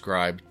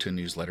subscribe to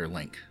newsletter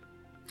link.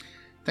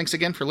 Thanks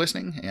again for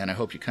listening, and I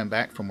hope you come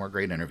back for more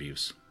great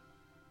interviews.